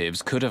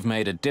sedatives could have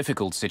made a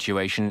difficult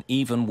situation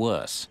even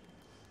worse.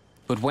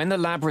 But when the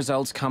lab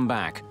results come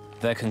back,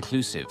 they're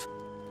conclusive.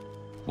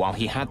 While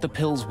he had the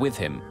pills with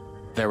him,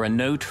 there are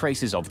no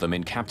traces of them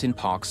in Captain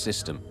Park's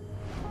system.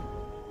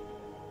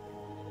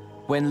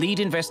 When lead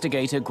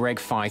investigator Greg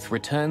Fythe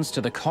returns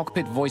to the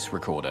cockpit voice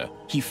recorder,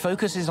 he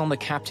focuses on the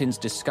captain's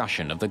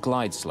discussion of the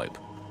glide slope.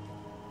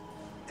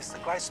 Is the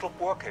glide slope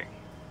working?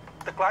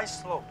 The glide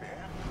slope,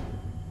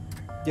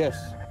 yeah?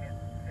 Yes.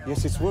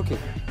 Yes, it's working.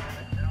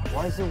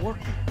 Why is it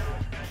working?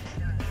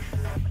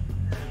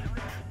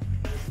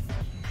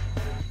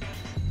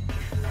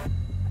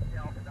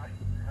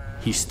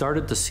 He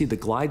started to see the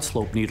glide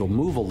slope needle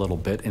move a little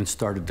bit and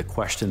started to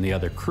question the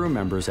other crew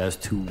members as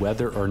to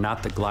whether or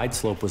not the glide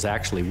slope was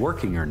actually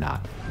working or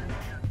not.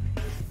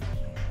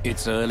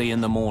 It's early in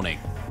the morning.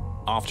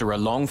 After a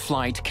long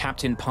flight,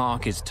 Captain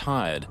Park is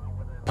tired,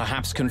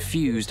 perhaps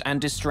confused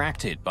and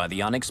distracted by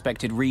the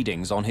unexpected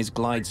readings on his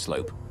glide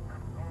slope.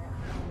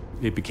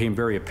 It became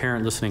very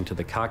apparent listening to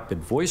the cockpit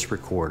voice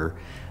recorder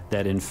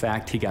that in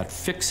fact he got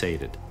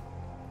fixated.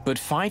 But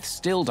Fythe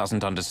still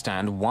doesn't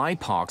understand why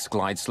Park's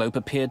glide slope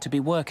appeared to be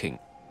working.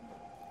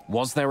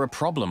 Was there a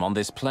problem on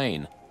this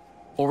plane?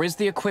 Or is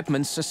the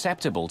equipment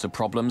susceptible to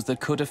problems that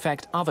could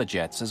affect other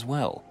jets as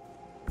well?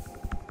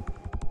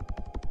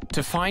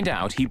 To find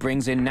out, he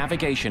brings in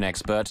navigation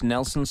expert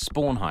Nelson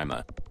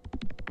Spornheimer.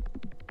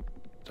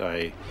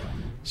 I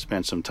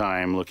spent some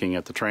time looking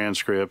at the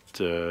transcript,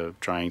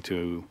 trying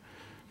to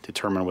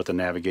determine what the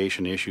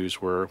navigation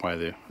issues were,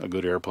 why a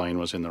good airplane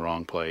was in the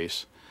wrong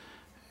place,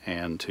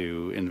 and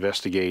to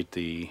investigate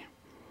the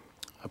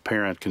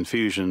apparent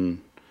confusion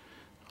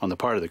on the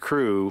part of the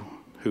crew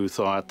who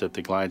thought that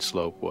the glide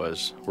slope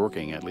was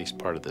working at least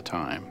part of the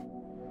time.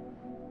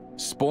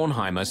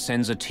 Spornheimer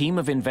sends a team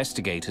of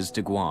investigators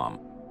to Guam.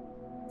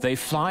 They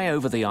fly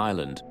over the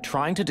island,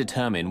 trying to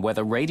determine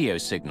whether radio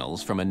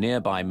signals from a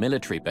nearby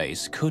military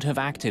base could have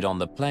acted on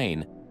the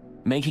plane,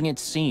 making it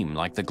seem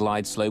like the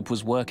glide slope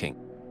was working.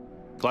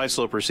 Glide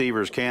slope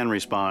receivers can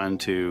respond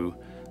to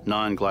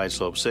non-glide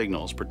slope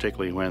signals,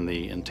 particularly when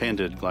the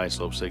intended glide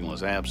slope signal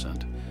is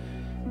absent.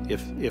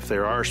 If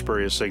there are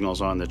spurious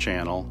signals on the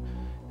channel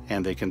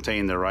and they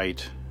contain the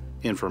right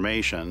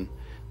information,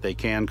 they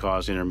can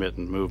cause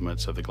intermittent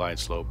movements of the glide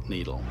slope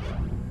needle.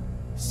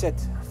 Set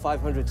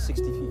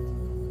 560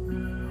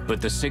 feet. But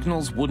the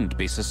signals wouldn't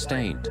be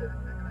sustained.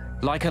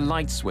 Like a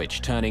light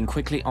switch turning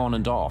quickly on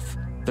and off,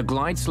 the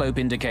glide slope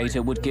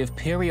indicator would give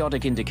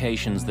periodic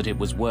indications that it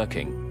was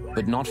working,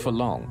 but not for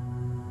long.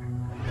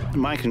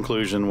 My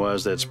conclusion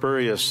was that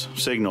spurious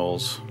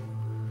signals,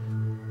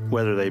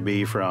 whether they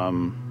be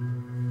from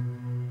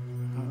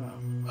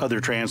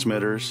other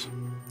transmitters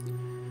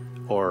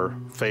or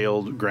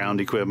failed ground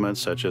equipment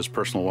such as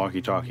personal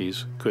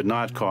walkie-talkies, could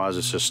not cause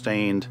a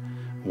sustained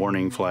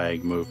warning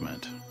flag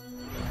movement.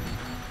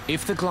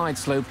 If the glide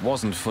slope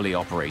wasn't fully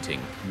operating,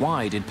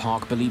 why did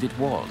Park believe it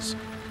was?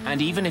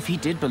 And even if he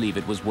did believe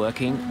it was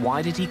working,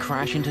 why did he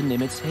crash into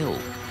Nimitz Hill?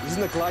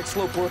 Isn't the glide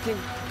slope working?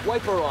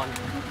 Wiper on.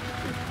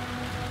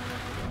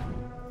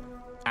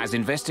 As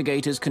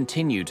investigators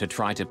continue to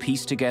try to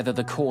piece together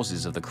the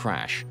causes of the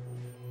crash,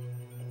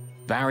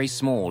 Barry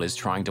Small is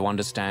trying to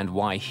understand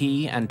why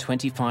he and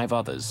 25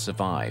 others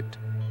survived.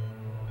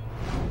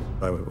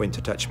 I went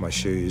to touch my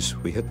shoes,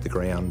 we hit the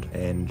ground,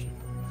 and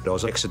I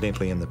was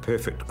accidentally in the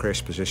perfect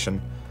crash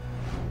position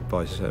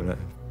by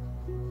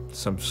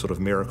some sort of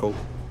miracle.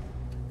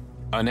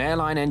 An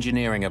airline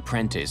engineering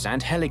apprentice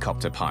and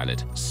helicopter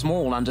pilot,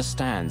 Small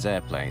understands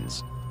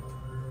airplanes.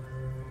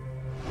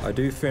 I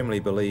do firmly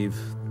believe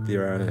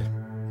there are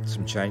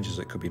some changes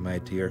that could be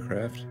made to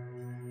aircraft.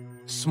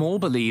 Small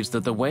believes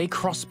that the way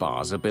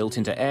crossbars are built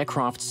into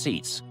aircraft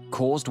seats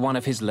caused one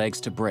of his legs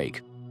to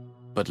break,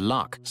 but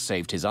luck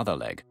saved his other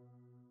leg.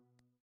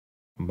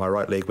 My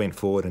right leg went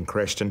forward and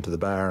crashed into the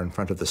bar in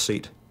front of the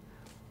seat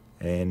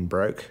and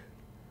broke.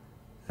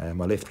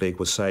 My left leg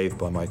was saved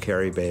by my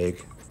carry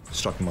bag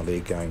stopping my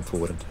leg going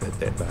forward and hit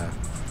that bar.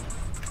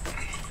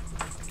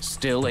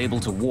 Still able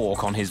to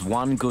walk on his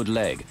one good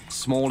leg,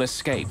 Small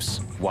escapes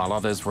while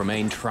others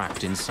remain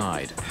trapped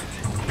inside.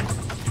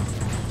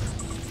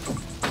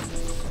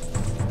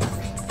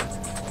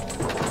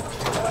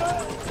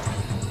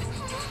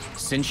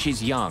 Since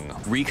she's young,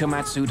 Rika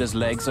Matsuda's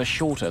legs are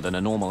shorter than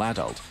a normal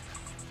adult.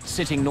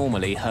 Sitting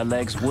normally, her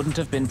legs wouldn't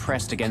have been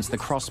pressed against the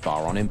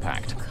crossbar on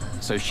impact,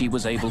 so she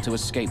was able to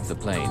escape the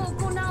plane.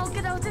 Go now,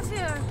 get out of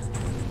here.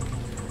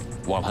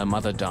 While her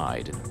mother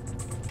died.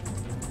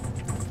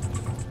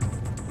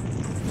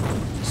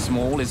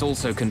 Small is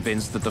also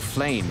convinced that the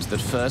flames that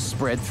first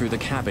spread through the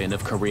cabin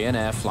of Korean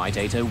Air Flight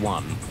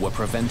 801 were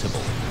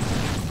preventable.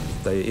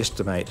 They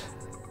estimate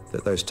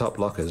that those top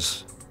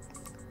lockers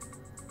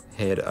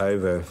had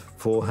over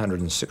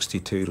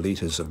 462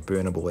 litres of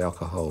burnable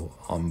alcohol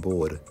on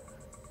board.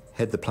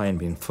 Had the plane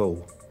been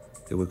full,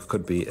 there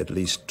could be at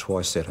least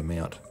twice that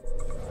amount.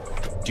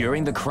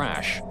 During the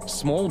crash,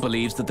 Small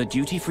believes that the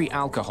duty-free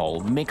alcohol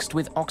mixed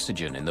with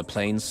oxygen in the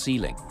plane's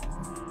ceiling.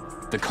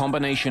 The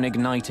combination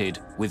ignited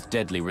with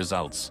deadly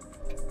results.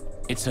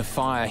 It's a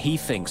fire he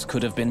thinks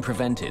could have been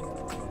prevented.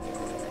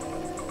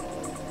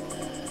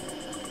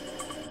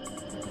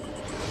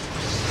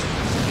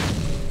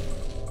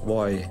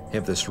 Why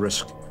have this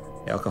risk,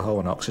 alcohol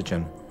and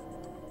oxygen?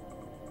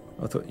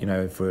 I thought, you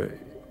know, for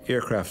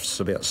aircraft's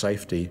about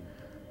safety,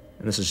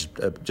 and this is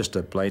just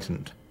a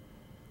blatant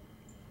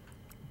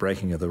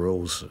breaking of the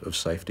rules of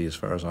safety as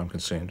far as I'm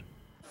concerned.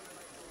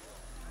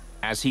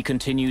 As he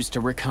continues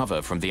to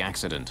recover from the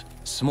accident,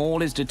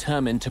 Small is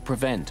determined to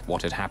prevent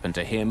what had happened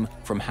to him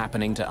from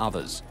happening to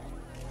others.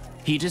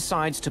 He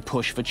decides to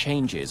push for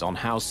changes on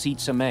how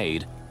seats are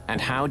made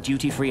and how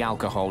duty-free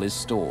alcohol is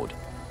stored.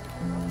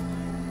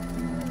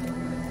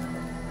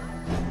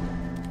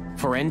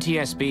 For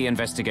NTSB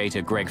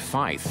investigator Greg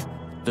Feith,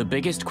 the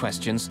biggest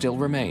question still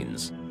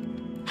remains.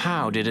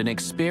 How did an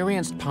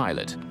experienced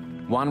pilot,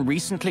 one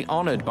recently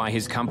honored by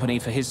his company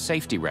for his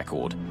safety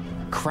record,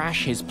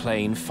 crash his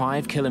plane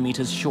 5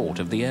 kilometers short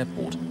of the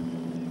airport?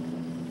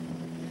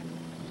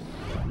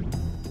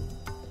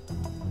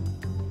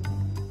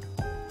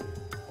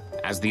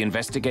 As the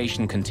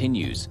investigation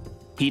continues,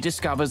 he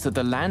discovers that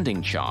the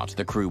landing chart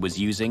the crew was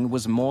using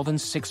was more than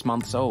 6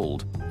 months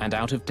old and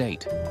out of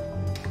date.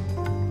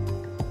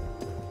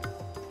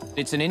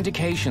 It's an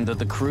indication that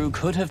the crew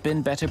could have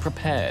been better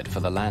prepared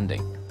for the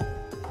landing.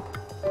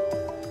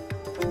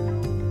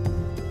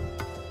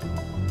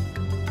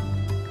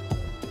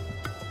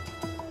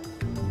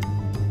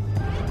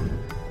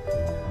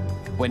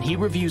 When he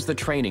reviews the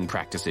training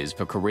practices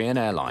for Korean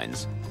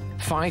Airlines,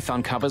 Feith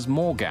uncovers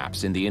more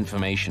gaps in the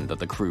information that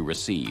the crew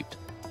received.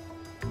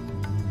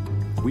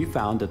 We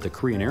found that the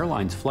Korean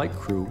Airlines flight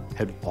crew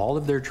had all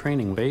of their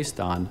training based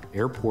on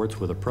airports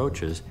with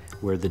approaches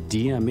where the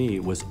DME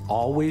was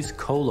always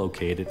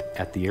co-located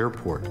at the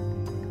airport.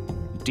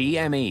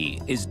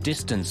 DME is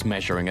distance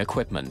measuring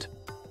equipment,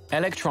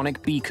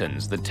 electronic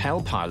beacons that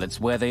tell pilots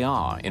where they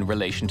are in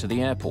relation to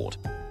the airport.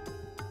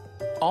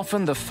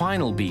 Often the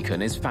final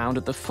beacon is found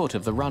at the foot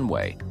of the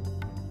runway.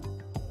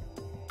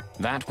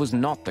 That was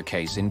not the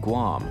case in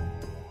Guam.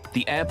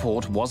 The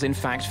airport was in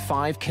fact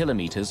 5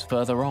 kilometers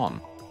further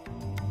on.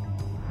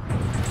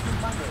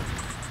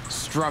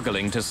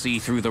 Struggling to see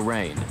through the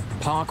rain,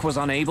 Park was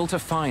unable to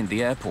find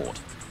the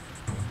airport.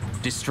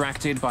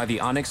 Distracted by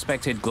the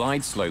unexpected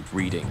glide slope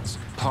readings,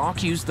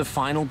 Park used the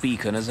final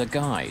beacon as a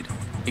guide,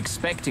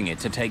 expecting it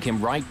to take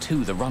him right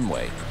to the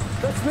runway.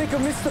 Let's make a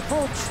missed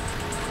approach.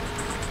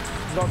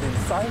 Not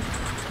inside.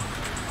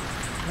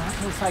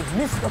 Not inside.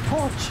 Missed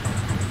approach.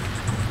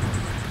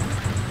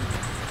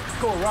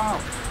 Go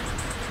around.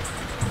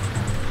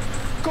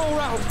 Go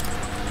around.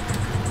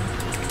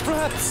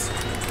 Flaps.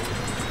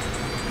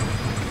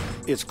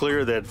 It's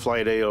clear that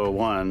Flight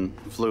A01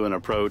 flew an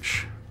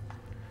approach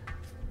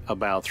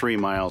about 3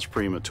 miles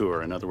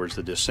premature. In other words,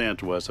 the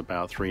descent was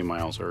about 3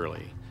 miles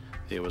early.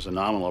 It was a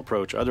nominal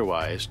approach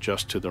otherwise,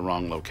 just to the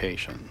wrong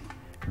location.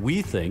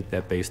 We think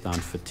that based on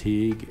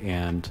fatigue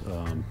and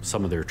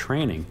some of their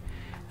training,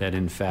 that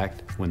in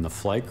fact, when the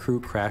flight crew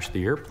crashed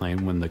the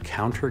airplane, when the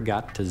counter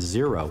got to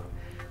 0,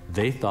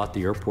 they thought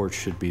the airport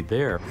should be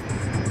there.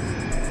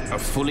 A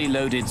fully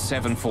loaded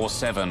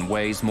 747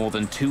 weighs more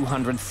than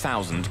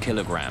 200,000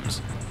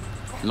 kilograms.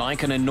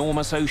 Like an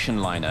enormous ocean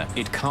liner,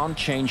 it can't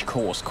change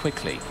course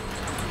quickly.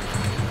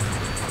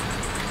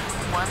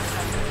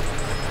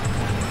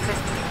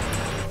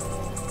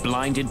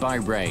 Blinded by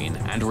rain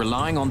and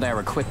relying on their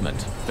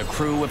equipment, the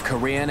crew of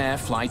Korean Air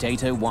Flight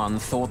 801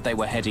 thought they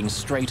were heading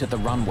straight at the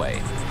runway.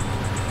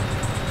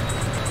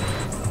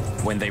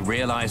 When they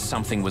realized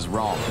something was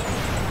wrong,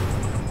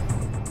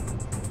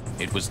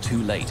 it was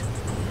too late.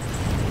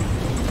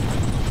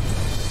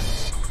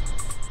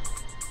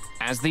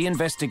 As the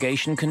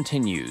investigation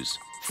continues,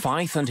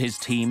 Fyfe and his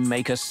team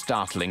make a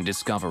startling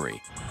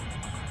discovery.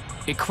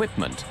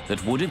 Equipment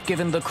that would have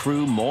given the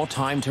crew more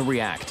time to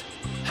react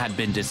had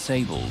been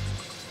disabled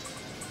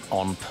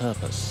on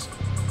purpose.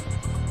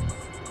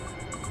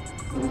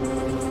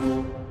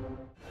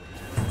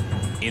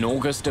 In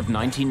August of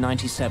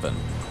 1997,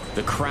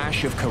 the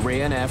crash of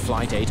Korean Air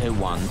Flight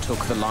 801 took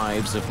the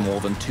lives of more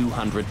than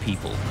 200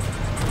 people.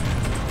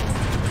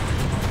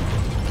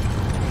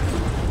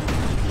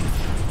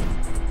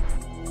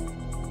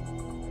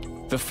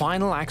 The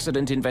final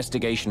accident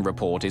investigation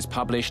report is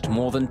published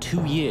more than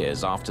 2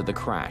 years after the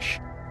crash.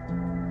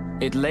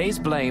 It lays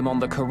blame on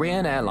the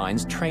Korean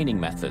Airlines training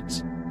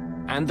methods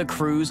and the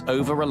crew's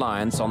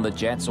over-reliance on the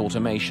jet's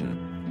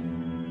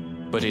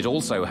automation. But it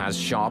also has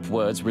sharp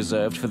words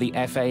reserved for the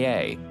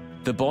FAA,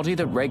 the body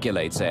that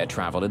regulates air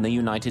travel in the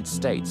United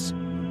States.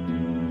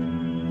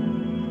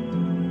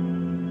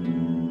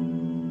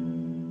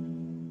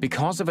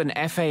 Because of an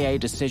FAA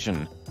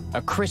decision,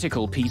 a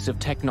critical piece of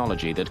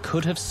technology that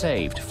could have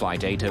saved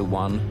Flight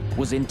 801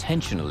 was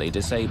intentionally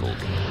disabled.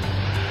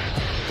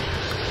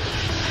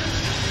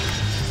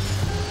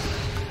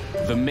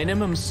 The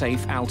Minimum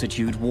Safe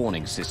Altitude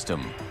Warning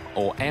System,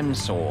 or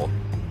MSAW,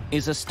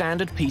 is a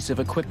standard piece of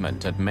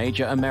equipment at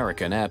major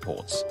American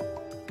airports.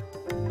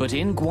 But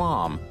in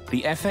Guam,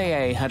 the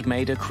FAA had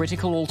made a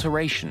critical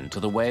alteration to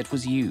the way it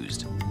was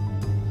used.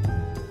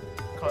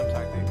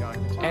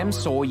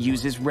 MSAW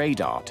uses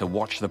radar to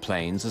watch the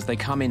planes as they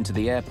come into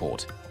the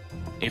airport.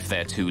 If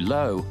they're too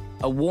low,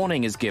 a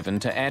warning is given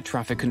to air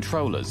traffic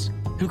controllers,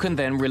 who can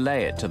then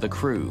relay it to the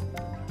crew.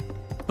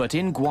 But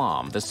in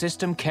Guam, the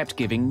system kept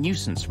giving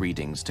nuisance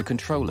readings to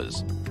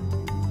controllers.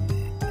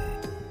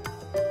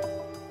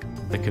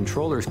 The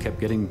controllers kept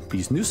getting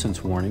these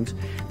nuisance warnings.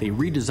 They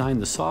redesigned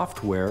the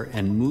software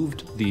and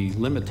moved the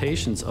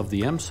limitations of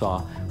the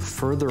MSAW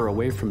further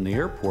away from the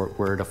airport,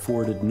 where it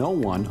afforded no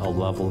one a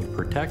level of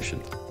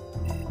protection.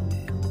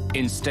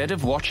 Instead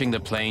of watching the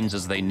planes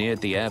as they neared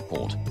the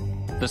airport,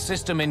 the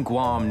system in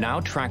Guam now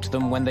tracked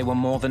them when they were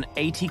more than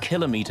 80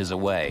 kilometers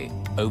away,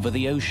 over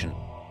the ocean.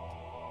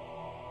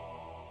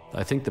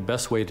 I think the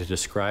best way to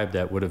describe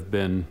that would have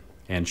been,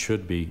 and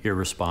should be,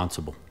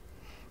 irresponsible.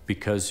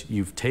 Because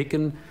you've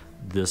taken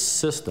this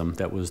system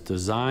that was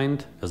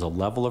designed as a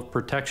level of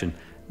protection,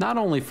 not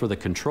only for the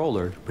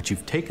controller, but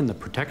you've taken the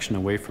protection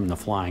away from the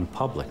flying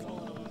public.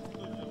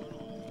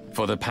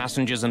 For the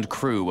passengers and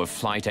crew of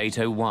Flight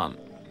 801,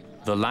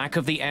 the lack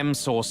of the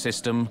MSAW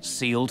system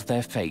sealed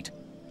their fate.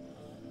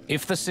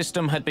 If the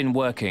system had been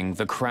working,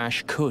 the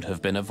crash could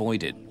have been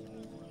avoided.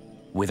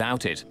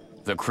 Without it,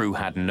 the crew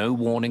had no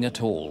warning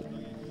at all.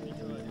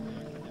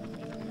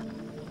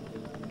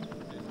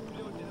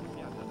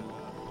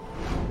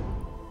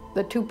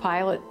 The 2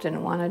 pilots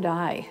didn't want to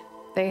die.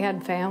 They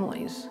had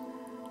families.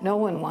 No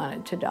one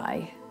wanted to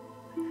die.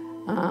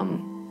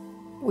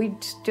 We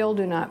still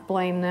do not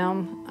blame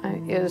them.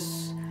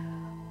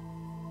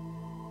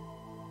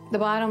 The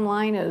bottom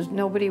line is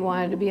nobody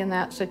wanted to be in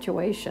that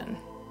situation.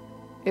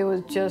 It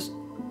was just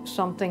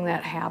something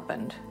that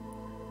happened.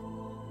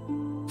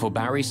 For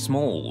Barry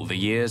Small, the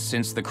years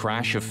since the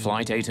crash of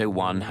Flight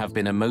 801 have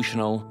been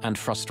emotional and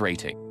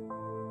frustrating.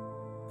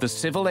 The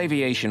Civil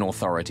Aviation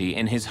Authority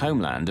in his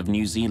homeland of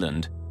New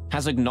Zealand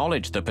has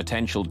acknowledged the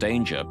potential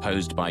danger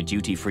posed by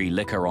duty-free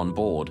liquor on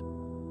board,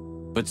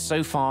 but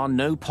so far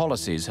no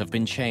policies have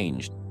been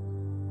changed.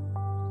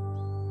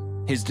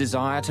 His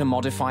desire to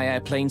modify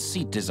airplane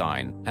seat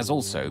design has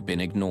also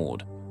been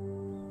ignored.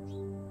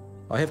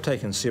 I have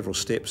taken several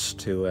steps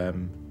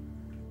to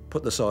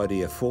put this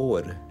idea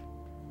forward,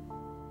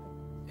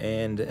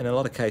 and in a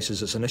lot of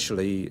cases it's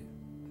initially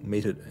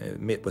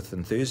met with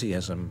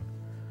enthusiasm,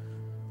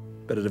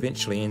 but it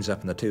eventually ends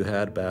up in the too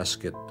hard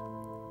basket,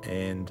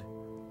 and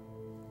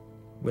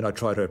When I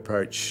try to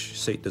approach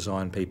seat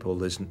design people,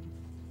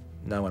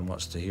 no one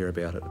wants to hear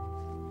about it.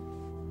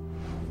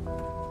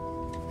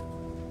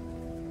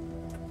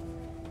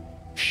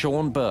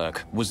 Sean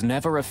Burke was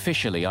never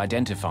officially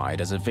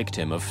identified as a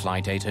victim of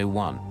Flight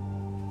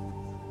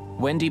 801.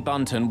 Wendy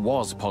Bunton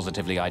was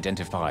positively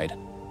identified,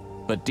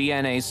 but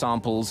DNA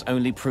samples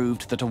only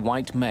proved that a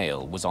white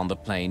male was on the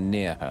plane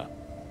near her.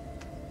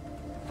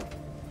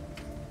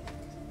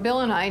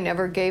 Bill and I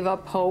never gave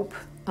up hope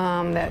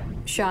that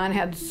Sean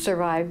had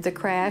survived the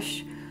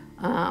crash.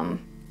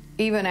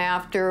 Even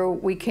after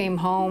we came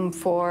home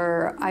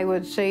for, I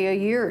would say, a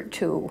year or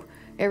two,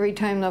 every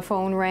time the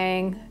phone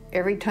rang,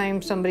 every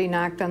time somebody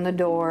knocked on the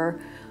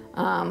door,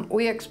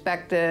 we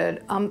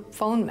expected a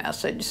phone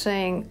message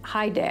saying,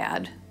 "Hi,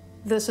 Dad,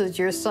 this is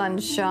your son,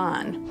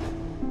 Sean."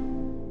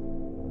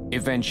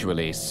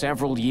 Eventually,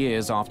 several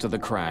years after the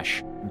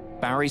crash,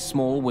 Barry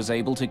Small was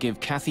able to give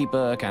Kathy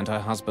Burke and her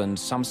husband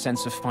some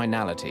sense of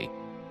finality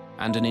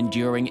and an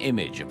enduring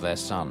image of their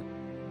son.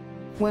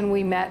 When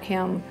we met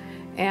him,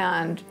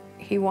 and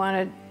he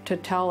wanted to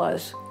tell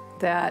us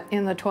that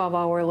in the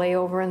 12-hour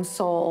layover in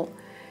Seoul,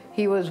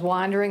 he was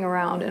wandering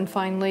around and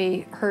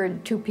finally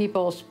heard two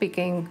people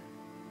speaking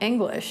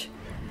English.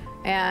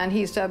 And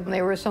he said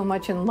they were so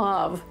much in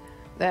love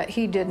that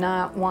he did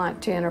not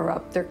want to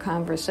interrupt their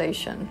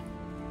conversation.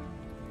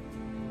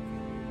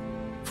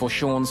 For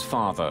Sean's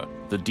father,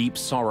 the deep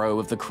sorrow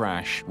of the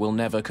crash will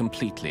never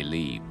completely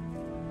leave.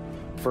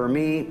 For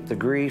me, the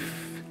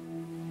grief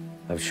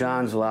of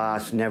Sean's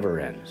loss never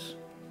ends.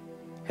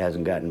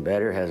 Hasn't gotten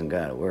better, hasn't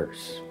got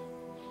worse.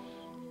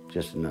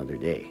 Just another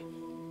day.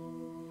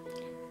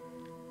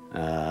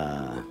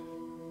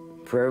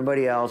 For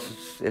everybody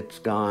else, it's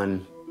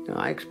gone. You know,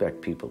 I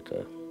expect people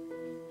to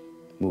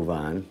move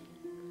on,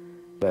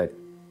 but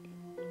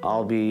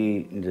I'll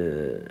be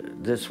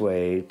this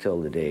way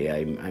till the day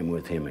I'm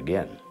with him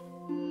again.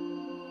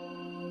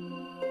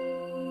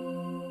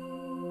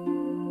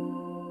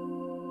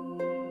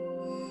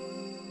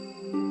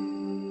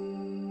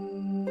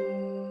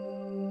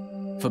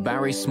 For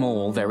Barry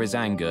Small, there is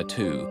anger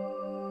too,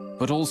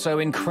 but also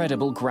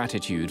incredible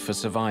gratitude for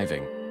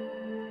surviving.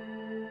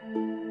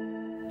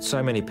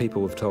 So many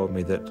people have told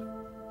me that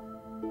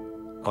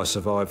I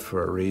survived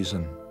for a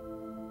reason.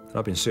 And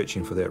I've been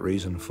searching for that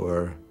reason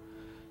for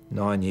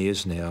 9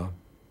 years now.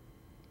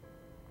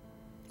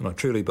 And I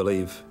truly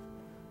believe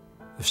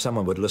if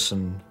someone would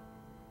listen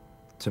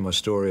to my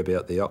story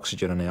about the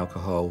oxygen and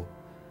alcohol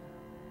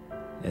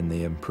and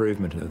the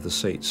improvement of the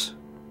seats,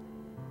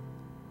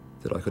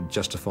 that I could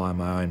justify in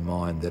my own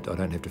mind that I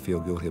don't have to feel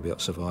guilty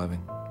about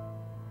surviving.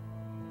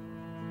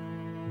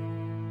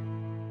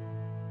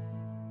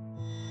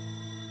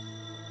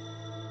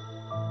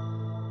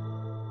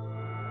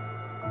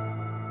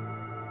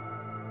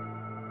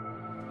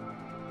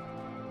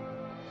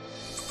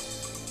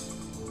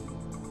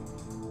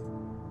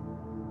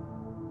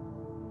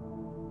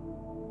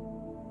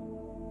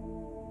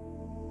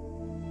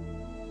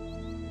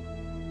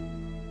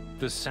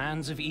 The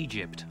sands of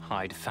Egypt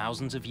hide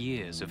thousands of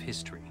years of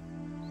history.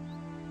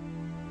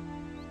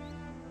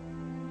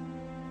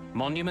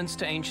 Monuments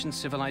to ancient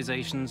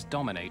civilizations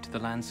dominate the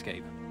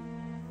landscape.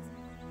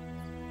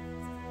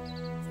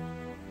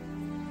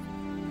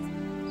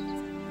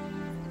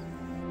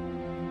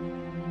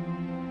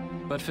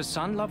 But for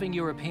sun-loving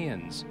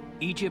Europeans,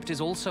 Egypt is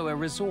also a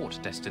resort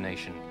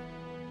destination,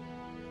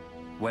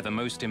 where the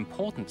most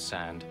important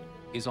sand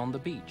is on the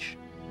beach.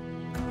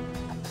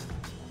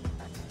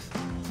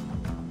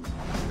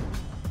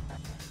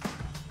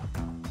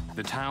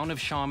 The town of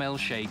Sharm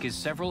el-Sheikh is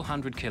several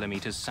hundred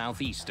kilometers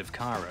southeast of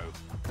Cairo.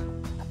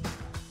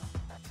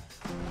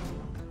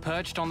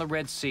 Perched on the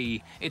Red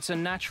Sea, it's a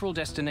natural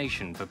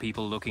destination for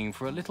people looking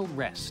for a little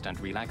rest and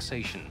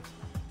relaxation.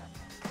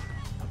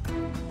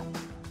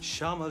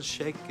 Sharm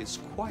el-Sheikh is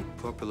quite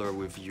popular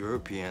with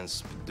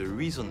Europeans. The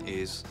reason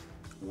is,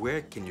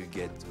 where can you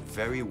get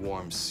very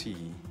warm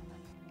sea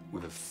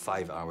with a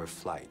 5-hour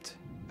flight?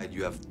 And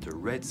you have the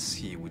Red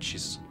Sea, which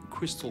is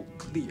crystal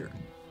clear,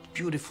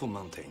 beautiful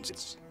mountains.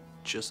 It's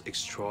just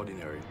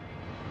extraordinary.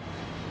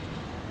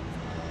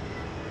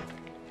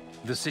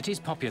 The city's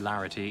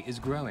popularity is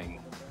growing.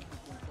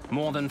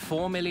 More than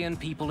 4 million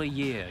people a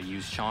year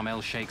use Sharm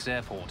el-Sheikh's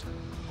airport.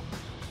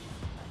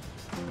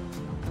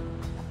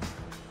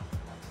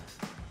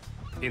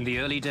 In the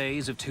early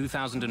days of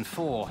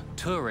 2004,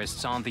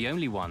 tourists aren't the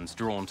only ones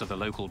drawn to the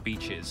local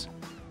beaches.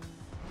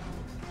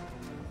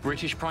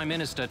 British Prime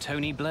Minister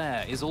Tony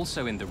Blair is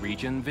also in the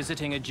region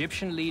visiting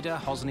Egyptian leader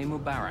Hosni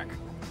Mubarak.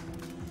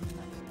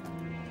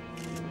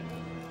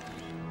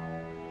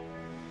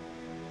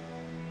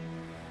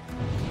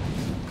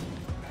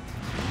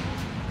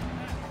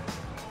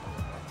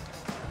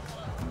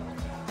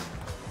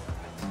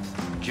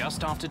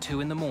 Just after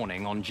 2 in the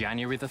morning on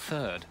January the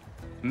 3rd,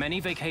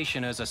 many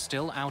vacationers are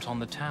still out on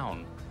the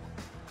town.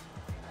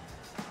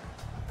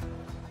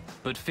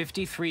 But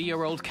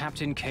 53-year-old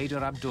Captain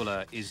Kader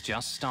Abdullah is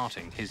just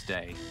starting his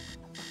day.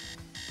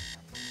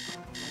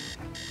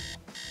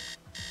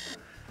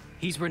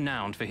 He's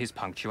renowned for his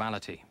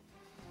punctuality.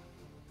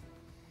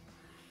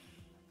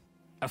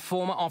 A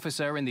former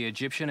officer in the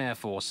Egyptian Air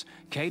Force,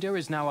 Kader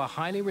is now a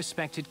highly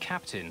respected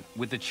captain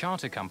with the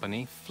charter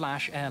company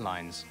Flash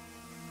Airlines.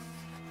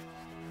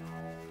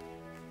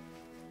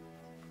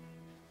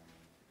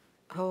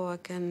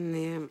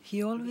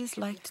 He always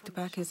liked to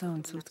pack his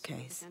own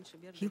suitcase.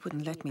 He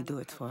wouldn't let me do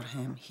it for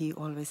him. He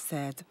always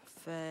said,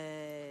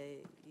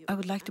 I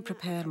would like to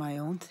prepare my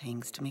own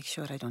things to make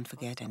sure I don't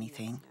forget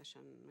anything.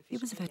 He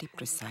was very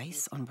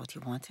precise on what he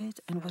wanted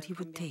and what he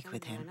would take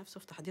with him.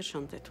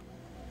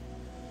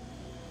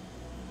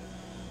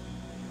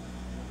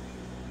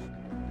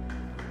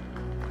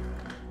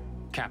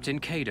 Captain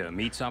Kader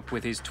meets up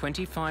with his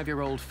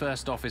 25-year-old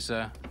first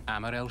officer,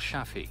 Amr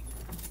El-Shafi.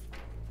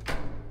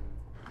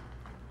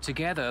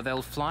 Together,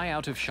 they'll fly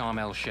out of Sharm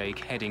el-Sheikh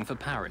heading for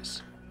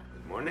Paris.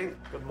 Good morning.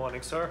 Good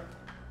morning, sir.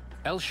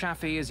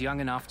 El-Shafi is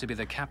young enough to be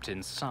the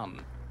captain's son.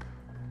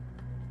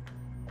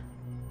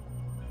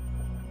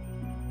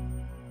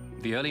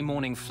 The early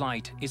morning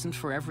flight isn't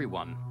for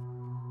everyone.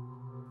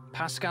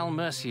 Pascal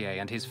Mercier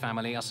and his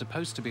family are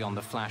supposed to be on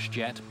the Flash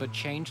jet, but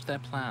changed their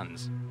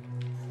plans.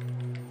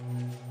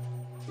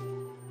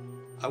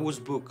 I was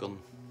booked on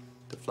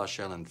the Flash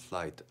Island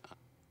flight.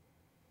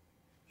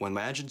 When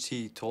my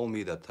agency told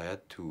me that I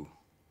had to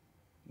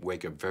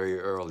wake up very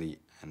early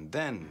and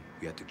then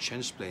we had to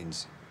change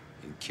planes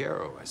in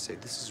Cairo, I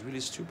said, this is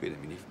really stupid. I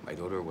mean, if my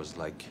daughter was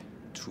like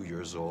 2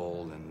 years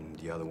old and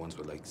the other ones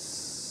were like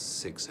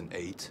 6 and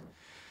 8.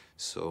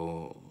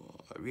 So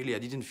really, I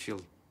didn't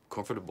feel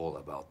comfortable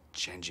about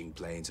changing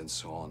planes and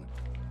so on.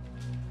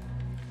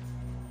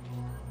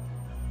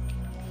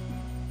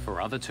 For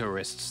other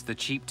tourists, the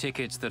cheap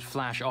tickets that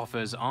Flash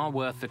offers are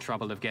worth the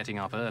trouble of getting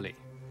up early.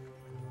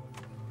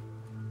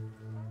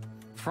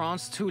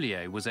 France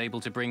Toulier was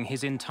able to bring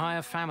his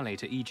entire family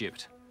to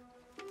Egypt.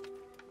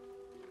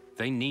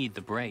 They need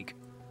the break.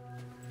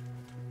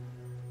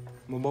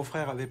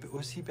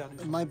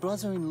 My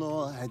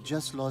brother-in-law had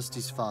just lost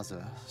his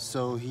father,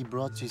 so he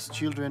brought his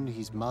children,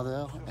 his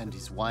mother, and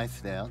his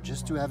wife there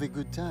just to have a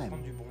good time.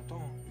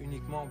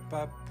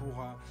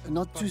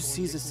 Not to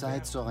see the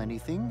sights or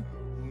anything,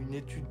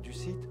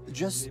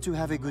 just to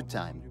have a good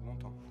time.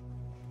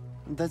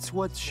 That's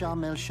what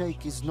Sharm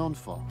el-Sheikh is known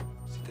for.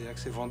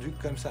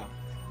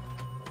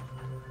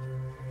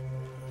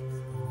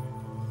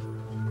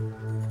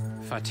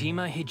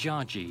 Fatima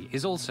Hijaji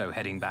is also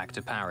heading back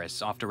to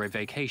Paris after a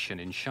vacation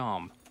in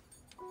Sharm.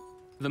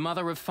 The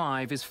mother of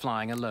 5 is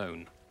flying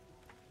alone.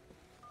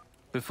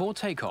 Before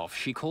takeoff,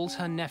 she calls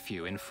her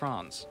nephew in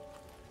France.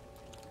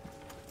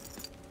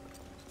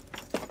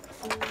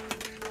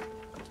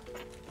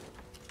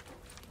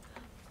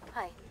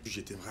 Hi.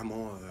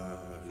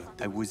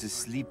 I was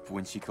asleep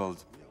when she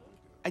called.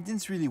 I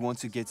didn't really want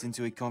to get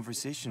into a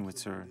conversation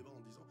with her.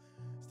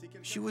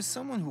 She was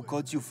someone who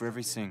called you for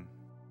everything.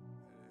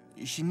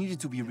 She needed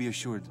to be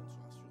reassured.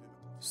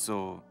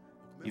 So,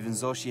 even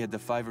though she had the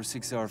 5 or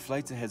 6 hour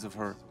flight ahead of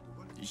her,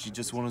 she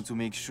just wanted to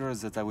make sure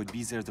that I would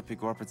be there to pick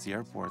her up at the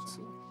airport.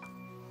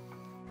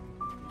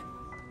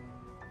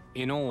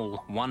 In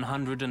all,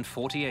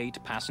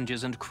 148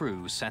 passengers and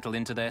crew settle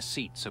into their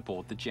seats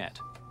aboard the jet.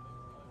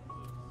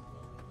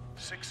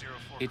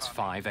 It's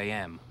 5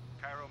 a.m.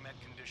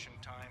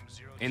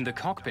 In the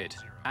cockpit,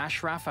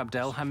 Ashraf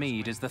Abdel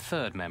Hamid is the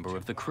 3rd member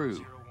of the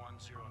crew.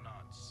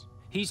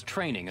 He's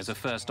training as a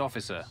first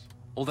officer,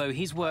 although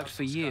he's worked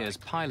for years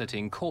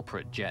piloting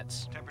corporate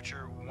jets.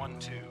 Temperature 12,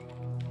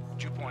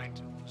 dew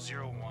point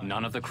 01.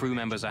 None of the crew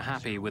members are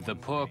happy with the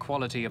poor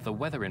quality of the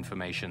weather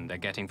information they're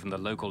getting from the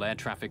local air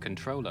traffic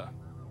controller.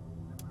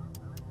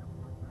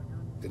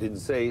 They didn't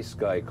say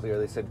sky clear,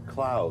 they said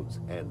clouds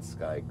and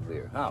sky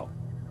clear. How?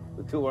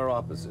 The two are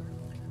opposite.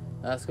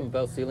 Ask him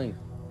about ceiling.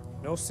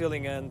 No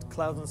ceiling and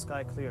clouds and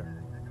sky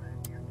clear.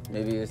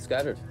 Maybe it's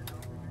scattered.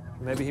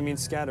 Maybe he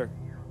means scatter.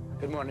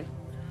 Good morning.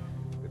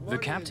 The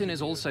captain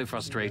is also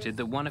frustrated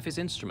that one of his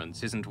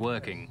instruments isn't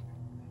working.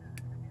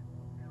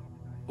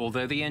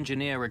 Although the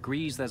engineer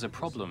agrees there's a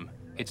problem,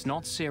 it's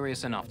not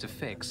serious enough to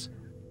fix.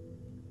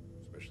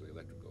 Especially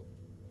electrical.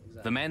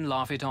 The men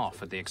laugh it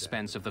off at the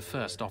expense of the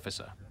first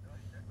officer.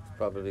 It's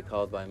probably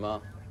called by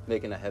Ma,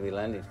 making a heavy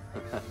landing.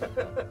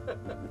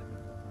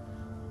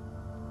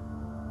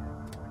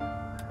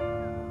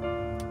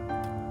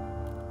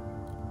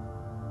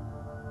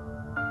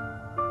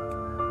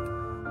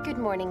 Good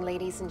morning,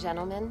 ladies and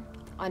gentlemen.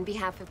 On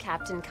behalf of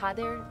Captain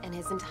Kader and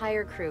his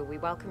entire crew, we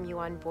welcome you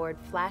on board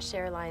Flash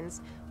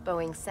Airlines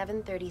Boeing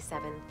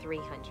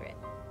 737-300.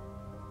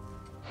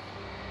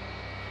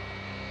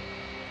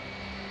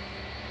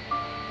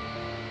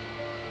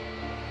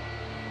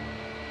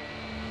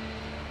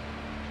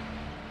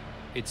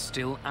 It's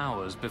still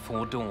hours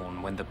before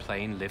dawn when the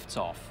plane lifts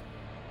off.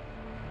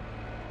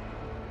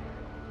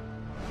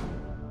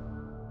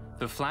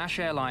 The Flash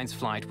Airlines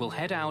flight will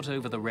head out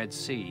over the Red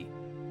Sea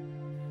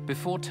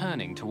before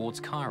turning towards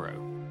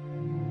Cairo.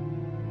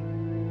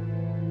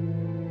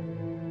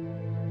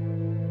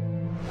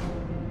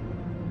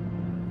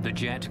 The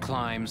jet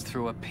climbs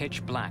through a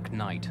pitch-black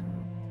night.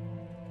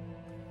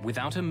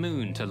 Without a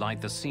moon to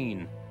light the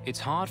scene, it's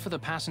hard for the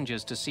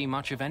passengers to see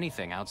much of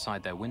anything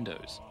outside their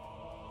windows.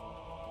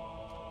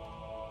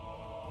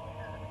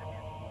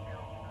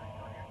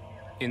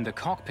 In the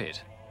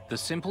cockpit, the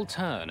simple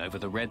turn over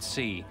the Red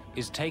Sea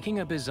is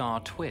taking a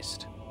bizarre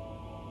twist.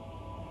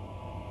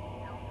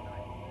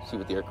 See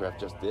what the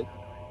aircraft just did?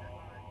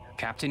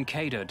 Captain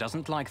Kader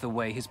doesn't like the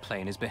way his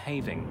plane is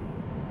behaving.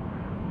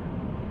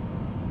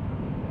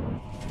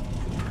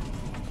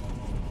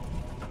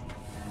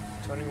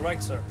 Turning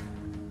right, sir.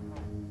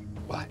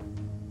 What?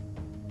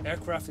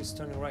 Aircraft is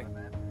turning right.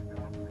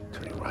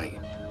 Turning right?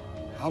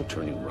 How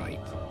turning right?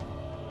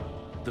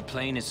 The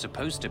plane is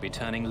supposed to be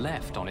turning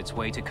left on its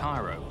way to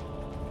Cairo.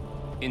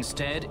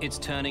 Instead, it's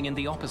turning in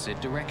the opposite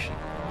direction.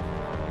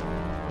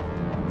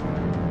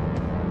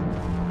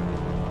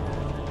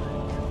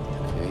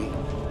 Okay.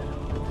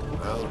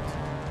 Out.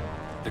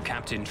 The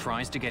captain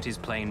tries to get his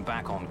plane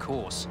back on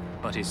course,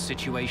 but his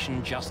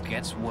situation just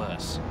gets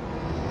worse.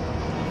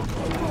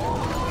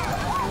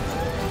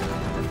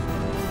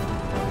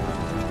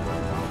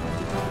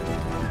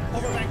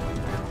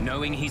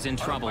 Knowing he's in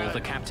trouble,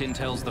 the captain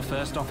tells the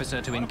first officer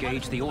to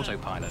engage the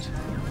autopilot.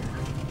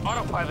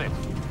 Autopilot!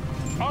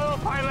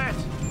 Autopilot!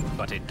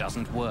 But it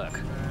doesn't work.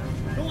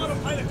 No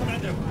autopilot,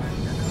 Commander!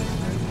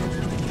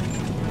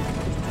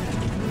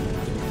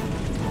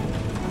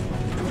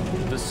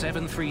 The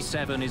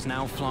 737 is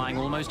now flying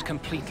almost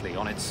completely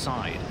on its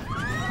side.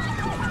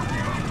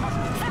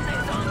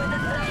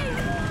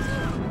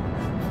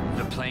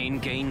 The plane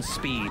gains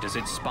speed as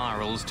it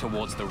spirals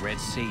towards the Red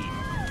Sea.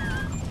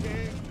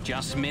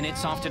 Just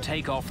minutes after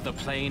takeoff, the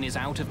plane is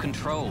out of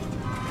control.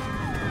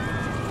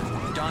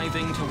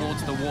 Diving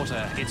towards the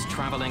water, it's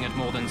traveling at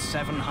more than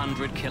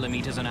 700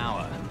 kilometers an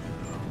hour.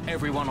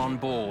 Everyone on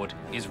board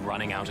is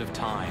running out of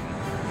time.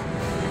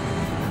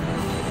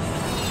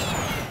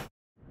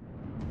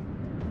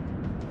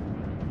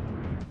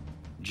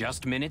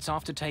 Just minutes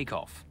after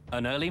takeoff,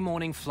 an early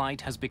morning flight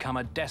has become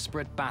a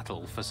desperate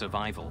battle for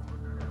survival.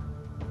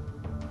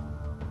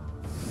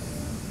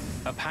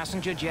 A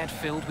passenger jet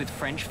filled with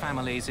French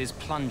families is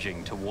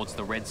plunging towards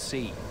the Red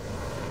Sea.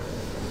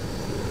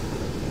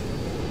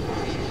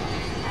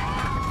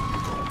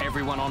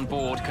 Everyone on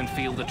board can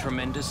feel the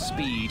tremendous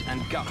speed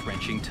and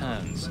gut-wrenching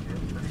turns.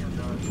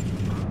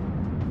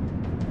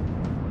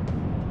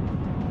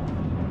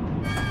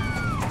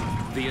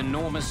 The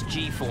enormous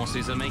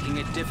G-forces are making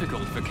it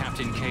difficult for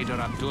Captain Kader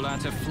Abdullah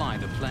to fly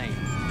the plane.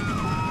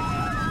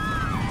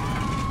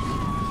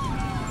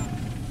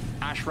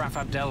 Ashraf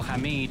Abdel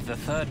Hamid, the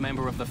third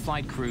member of the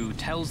flight crew,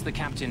 tells the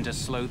captain to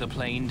slow the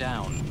plane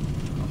down.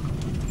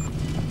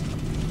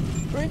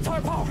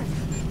 Retard power!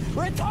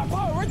 Retard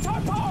power!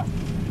 Retard power!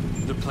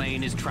 The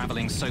plane is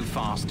traveling so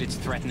fast it's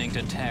threatening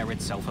to tear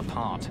itself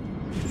apart.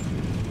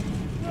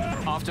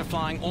 After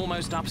flying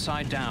almost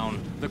upside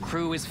down, the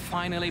crew is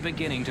finally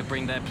beginning to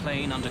bring their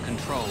plane under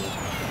control.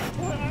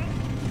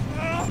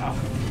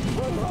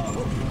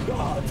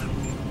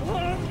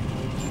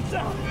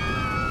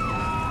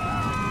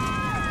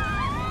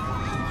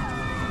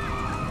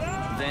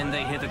 Then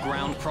they hear the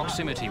ground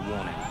proximity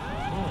warning.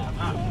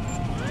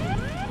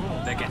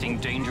 They're getting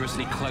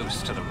dangerously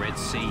close to the Red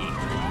Sea.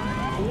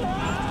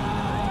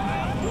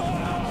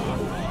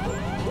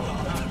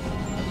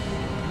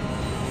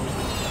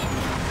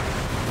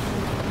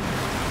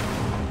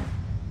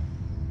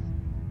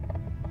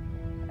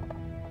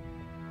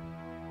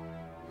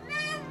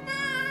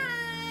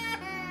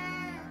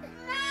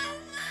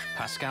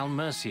 Pascal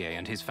Mercier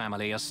and his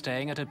family are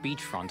staying at a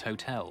beachfront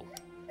hotel.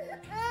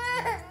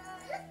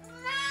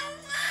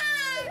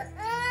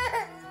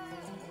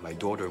 My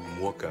daughter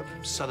woke up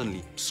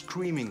suddenly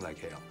screaming like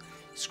hell,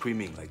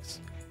 screaming like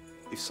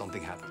if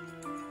something happened.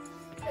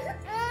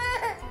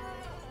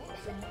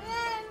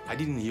 I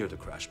didn't hear the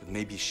crash, but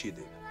maybe she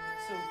did.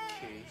 It's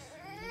okay.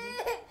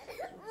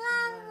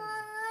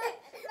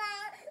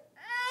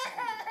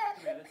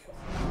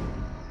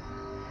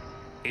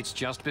 It's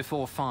just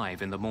before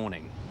 5 in the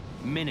morning,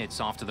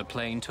 minutes after the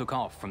plane took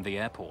off from the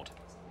airport.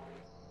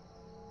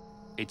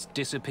 It's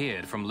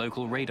disappeared from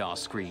local radar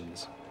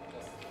screens.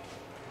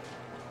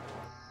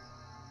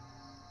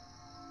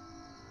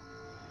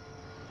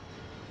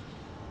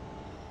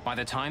 By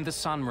the time the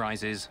sun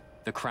rises,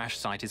 the crash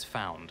site is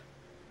found,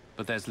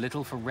 but there's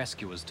little for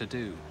rescuers to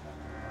do.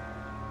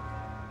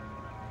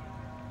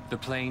 The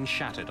plane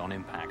shattered on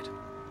impact.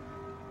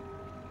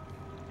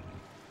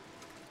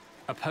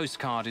 A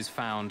postcard is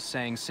found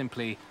saying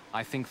simply,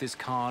 "I think this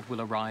card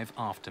will arrive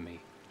after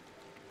me."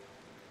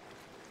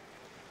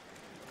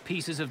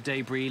 Pieces of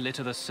debris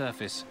litter the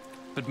surface,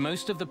 but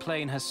most of the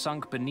plane has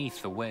sunk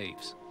beneath the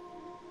waves.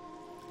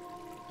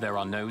 There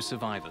are no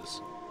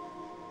survivors.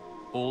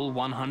 All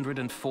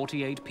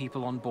 148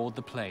 people on board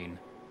the plane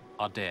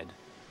are dead.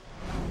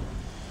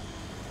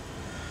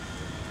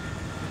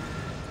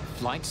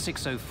 Flight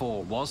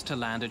 604 was to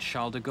land at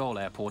Charles de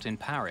Gaulle Airport in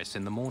Paris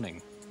in the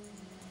morning.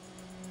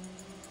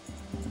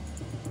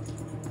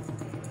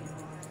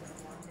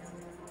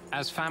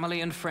 As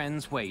family and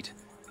friends wait,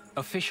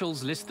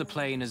 officials list the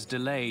plane as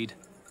delayed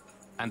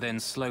and then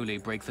slowly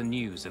break the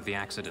news of the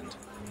accident.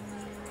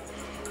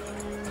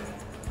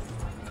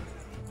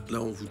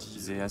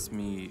 They ask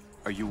me,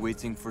 are you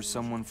waiting for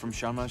someone from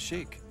Sharm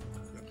el-Sheikh?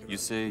 You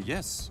say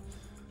yes.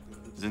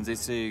 Then they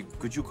say,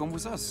 could you come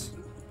with us?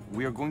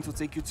 We are going to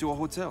take you to a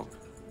hotel.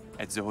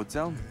 At the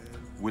hotel,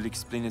 we'll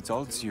explain it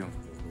all to you.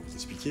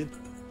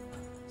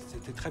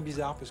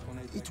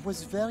 It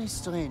was very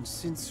strange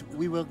since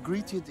we were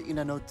greeted in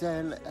an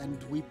hotel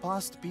and we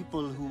passed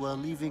people who were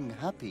leaving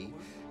happy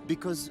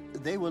because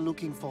they were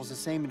looking for the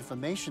same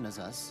information as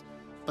us,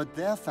 but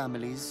their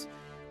families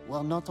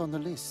were not on the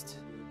list.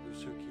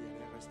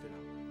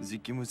 They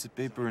came with a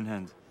paper in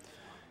hand.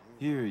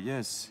 Here,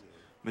 yes,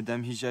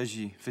 Madame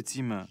Hijaji,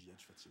 Fatima.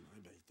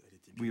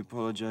 We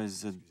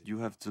apologize that you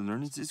have to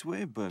learn it this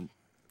way, but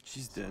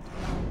she's dead.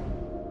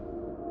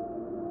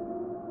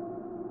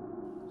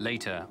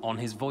 Later, on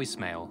his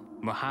voicemail,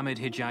 Mohammed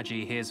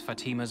Hijaji hears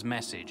Fatima's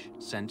message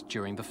sent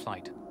during the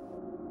flight.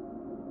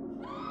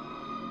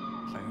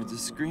 I heard a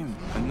scream,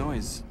 a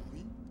noise.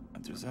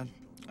 After that,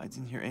 I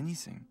didn't hear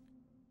anything.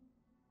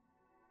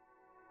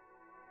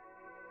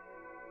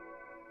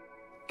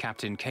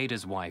 Captain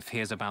Kader's wife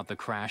hears about the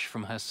crash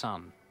from her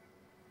son.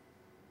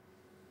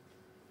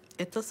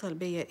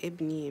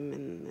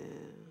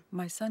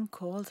 My son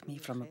called me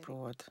from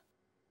abroad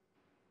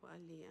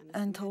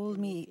and told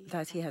me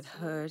that he had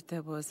heard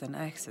there was an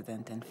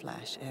accident in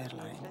Flash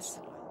Airlines.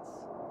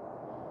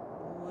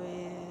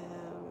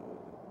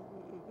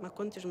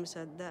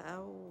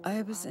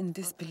 I was in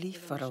disbelief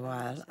for a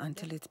while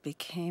until it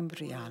became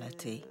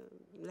reality.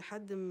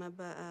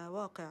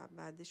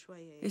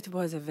 It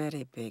was a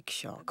very big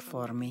shock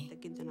for me.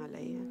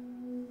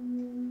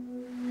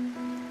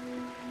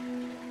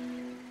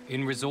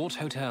 In resort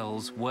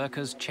hotels,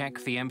 workers check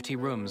the empty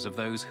rooms of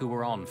those who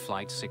were on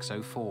Flight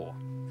 604.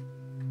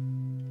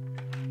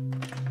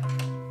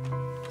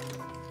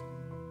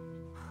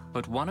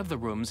 But one of the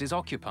rooms is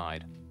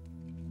occupied.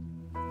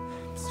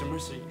 Mr.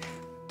 Mercy.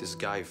 This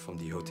guy from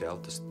the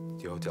hotel,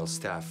 the hotel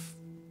staff,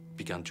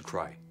 began to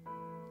cry.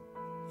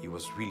 He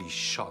was really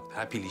shocked,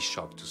 happily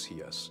shocked to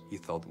see us. He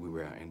thought we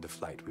were in the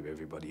flight with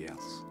everybody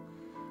else.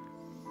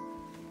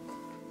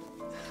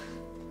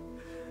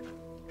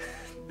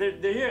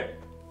 They're here.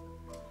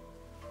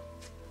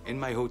 In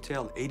my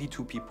hotel,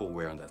 82 people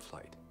were on that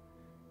flight.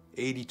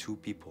 82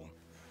 people.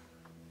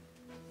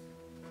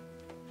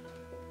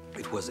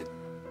 It was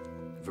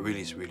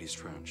really, really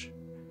strange.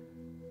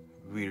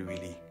 Really,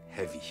 really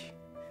heavy.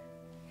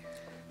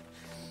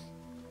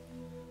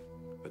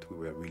 But we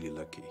were really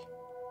lucky.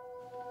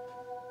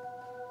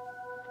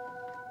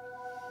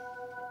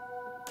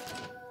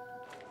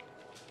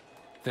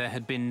 There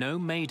had been no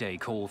Mayday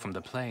call from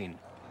the plane,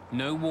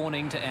 no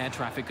warning to air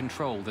traffic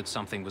control that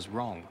something was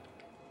wrong.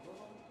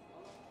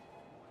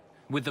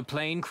 With the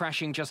plane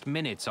crashing just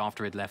minutes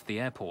after it left the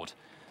airport,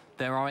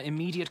 there are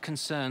immediate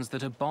concerns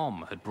that a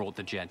bomb had brought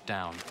the jet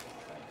down.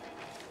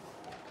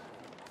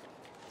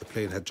 The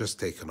plane had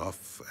just taken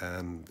off,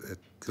 and it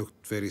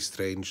looked very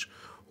strange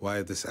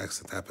why this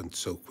accident happened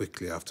so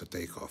quickly after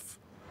takeoff.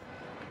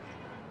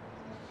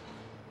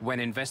 When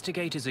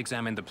investigators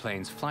examined the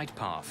plane's flight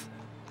path,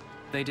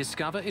 they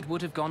discover it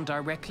would have gone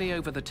directly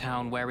over the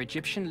town where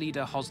Egyptian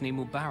leader Hosni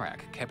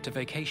Mubarak kept a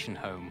vacation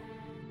home.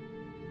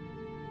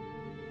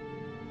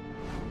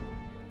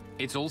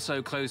 It's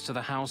also close to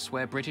the house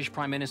where British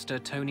Prime Minister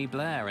Tony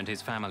Blair and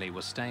his family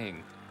were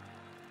staying.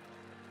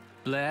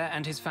 Blair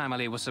and his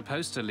family were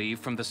supposed to leave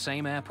from the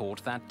same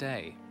airport that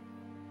day.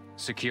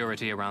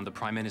 Security around the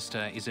Prime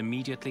Minister is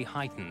immediately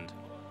heightened.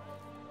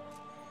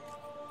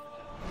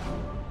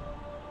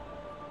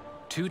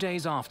 2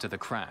 days after the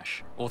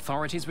crash,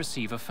 authorities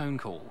receive a phone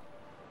call.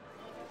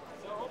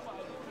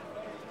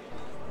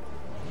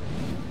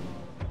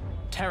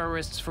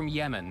 Terrorists from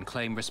Yemen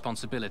claim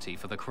responsibility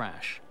for the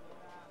crash.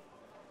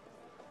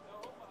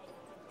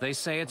 They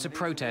say it's a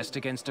protest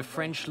against a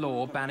French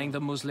law banning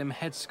the Muslim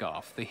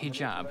headscarf, the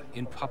hijab,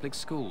 in public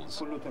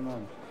schools.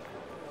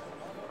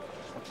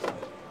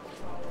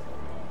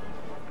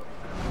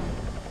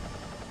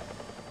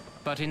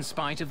 But in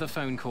spite of the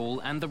phone call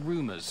and the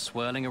rumors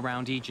swirling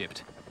around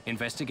Egypt,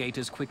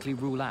 investigators quickly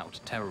rule out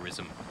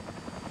terrorism.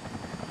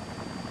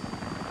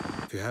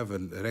 If you have a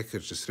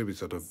wreckage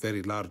distributed on a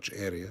very large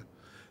area,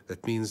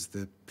 that means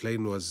the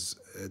plane was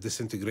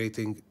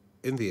disintegrating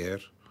in the air,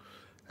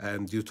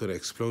 and due to an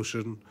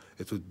explosion,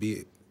 it would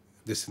be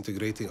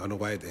disintegrating on a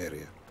wide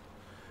area.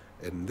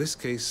 In this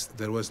case,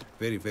 there was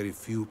very, very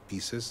few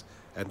pieces,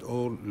 and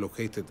all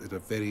located in a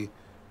very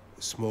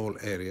small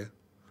area.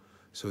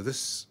 So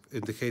this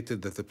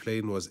indicated that the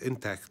plane was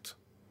intact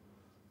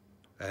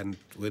and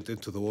went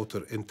into the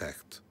water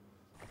intact.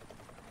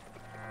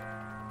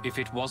 If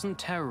it wasn't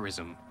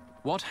terrorism,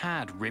 what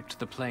had ripped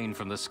the plane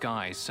from the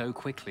sky so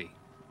quickly?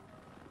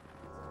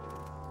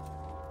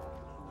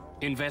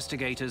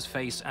 Investigators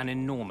face an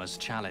enormous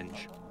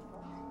challenge.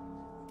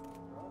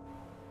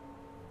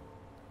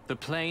 The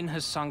plane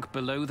has sunk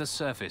below the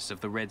surface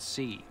of the Red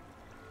Sea.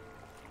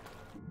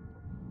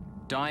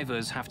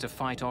 Divers have to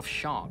fight off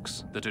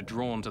sharks that are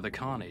drawn to the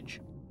carnage.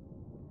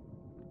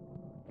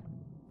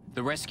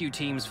 The rescue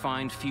teams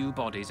find few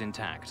bodies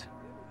intact.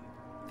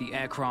 The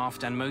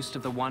aircraft and most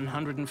of the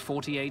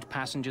 148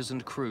 passengers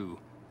and crew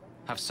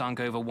have sunk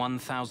over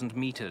 1,000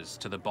 meters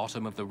to the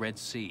bottom of the Red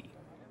Sea.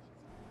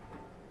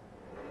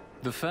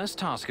 The first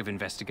task of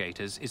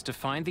investigators is to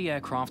find the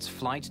aircraft's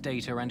flight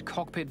data and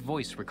cockpit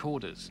voice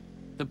recorders,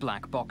 the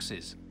black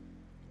boxes.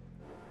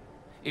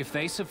 If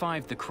they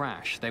survived the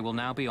crash, they will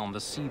now be on the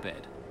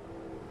seabed.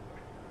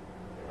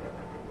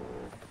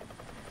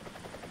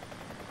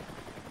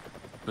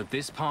 But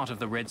this part of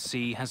the Red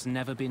Sea has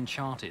never been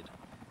charted.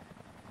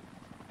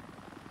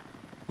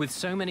 With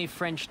so many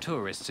French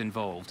tourists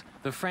involved,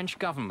 the French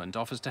government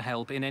offers to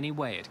help in any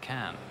way it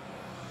can.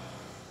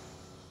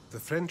 The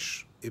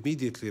French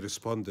immediately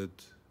responded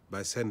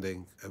by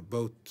sending a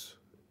boat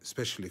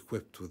specially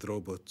equipped with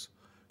robots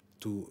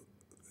to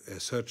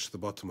search the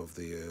bottom of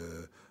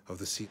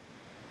the sea.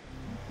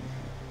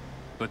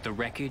 But the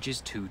wreckage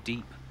is too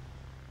deep.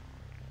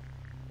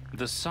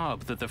 The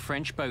sub that the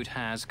French boat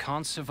has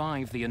can't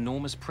survive the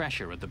enormous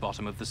pressure at the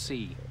bottom of the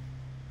sea.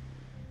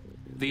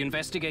 The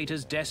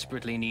investigators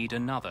desperately need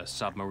another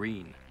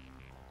submarine.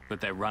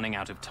 But they're running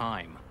out of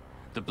time.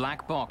 The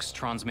black box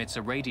transmits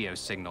a radio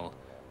signal,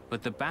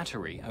 but the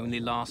battery only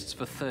lasts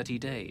for 30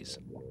 days.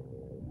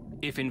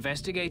 If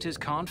investigators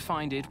can't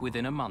find it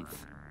within a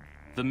month,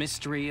 the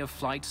mystery of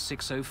Flight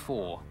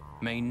 604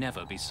 may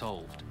never be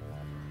solved.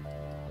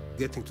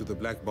 Getting to the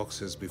black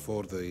boxes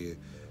before the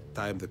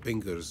time the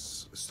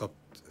pingers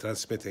stopped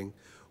transmitting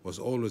was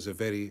always a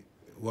very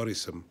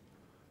worrisome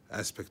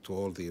aspect to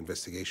all the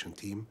investigation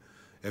team.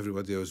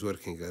 Everybody was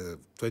working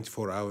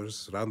 24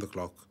 hours, round the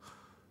clock,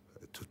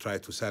 to try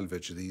to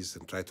salvage these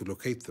and try to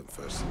locate them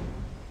first.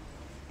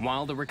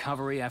 While the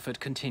recovery effort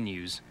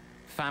continues,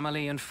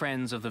 family and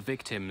friends of the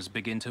victims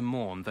begin to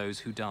mourn those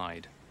who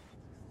died.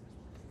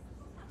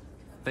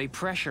 They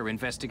pressure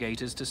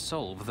investigators to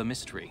solve the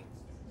mystery.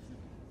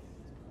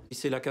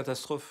 It's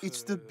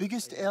the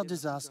biggest air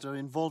disaster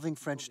involving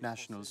French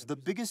nationals, the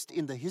biggest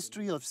in the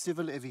history of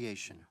civil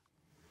aviation.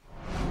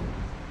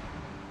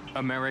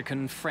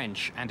 American,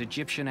 French, and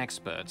Egyptian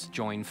experts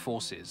join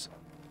forces.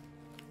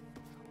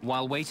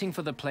 While waiting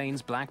for the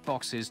plane's black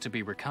boxes to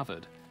be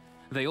recovered,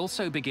 they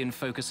also begin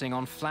focusing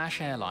on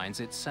Flash Airlines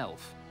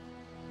itself.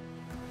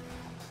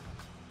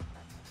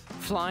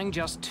 Flying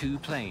just 2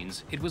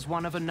 planes, it was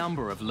one of a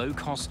number of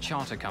low-cost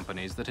charter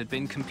companies that had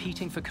been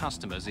competing for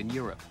customers in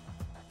Europe.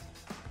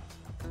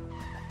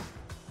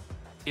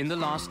 In the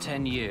last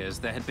 10 years,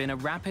 there had been a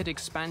rapid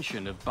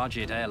expansion of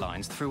budget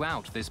airlines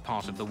throughout this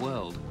part of the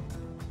world.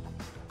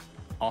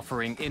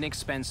 Offering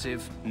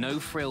inexpensive,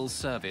 no-frills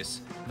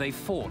service, they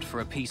fought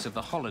for a piece of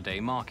the holiday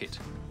market.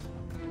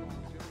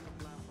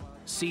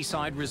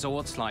 Seaside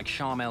resorts like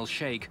Sharm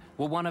el-Sheikh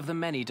were one of the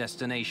many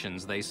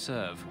destinations they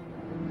serve.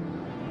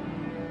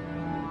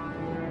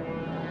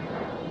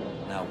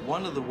 Now,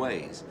 one of the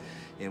ways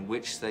in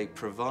which they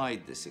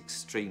provide this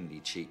extremely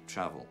cheap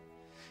travel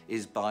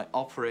is by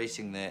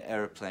operating their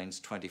airplanes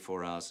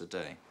 24 hours a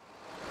day.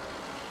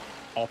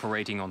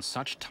 Operating on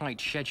such tight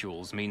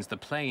schedules means the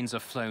planes are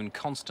flown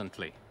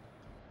constantly.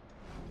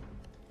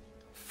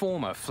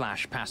 Former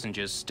Flash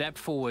passengers step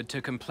forward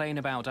to complain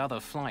about other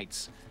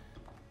flights.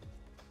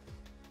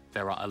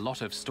 There are a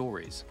lot of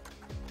stories.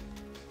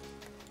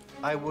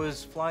 I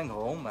was flying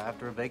home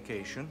after a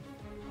vacation.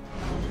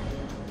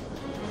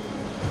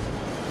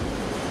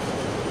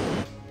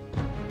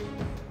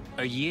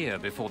 A year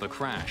before the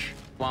crash,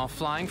 while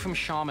flying from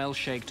Sharm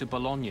el-Sheikh to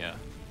Bologna,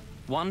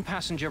 one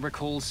passenger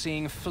recalls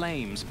seeing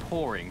flames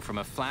pouring from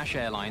a Flash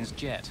Airlines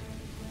jet.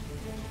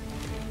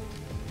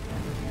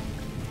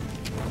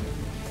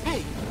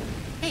 Hey!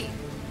 Hey!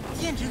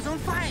 The engine's on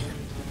fire!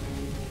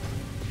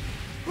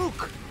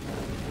 Look!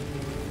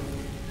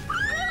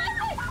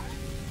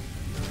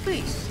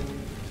 Please!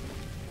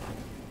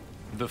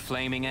 The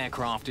flaming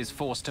aircraft is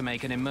forced to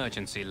make an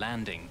emergency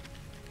landing.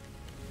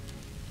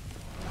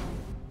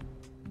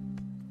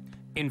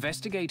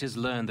 Investigators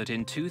learned that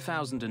in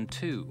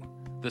 2002,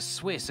 the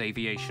Swiss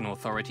Aviation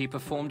Authority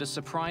performed a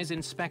surprise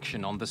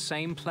inspection on the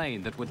same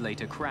plane that would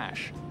later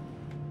crash.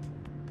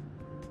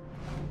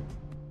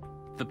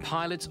 The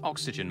pilot's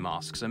oxygen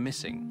masks are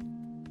missing.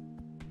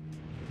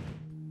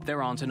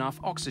 There aren't enough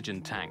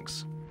oxygen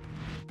tanks.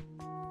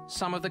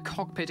 Some of the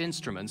cockpit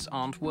instruments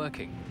aren't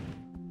working.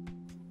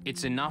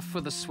 It's enough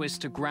for the Swiss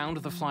to ground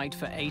the flight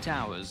for 8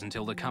 hours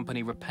until the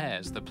company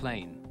repairs the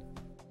plane.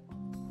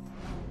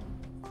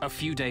 A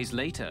few days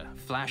later,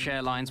 Flash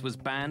Airlines was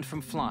banned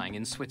from flying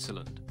in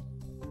Switzerland.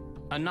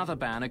 Another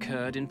ban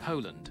occurred in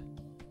Poland.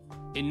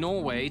 In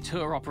Norway,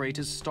 tour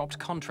operators stopped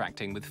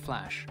contracting with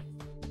Flash.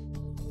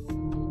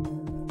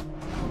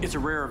 It's a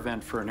rare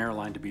event for an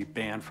airline to be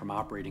banned from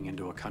operating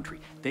into a country.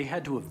 They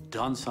had to have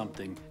done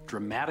something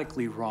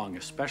dramatically wrong,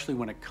 especially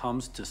when it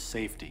comes to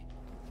safety.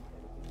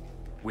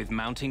 With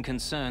mounting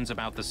concerns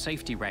about the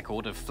safety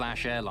record of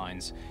Flash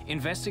Airlines,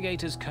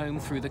 investigators comb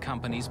through the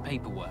company's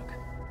paperwork.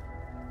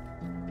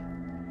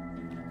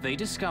 They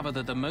discover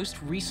that the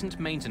most recent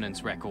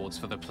maintenance records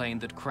for the plane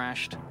that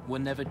crashed were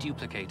never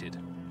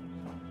duplicated.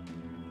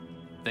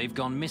 They've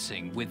gone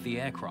missing with the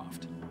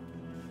aircraft.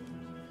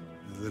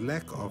 The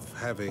lack of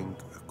having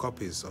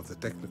copies of the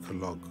technical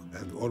log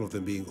and all of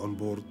them being on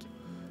board,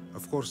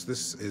 of course,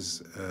 this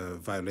is a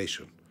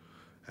violation.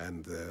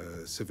 And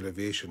civil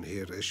aviation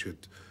here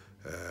issued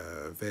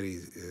very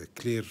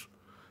clear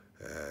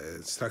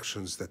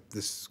instructions that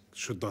this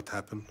should not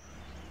happen.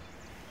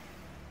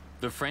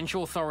 The French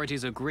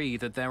authorities agree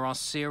that there are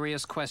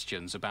serious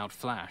questions about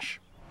Flash.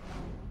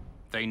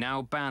 They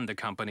now ban the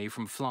company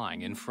from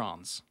flying in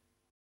France.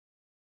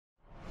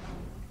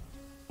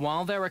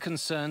 While there are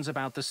concerns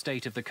about the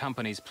state of the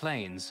company's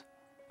planes,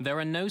 there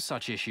are no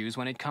such issues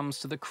when it comes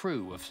to the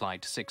crew of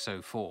Flight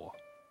 604.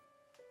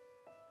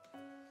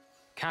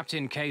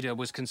 Captain Kader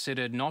was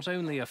considered not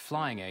only a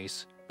flying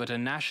ace, but a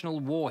national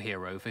war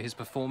hero for his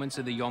performance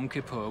in the Yom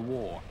Kippur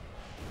War.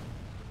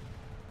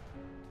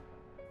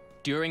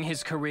 During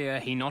his career,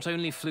 he not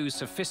only flew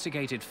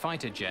sophisticated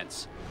fighter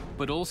jets,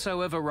 but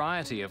also a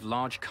variety of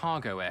large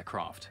cargo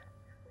aircraft.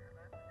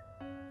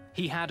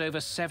 He had over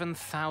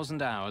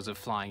 7,000 hours of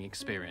flying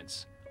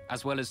experience,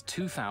 as well as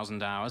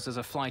 2,000 hours as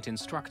a flight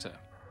instructor.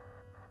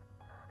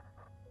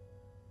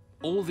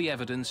 All the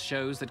evidence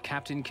shows that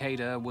Captain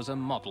Kader was a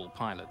model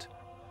pilot.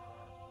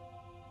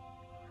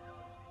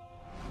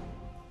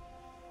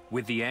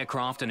 With the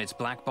aircraft and its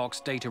black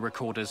box data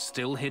recorders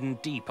still hidden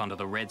deep under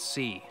the Red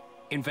Sea,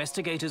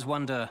 investigators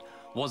wonder,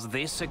 was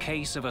this a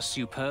case of a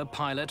superb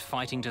pilot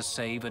fighting to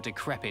save a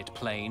decrepit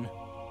plane?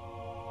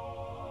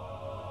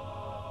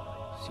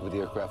 See what the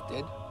aircraft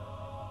did?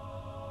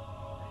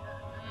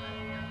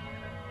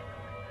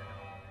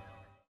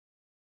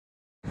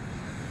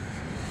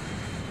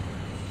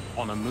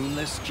 On a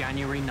moonless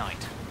January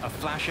night, a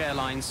Flash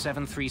Airlines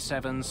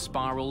 737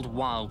 spiraled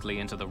wildly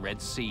into the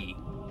Red Sea.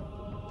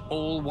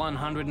 All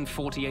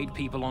 148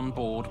 people on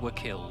board were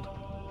killed.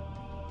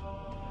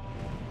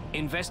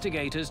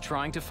 Investigators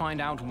trying to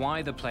find out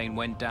why the plane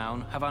went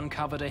down have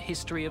uncovered a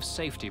history of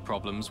safety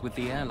problems with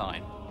the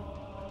airline.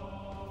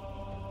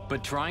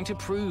 But trying to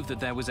prove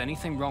that there was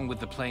anything wrong with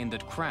the plane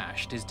that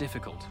crashed is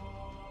difficult.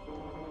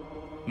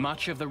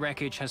 Much of the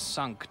wreckage has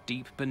sunk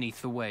deep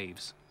beneath the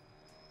waves.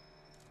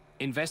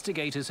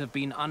 Investigators have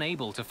been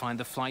unable to find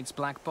the flight's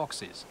black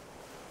boxes.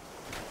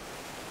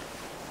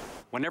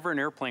 Whenever an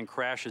airplane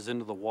crashes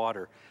into the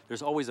water,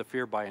 there's always a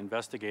fear by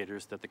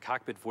investigators that the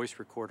cockpit voice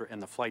recorder and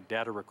the flight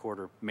data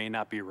recorder may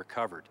not be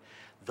recovered.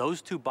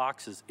 Those two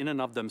boxes in and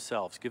of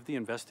themselves give the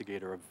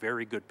investigator a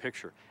very good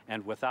picture,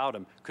 and without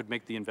them could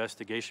make the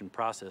investigation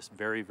process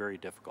very, very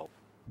difficult.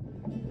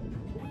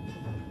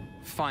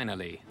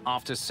 Finally,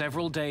 after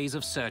several days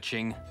of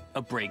searching,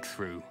 a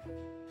breakthrough.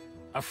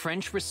 A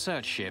French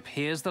research ship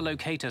hears the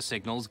locator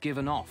signals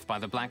given off by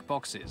the black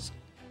boxes.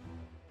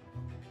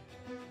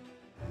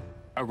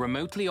 A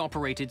remotely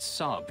operated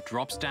sub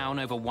drops down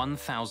over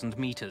 1,000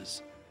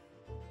 meters.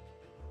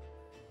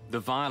 The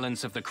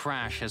violence of the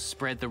crash has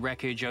spread the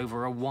wreckage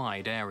over a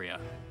wide area.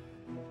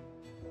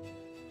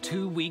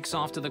 2 weeks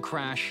after the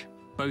crash,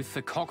 both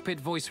the cockpit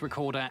voice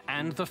recorder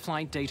and the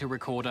flight data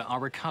recorder are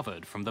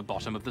recovered from the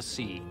bottom of the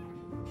sea.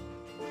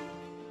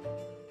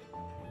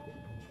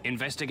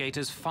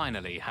 Investigators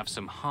finally have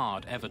some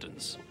hard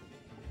evidence.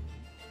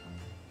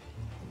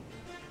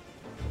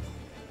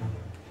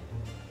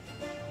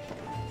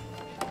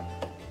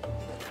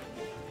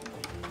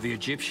 The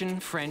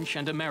Egyptian, French,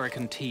 and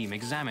American team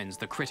examines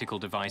the critical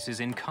devices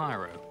in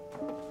Cairo.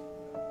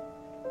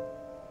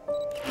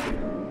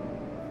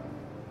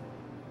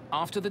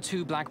 After the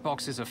two black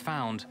boxes are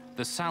found,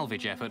 the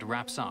salvage effort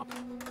wraps up.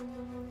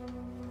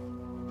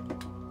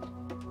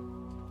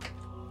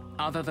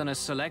 Other than a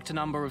select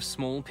number of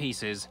small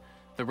pieces,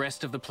 the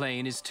rest of the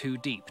plane is too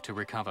deep to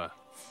recover.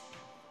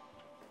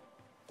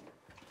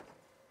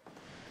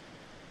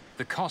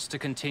 The cost to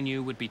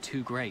continue would be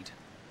too great.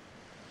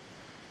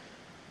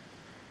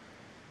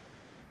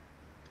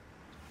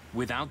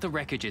 Without the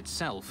wreckage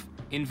itself,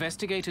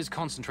 investigators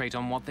concentrate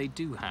on what they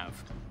do have.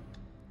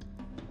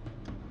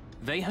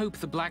 They hope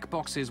the black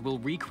boxes will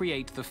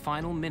recreate the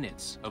final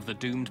minutes of the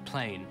doomed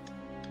plane.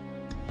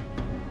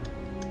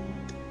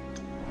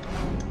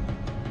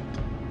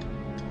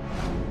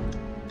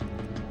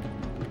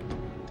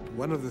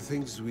 One of the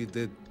things we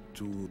did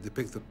to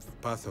depict the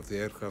path of the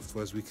aircraft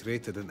was we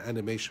created an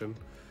animation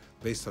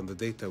based on the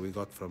data we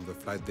got from the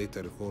flight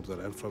data recorder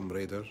and from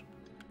radar.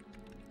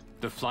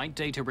 The flight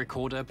data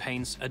recorder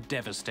paints a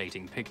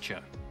devastating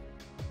picture.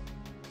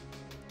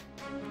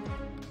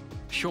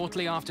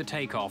 Shortly after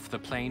takeoff, the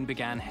plane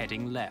began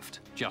heading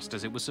left, just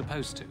as it was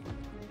supposed to.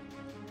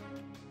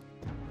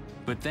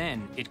 But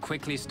then it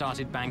quickly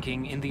started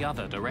banking in the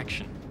other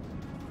direction.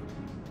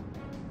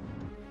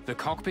 The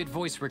cockpit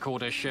voice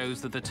recorder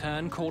shows that the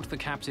turn caught the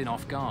captain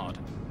off guard.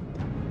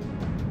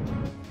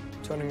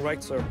 Turning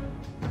right, sir.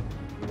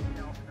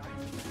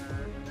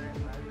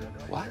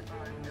 What?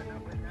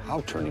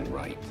 How turning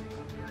right?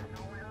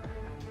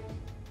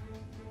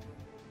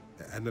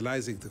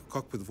 Analyzing the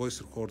cockpit voice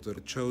recorder,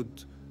 it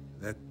showed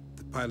that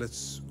the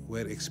pilots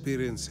were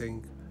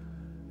experiencing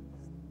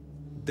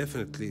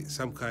definitely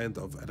some kind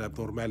of an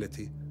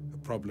abnormality, a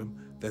problem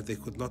that they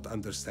could not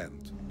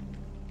understand.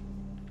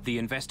 The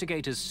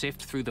investigators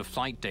sift through the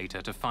flight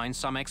data to find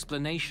some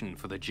explanation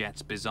for the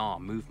jet's bizarre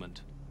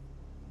movement.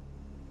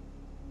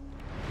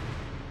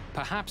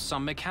 Perhaps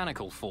some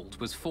mechanical fault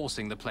was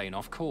forcing the plane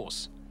off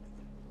course.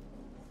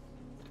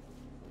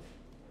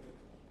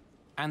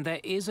 And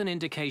there is an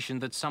indication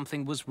that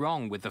something was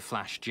wrong with the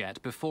flash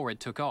jet before it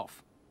took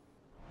off.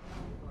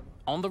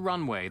 On the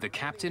runway, the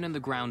captain and the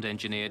ground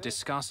engineer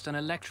discussed an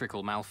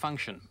electrical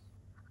malfunction.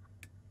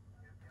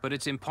 But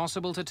it's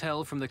impossible to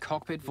tell from the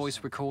cockpit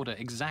voice recorder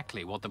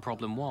exactly what the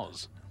problem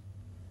was.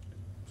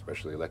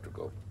 Especially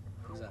electrical.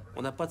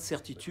 On n'a pas de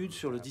certitude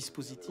sur le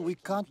dispositif. We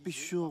can't be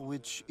sure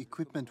which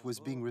equipment was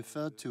being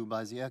referred to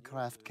by the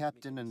aircraft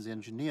captain and the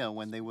engineer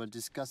when they were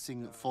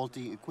discussing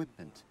faulty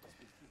equipment.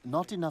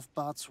 Not enough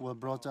parts were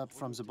brought up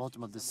from the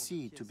bottom of the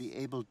sea to be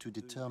able to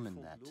determine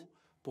that.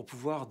 Pour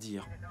pouvoir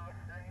dire.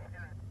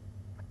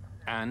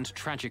 And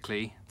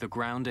tragically, the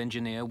ground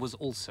engineer was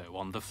also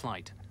on the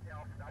flight.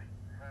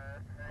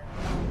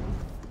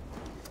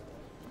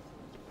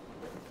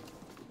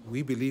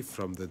 We believe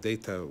from the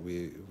data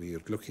we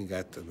are looking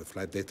at in the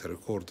flight data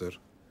recorder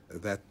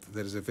that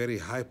there is a very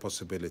high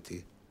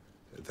possibility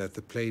that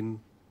the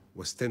plane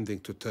was tending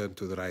to turn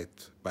to the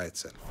right by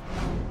itself.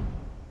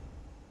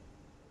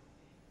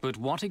 But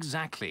what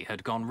exactly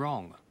had gone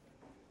wrong?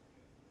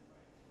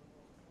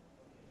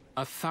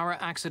 A thorough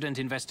accident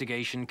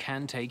investigation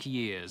can take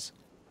years.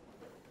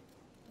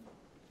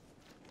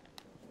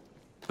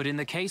 But in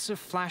the case of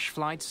Flash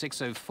Flight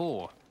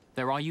 604,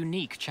 there are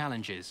unique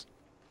challenges.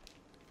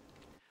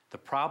 The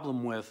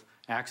problem with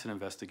accident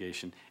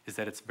investigation is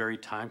that it's very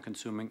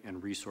time-consuming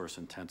and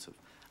resource-intensive,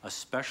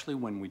 especially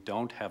when we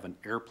don't have an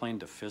airplane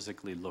to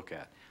physically look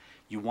at.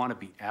 You want to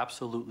be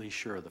absolutely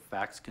sure of the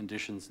facts,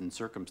 conditions, and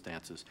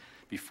circumstances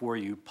before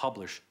you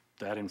publish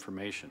that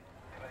information.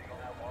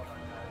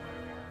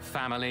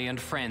 Family and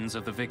friends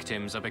of the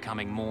victims are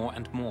becoming more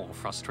and more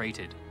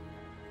frustrated.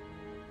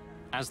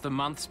 As the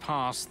months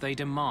pass, they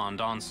demand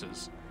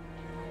answers.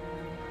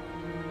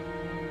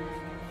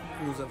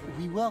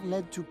 We were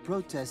led to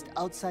protest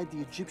outside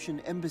the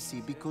Egyptian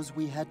embassy because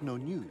we had no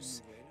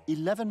news.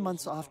 11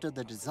 months after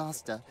the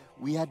disaster,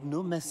 we had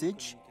no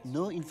message,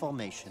 no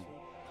information.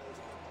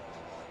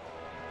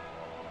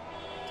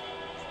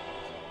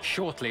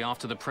 Shortly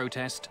after the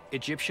protest,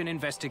 Egyptian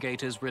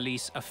investigators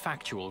release a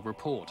factual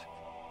report.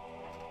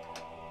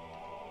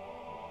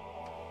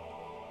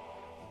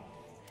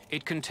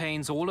 It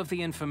contains all of the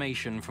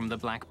information from the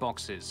black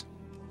boxes.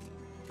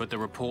 But the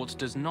report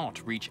does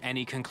not reach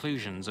any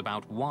conclusions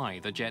about why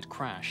the jet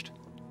crashed.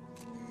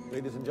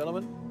 Ladies and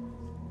gentlemen,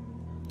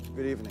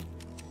 good evening.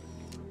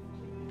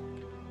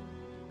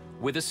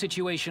 With a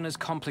situation as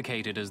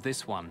complicated as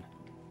this one,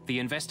 the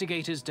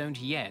investigators don't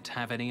yet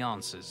have any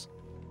answers.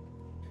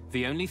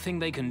 The only thing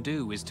they can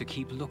do is to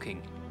keep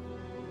looking.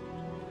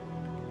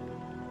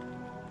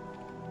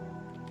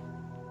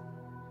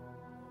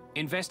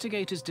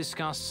 Investigators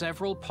discuss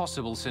several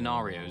possible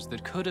scenarios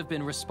that could have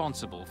been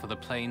responsible for the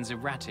plane's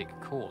erratic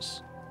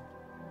course.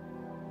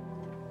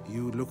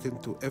 You look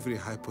into every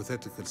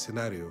hypothetical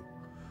scenario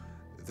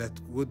that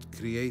would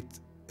create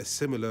a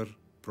similar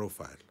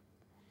profile.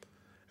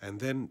 And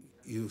then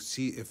you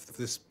see if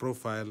this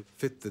profile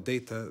fit the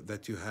data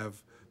that you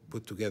have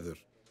put together.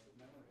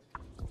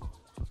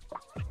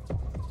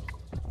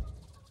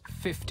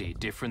 50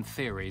 different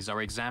theories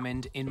are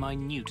examined in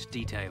minute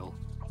detail.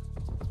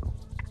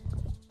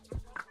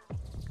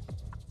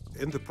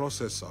 In the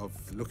process of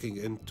looking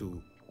into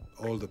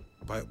all the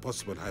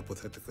possible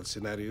hypothetical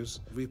scenarios,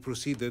 we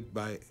proceeded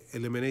by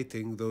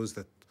eliminating those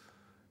that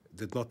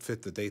did not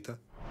fit the data.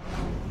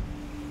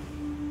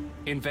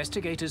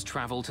 Investigators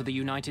travel to the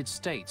United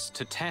States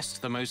to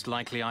test the most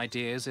likely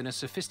ideas in a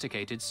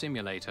sophisticated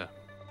simulator.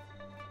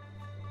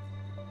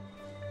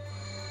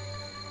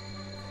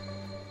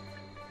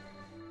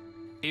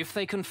 If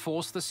they can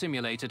force the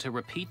simulator to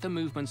repeat the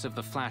movements of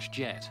the flash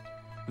jet,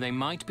 they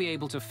might be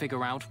able to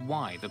figure out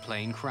why the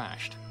plane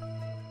crashed.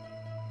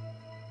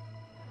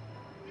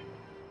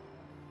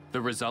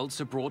 The results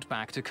are brought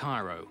back to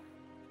Cairo.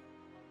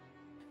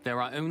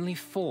 There are only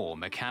 4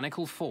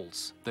 mechanical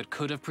faults that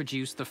could have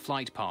produced the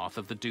flight path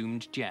of the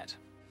doomed jet.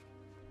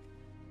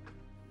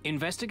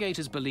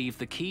 Investigators believe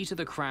the key to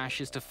the crash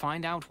is to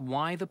find out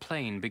why the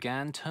plane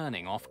began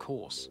turning off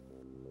course.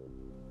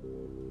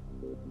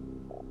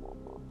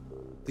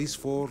 These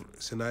 4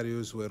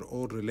 scenarios were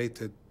all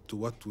related to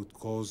what would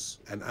cause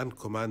an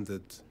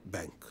uncommanded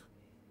bank.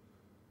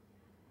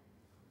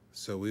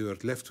 So we were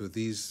left with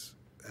these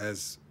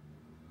as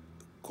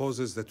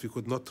causes that we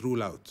could not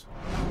rule out.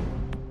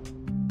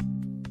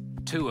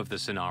 2 of the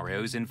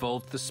scenarios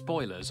involved the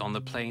spoilers on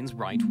the plane's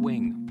right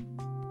wing.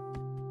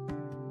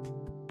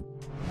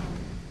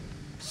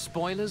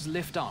 Spoilers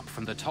lift up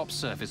from the top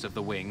surface of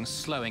the wing,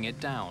 slowing it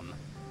down.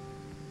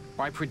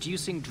 By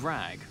producing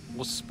drag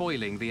or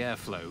spoiling the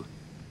airflow,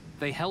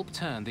 they help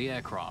turn the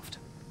aircraft.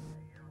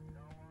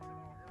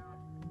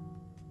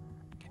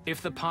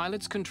 If the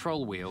pilot's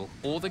control wheel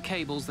or the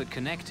cables that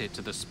connect it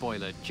to the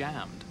spoiler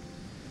jammed,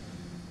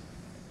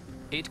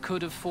 it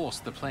could have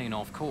forced the plane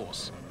off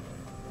course.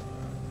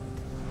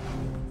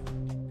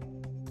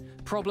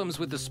 Problems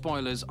with the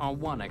spoilers are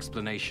one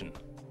explanation,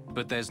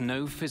 but there's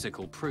no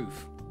physical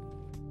proof.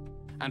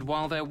 And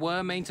while there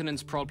were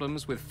maintenance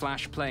problems with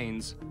flash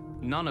planes,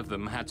 none of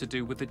them had to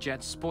do with the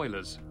jet's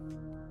spoilers.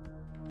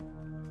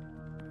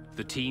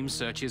 The team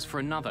searches for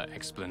another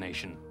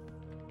explanation.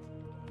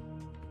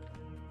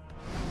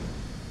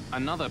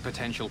 Another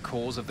potential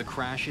cause of the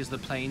crash is the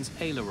plane's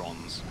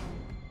ailerons.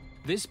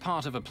 This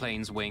part of a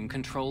plane's wing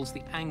controls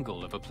the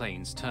angle of a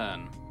plane's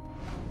turn.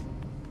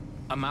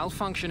 A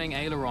malfunctioning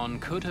aileron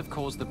could have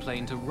caused the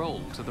plane to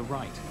roll to the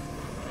right.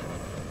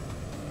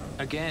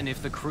 Again,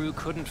 if the crew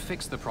couldn't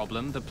fix the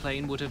problem, the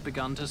plane would have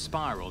begun to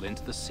spiral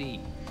into the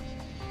sea.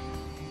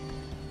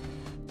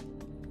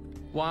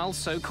 While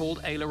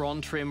so-called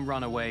aileron trim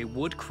runaway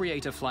would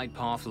create a flight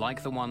path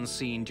like the one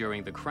seen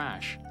during the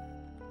crash,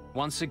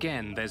 once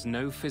again, there's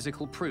no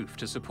physical proof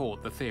to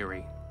support the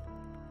theory.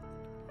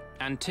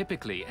 And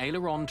typically,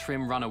 aileron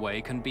trim runaway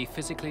can be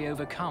physically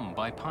overcome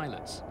by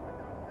pilots.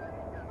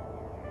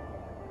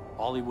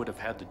 All he would have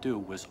had to do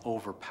was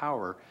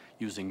overpower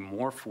using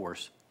more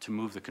force to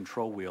move the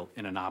control wheel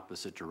in an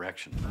opposite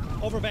direction.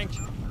 Overbank.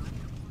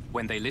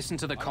 When they listen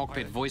to the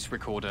cockpit voice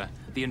recorder,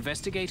 the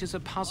investigators are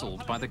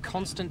puzzled by the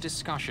constant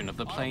discussion of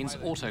the plane's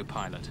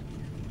autopilot.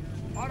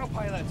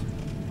 Autopilot.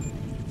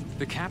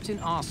 The captain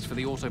asked for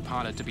the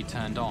autopilot to be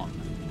turned on,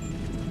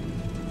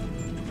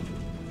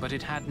 but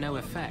it had no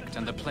effect,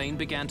 and the plane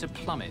began to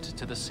plummet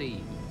to the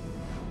sea.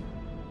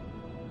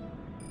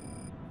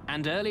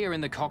 And earlier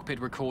in the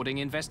cockpit recording,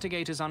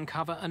 investigators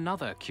uncover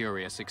another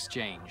curious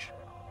exchange.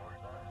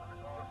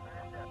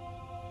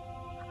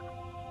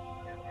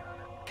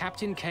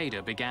 Captain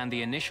Kader began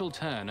the initial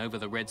turn over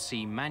the Red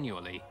Sea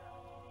manually,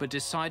 but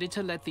decided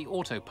to let the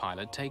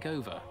autopilot take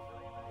over.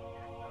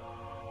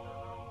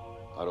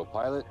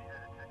 Autopilot?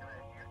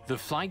 The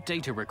flight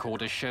data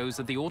recorder shows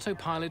that the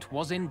autopilot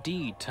was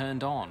indeed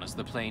turned on as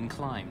the plane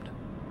climbed.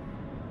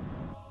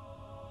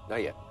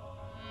 Not yet.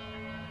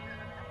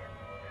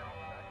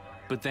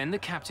 But then the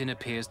captain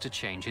appears to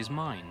change his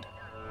mind.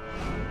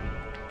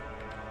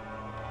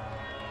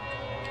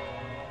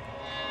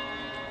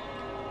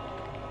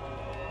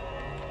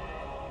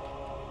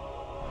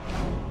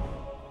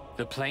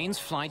 The plane's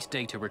flight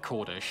data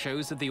recorder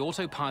shows that the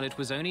autopilot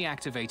was only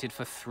activated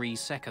for 3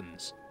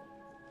 seconds.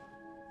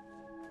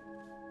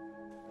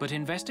 But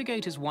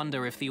investigators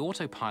wonder if the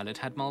autopilot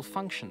had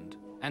malfunctioned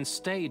and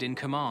stayed in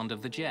command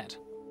of the jet.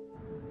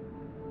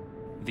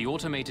 The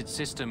automated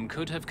system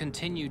could have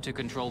continued to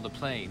control the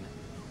plane,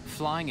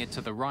 flying it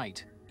to the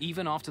right,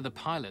 even after the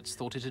pilots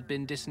thought it had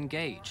been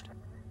disengaged.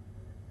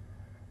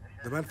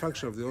 The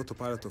malfunction of the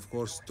autopilot, of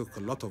course, took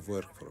a lot of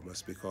work from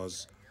us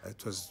because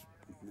it was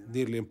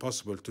nearly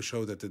impossible to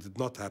show that it did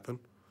not happen,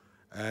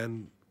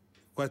 and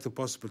quite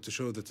impossible to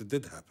show that it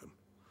did happen.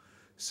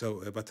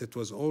 So, but it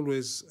was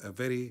always a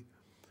very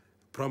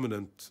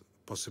prominent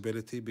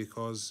possibility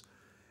because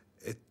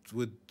it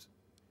would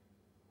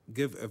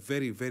give a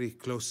very, very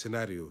close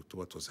scenario to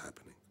what was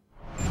happening.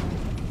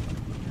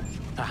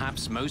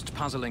 Perhaps most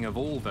puzzling of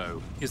all,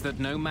 though, is that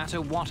no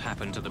matter what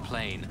happened to the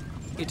plane,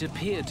 it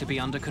appeared to be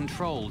under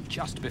control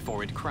just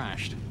before it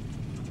crashed.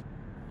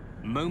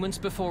 Moments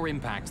before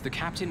impact, the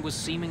captain was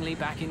seemingly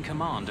back in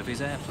command of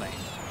his airplane.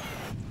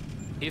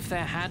 If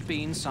there had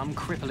been some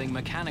crippling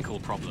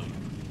mechanical problem,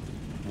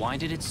 why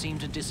did it seem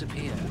to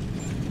disappear?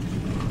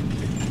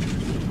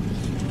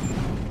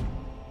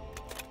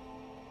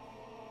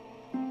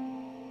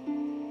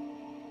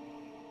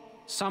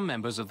 Some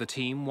members of the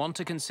team want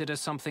to consider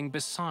something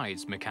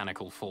besides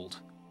mechanical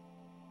fault: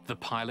 the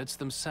pilots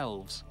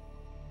themselves.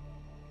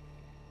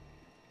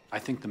 I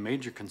think the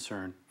major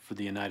concern for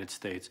the United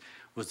States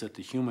was that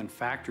the human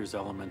factors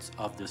elements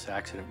of this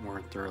accident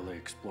weren't thoroughly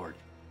explored.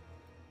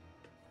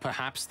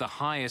 Perhaps the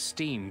high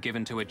esteem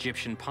given to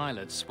Egyptian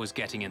pilots was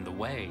getting in the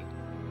way.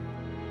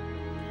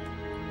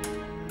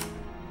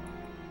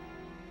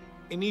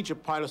 In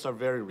Egypt, pilots are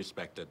very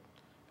respected,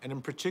 and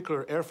in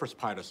particular, Air Force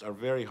pilots are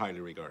very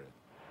highly regarded.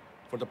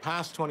 For the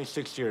past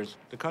 26 years,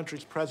 the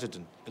country's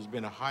president has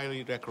been a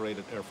highly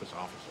decorated Air Force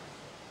officer.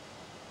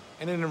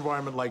 In an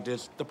environment like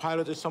this, the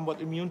pilot is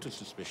somewhat immune to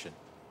suspicion.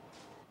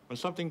 When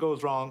something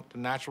goes wrong, the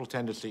natural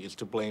tendency is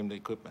to blame the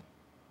equipment.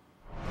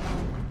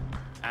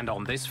 And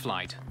on this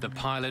flight, the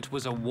pilot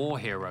was a war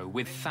hero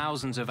with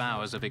thousands of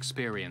hours of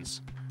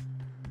experience.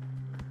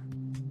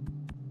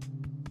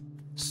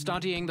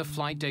 Studying the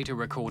flight data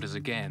recorders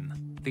again,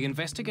 the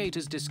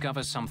investigators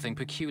discover something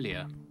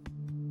peculiar.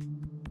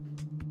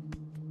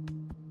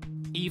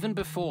 Even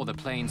before the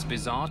plane's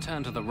bizarre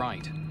turn to the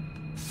right,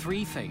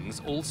 3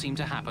 things all seem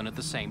to happen at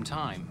the same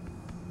time.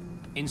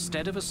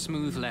 Instead of a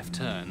smooth left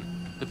turn,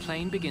 the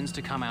plane begins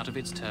to come out of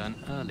its turn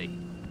early.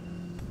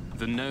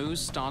 The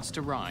nose starts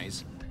to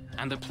rise,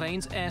 and the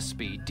plane's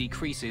airspeed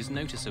decreases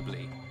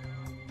noticeably.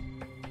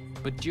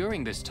 But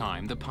during this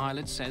time, the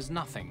pilot says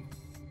nothing.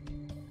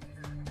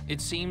 It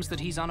seems that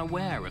he's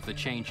unaware of the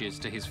changes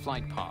to his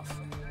flight path.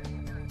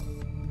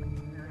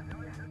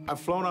 I've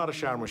flown out of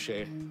Sharm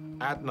el-Sheikh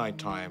at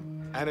nighttime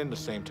and in the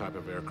same type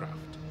of aircraft.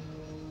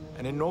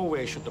 And in no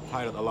way should the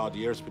pilot allow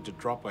the airspeed to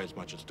drop by as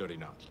much as 30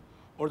 knots,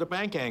 or the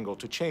bank angle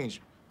to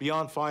change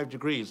beyond 5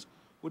 degrees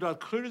without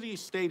clearly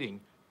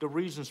stating the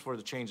reasons for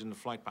the change in the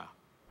flight path.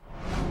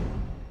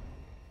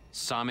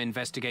 Some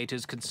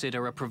investigators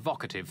consider a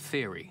provocative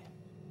theory.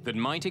 that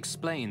might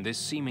explain this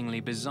seemingly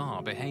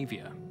bizarre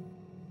behavior.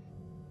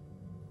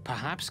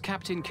 Perhaps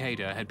Captain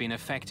Kader had been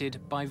affected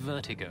by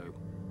vertigo.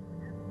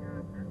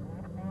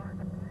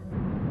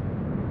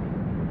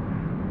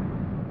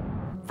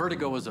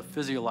 Vertigo is a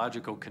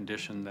physiological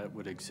condition that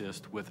would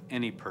exist with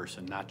any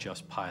person, not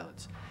just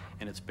pilots,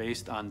 and it's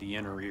based on the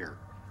inner ear.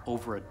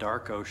 Over a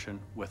dark ocean,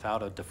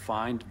 without a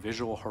defined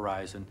visual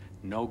horizon,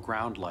 no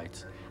ground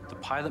lights, the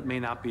pilot may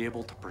not be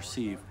able to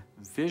perceive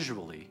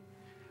visually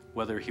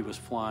whether he was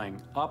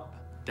flying up,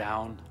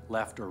 down,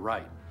 left, or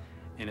right.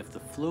 And if the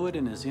fluid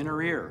in his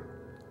inner ear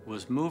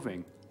was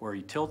moving where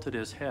he tilted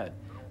his head,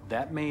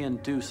 that may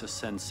induce a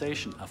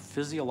sensation, a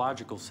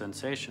physiological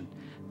sensation,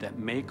 that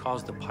may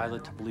cause the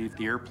pilot to believe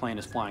the airplane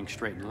is flying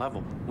straight and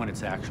level when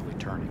it's actually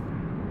turning.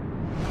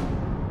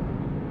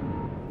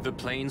 The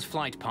plane's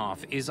flight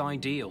path is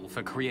ideal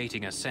for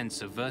creating a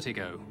sense of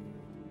vertigo.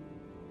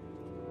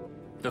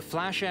 The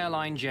Flash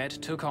airline jet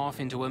took off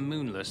into a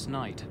moonless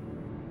night.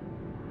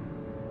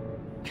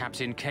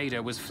 Captain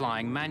Kader was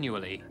flying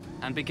manually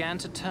and began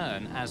to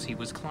turn as he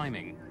was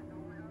climbing.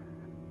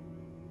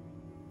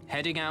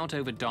 Heading out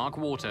over dark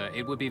water,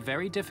 it would be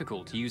very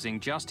difficult using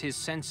just his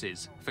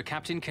senses for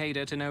Captain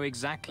Kader to know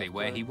exactly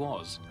where he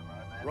was.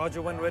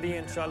 Roger, when ready,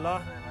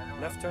 inshallah.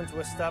 Left turn to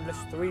establish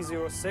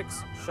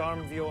 306,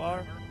 Sharm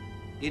VOR.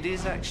 It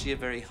is actually a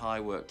very high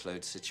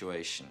workload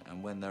situation,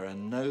 and when there are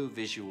no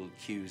visual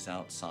cues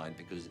outside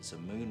because it's a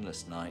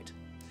moonless night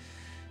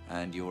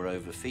and you're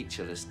over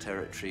featureless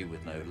territory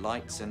with no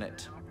lights in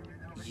it,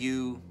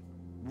 you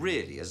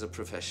really, as a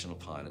professional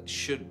pilot,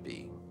 should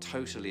be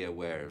totally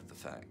aware of the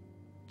fact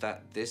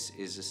that this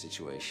is a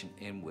situation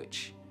in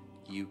which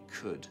you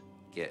could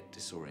get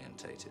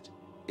disorientated.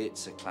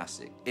 It's a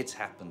classic. It's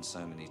happened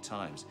so many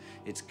times.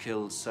 It's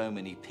killed so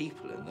many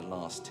people in the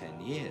last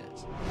 10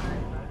 years.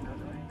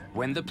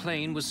 When the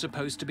plane was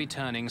supposed to be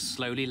turning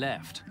slowly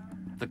left,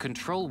 the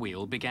control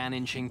wheel began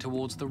inching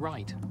towards the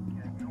right.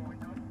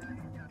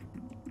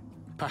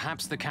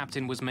 Perhaps the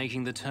captain was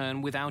making the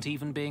turn without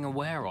even being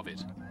aware of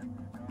it.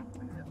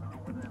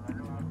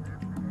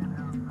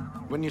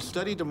 When you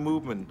study the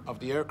movement of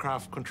the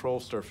aircraft control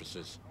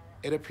surfaces,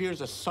 it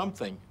appears as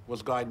something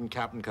was guiding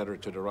Captain Kader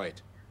to the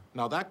right.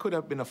 Now, that could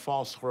have been a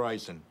false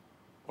horizon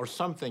or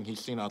something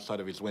he's seen outside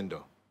of his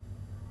window.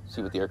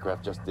 See what the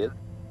aircraft just did?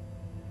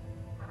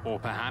 Or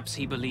perhaps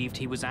he believed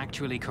he was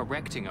actually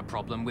correcting a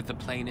problem with the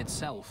plane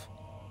itself.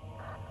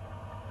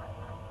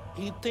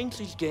 He thinks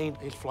he's gained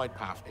his flight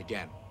path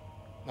again.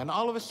 And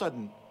all of a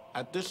sudden,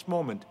 at this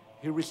moment,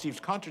 he receives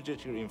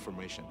contradictory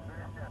information.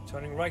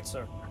 Turning right,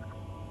 sir.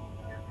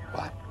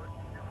 What?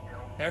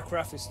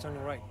 Aircraft is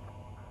turning right.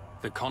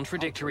 The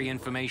contradictory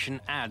information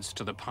adds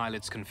to the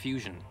pilot's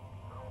confusion.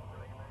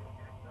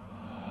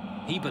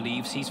 He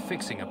believes he's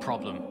fixing a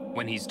problem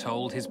when he's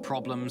told his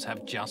problems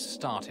have just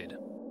started.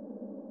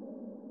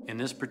 In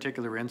this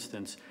particular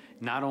instance,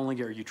 not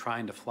only are you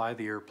trying to fly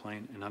the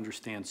airplane and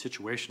understand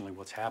situationally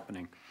what's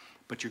happening,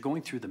 but you're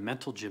going through the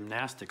mental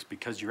gymnastics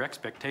because your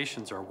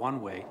expectations are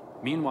one way.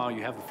 Meanwhile,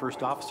 you have the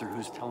first officer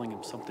who's telling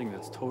him something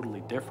that's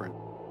totally different.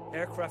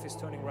 Aircraft is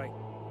turning right.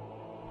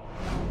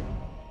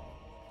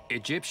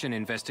 Egyptian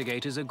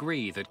investigators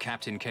agree that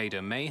Captain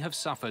Kader may have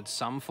suffered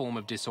some form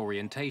of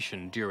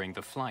disorientation during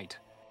the flight.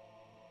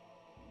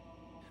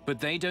 But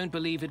they don't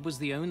believe it was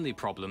the only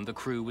problem the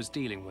crew was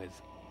dealing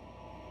with.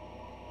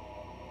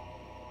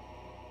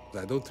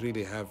 I don't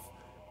really have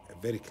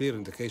a very clear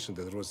indication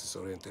that there was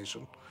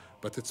disorientation,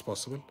 but it's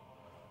possible.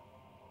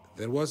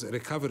 There was a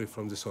recovery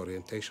from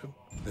disorientation.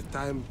 The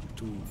time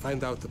to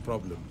find out the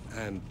problem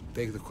and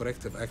take the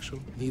corrective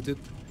action needed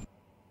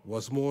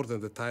was more than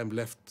the time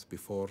left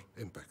before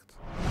impact.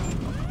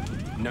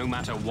 No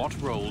matter what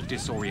role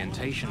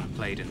disorientation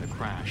played in the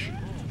crash,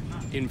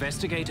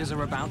 investigators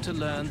are about to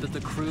learn that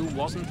the crew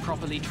wasn't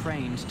properly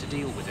trained to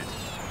deal with it.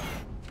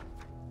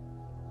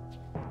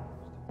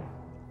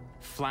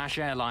 Flash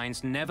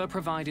Airlines never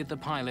provided the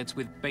pilots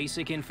with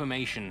basic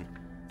information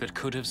that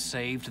could have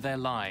saved their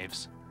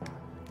lives.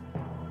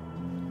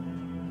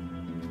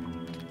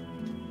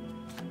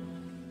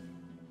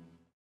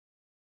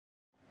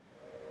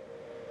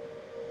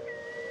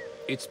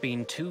 It's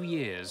been 2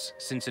 years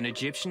since an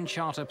Egyptian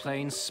charter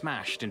plane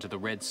smashed into the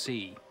Red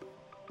Sea.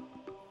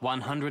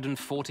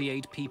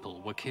 148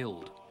 people were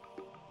killed.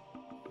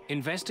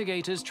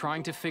 Investigators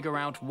trying to figure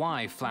out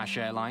why Flash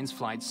Airlines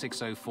Flight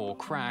 604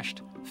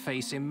 crashed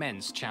face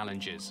immense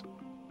challenges.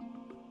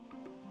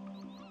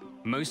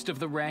 Most of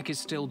the wreck is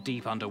still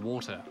deep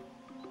underwater.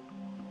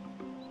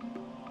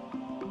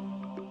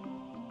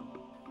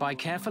 By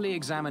carefully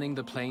examining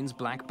the plane's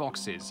black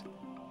boxes,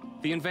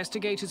 the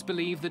investigators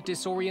believe that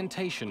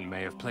disorientation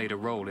may have played a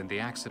role in the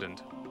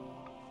accident.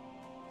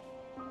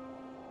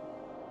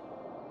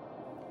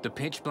 The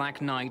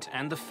pitch-black night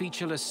and the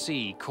featureless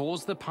sea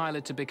caused the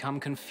pilot to become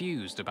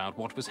confused about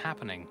what was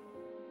happening.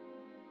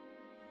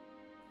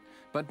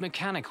 But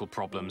mechanical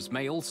problems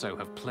may also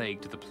have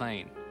plagued the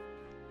plane.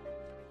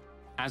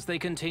 As they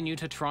continue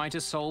to try to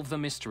solve the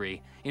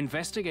mystery,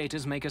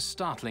 investigators make a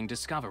startling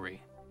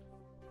discovery.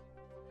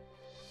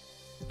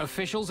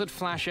 Officials at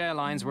Flash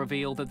Airlines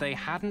revealed that they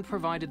hadn't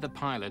provided the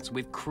pilots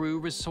with crew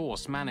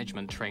resource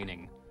management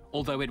training,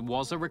 although it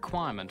was a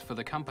requirement for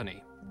the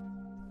company.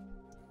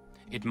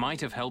 It might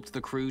have helped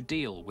the crew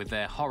deal with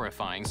their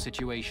horrifying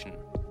situation.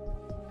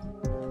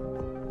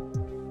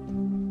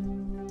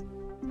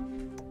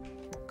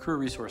 Crew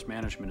resource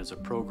management is a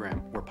program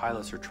where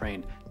pilots are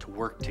trained to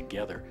work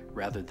together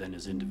rather than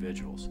as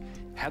individuals.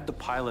 Had the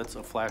pilots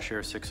of Flash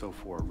Air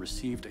 604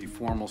 received a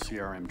formal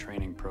CRM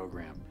training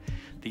program,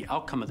 the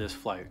outcome of this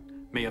flight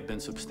may have been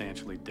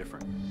substantially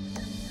different.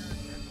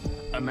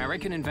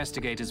 American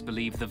investigators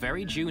believe the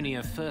very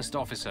junior first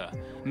officer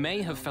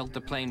may have felt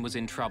the plane was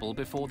in trouble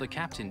before the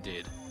captain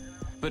did,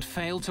 but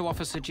failed to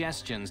offer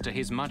suggestions to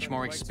his much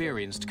more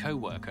experienced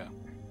co-worker.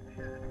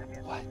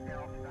 What?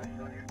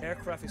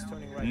 Aircraft is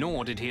turning right.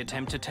 Nor did he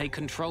attempt to take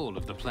control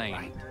of the plane.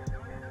 Right.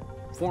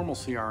 Formal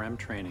CRM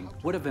training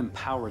would have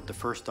empowered the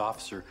first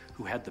officer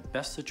who had the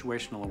best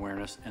situational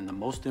awareness and the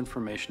most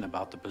information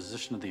about the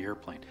position of the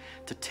airplane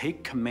to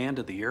take command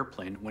of the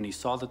airplane when he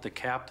saw that the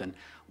captain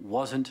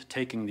wasn't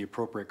taking the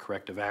appropriate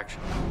corrective action.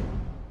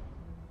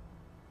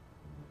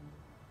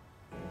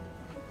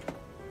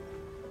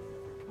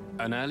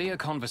 An earlier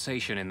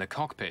conversation in the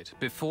cockpit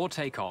before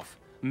takeoff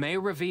may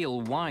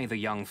reveal why the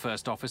young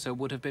first officer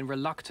would have been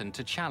reluctant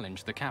to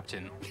challenge the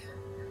captain.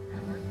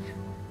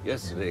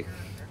 Yesterday,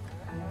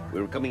 we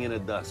were coming in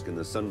at dusk and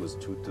the sun was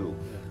 2-2.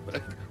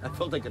 But I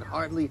felt I could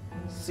hardly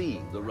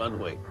see the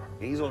runway.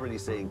 And he's already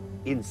saying,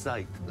 in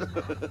sight.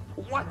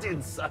 What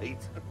in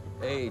sight?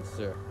 Hey,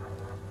 sir.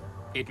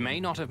 It may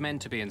not have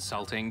meant to be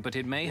insulting, but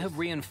it may have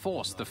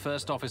reinforced the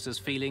first officer's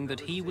feeling that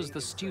he was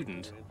the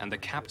student and the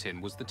captain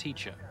was the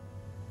teacher.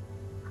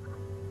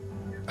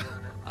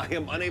 I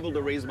am unable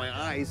to raise my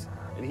eyes,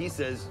 and he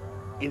says,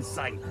 in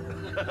sight.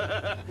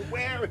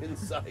 Where in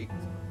sight?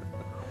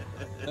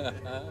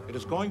 It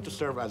is going to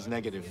serve as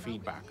negative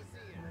feedback.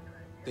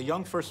 The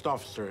young first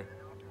officer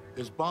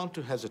is bound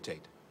to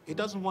hesitate. He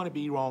doesn't want to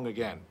be wrong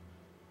again.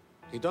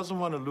 He doesn't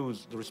want to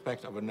lose the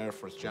respect of an Air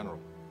Force general.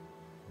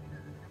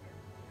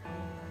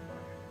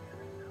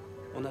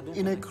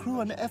 In a crew,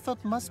 an effort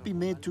must be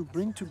made to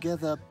bring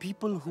together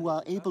people who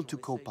are able to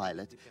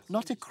co-pilot,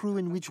 not a crew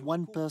in which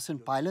one person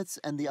pilots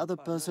and the other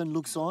person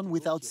looks on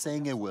without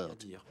saying a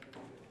word.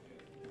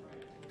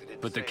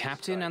 But the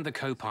captain and the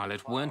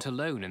co-pilot weren't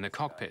alone in the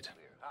cockpit.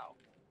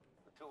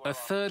 A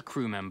third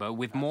crew member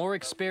with more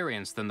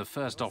experience than the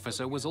first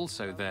officer was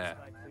also there.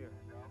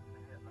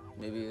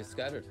 Maybe it's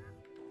scattered.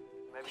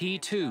 He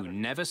too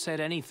never said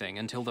anything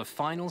until the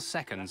final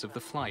seconds of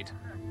the flight.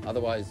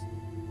 Otherwise,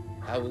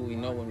 how will we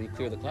know when we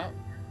clear the cloud?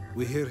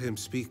 We hear him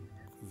speak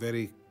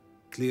very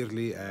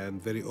clearly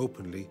and very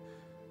openly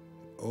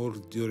all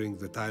during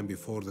the time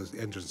before the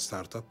engine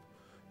startup.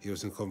 He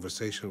was in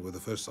conversation with the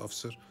first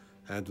officer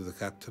and with the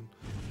captain.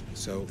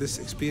 So this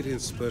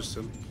experienced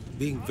person,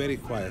 being very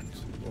quiet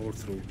all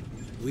through,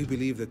 we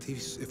believe that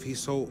if he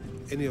saw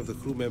any of the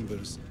crew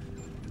members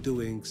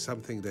doing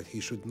something that he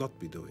should not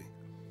be doing,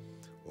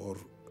 or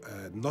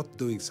not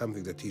doing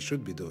something that he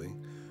should be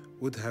doing,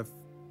 would have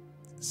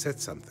said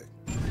something.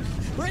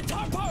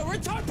 Retard power!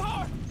 Retard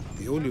power!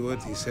 The only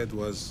word he said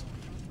was,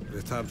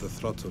 retard the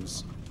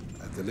throttles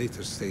at the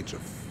later stage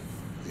of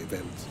the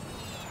event.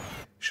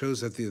 Shows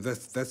that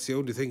that's the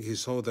only thing he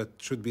saw that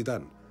should be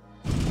done.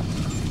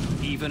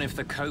 Even if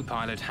the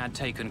co-pilot had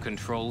taken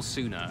control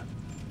sooner,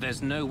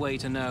 there's no way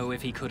to know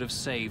if he could have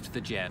saved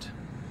the jet.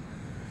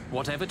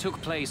 Whatever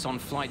took place on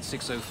Flight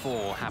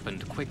 604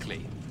 happened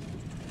quickly.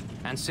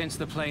 And since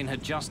the plane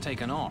had just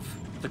taken off,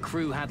 the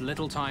crew had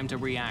little time to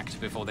react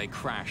before they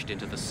crashed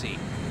into the sea.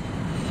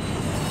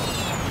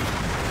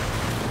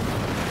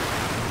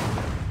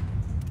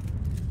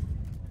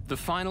 The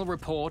final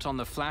report on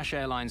the Flash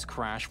Airlines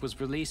crash was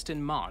released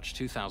in March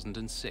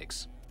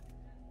 2006.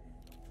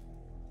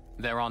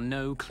 There are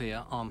no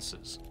clear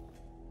answers.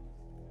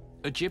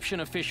 Egyptian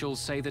officials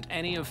say that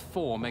any of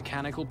 4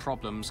 mechanical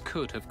problems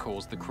could have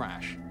caused the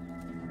crash.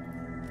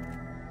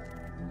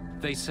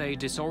 They say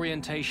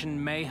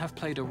disorientation may have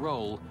played a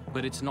role,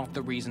 but it's not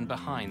the reason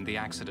behind the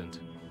accident.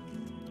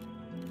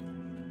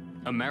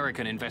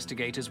 American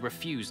investigators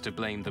refuse to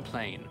blame the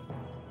plane.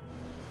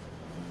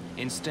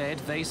 Instead,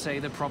 they say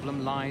the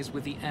problem lies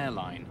with the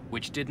airline,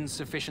 which didn't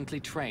sufficiently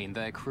train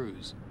their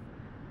crews.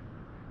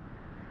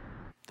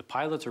 The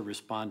pilots are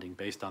responding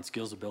based on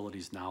skills,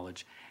 abilities,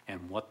 knowledge,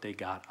 and what they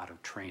got out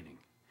of training.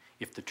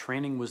 If the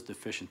training was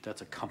deficient,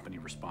 that's a company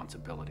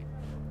responsibility.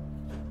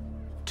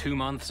 2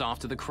 months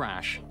after the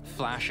crash,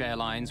 Flash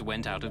Airlines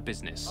went out of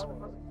business.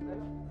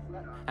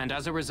 And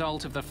as a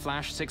result of the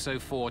Flash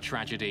 604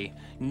 tragedy,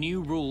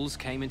 new rules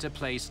came into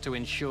place to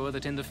ensure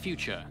that in the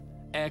future,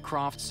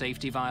 aircraft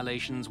safety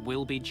violations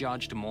will be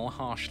judged more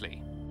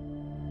harshly.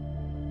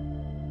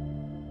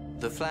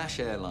 The Flash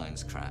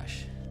Airlines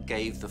crash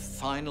gave the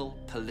final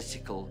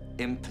political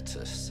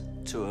impetus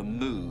to a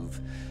move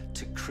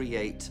to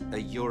create a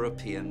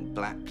European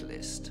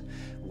blacklist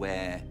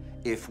where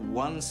if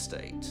one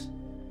state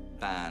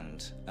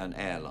banned an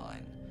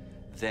airline,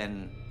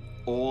 then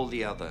all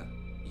the other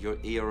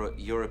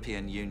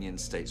European Union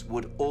states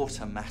would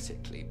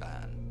automatically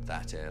ban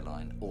that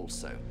airline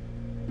also.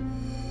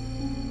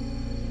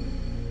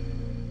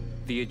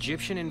 The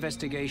Egyptian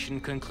investigation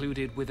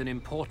concluded with an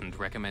important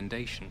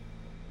recommendation.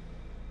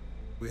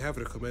 We have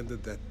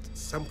recommended that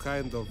some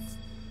kind of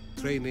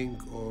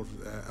training or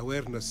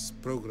awareness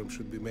program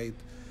should be made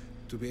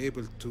to be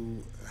able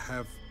to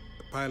have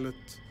a pilot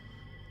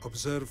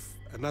observe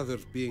another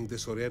being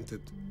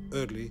disoriented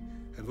early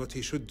and what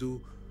he should do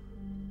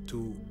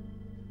to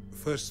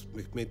first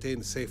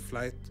maintain a safe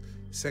flight,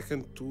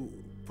 second to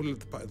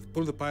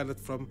pull the pilot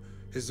from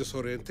his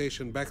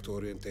disorientation back to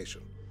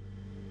orientation.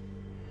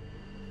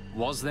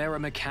 Was there a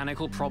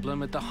mechanical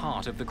problem at the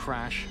heart of the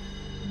crash?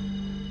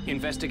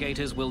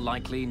 Investigators will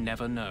likely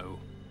never know.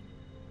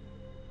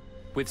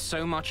 With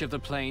so much of the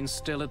plane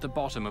still at the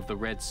bottom of the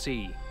Red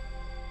Sea,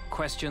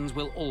 questions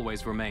will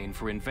always remain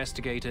for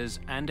investigators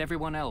and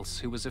everyone else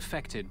who was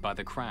affected by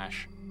the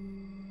crash.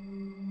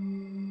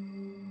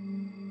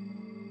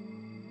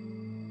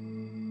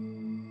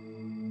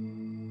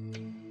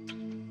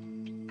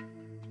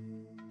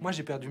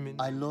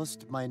 I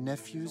lost my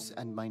nephews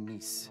and my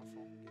niece.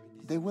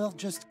 They were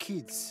just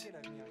kids.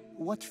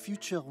 What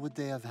future would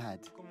they have had?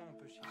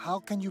 How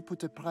can you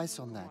put a price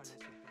on that?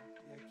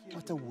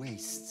 What a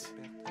waste.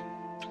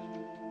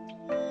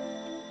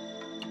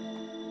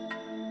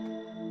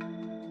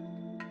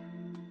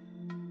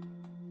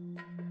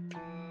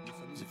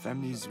 The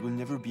families will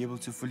never be able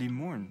to fully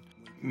mourn,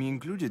 me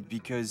included,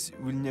 because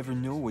we'll never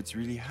know what's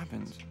really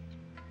happened.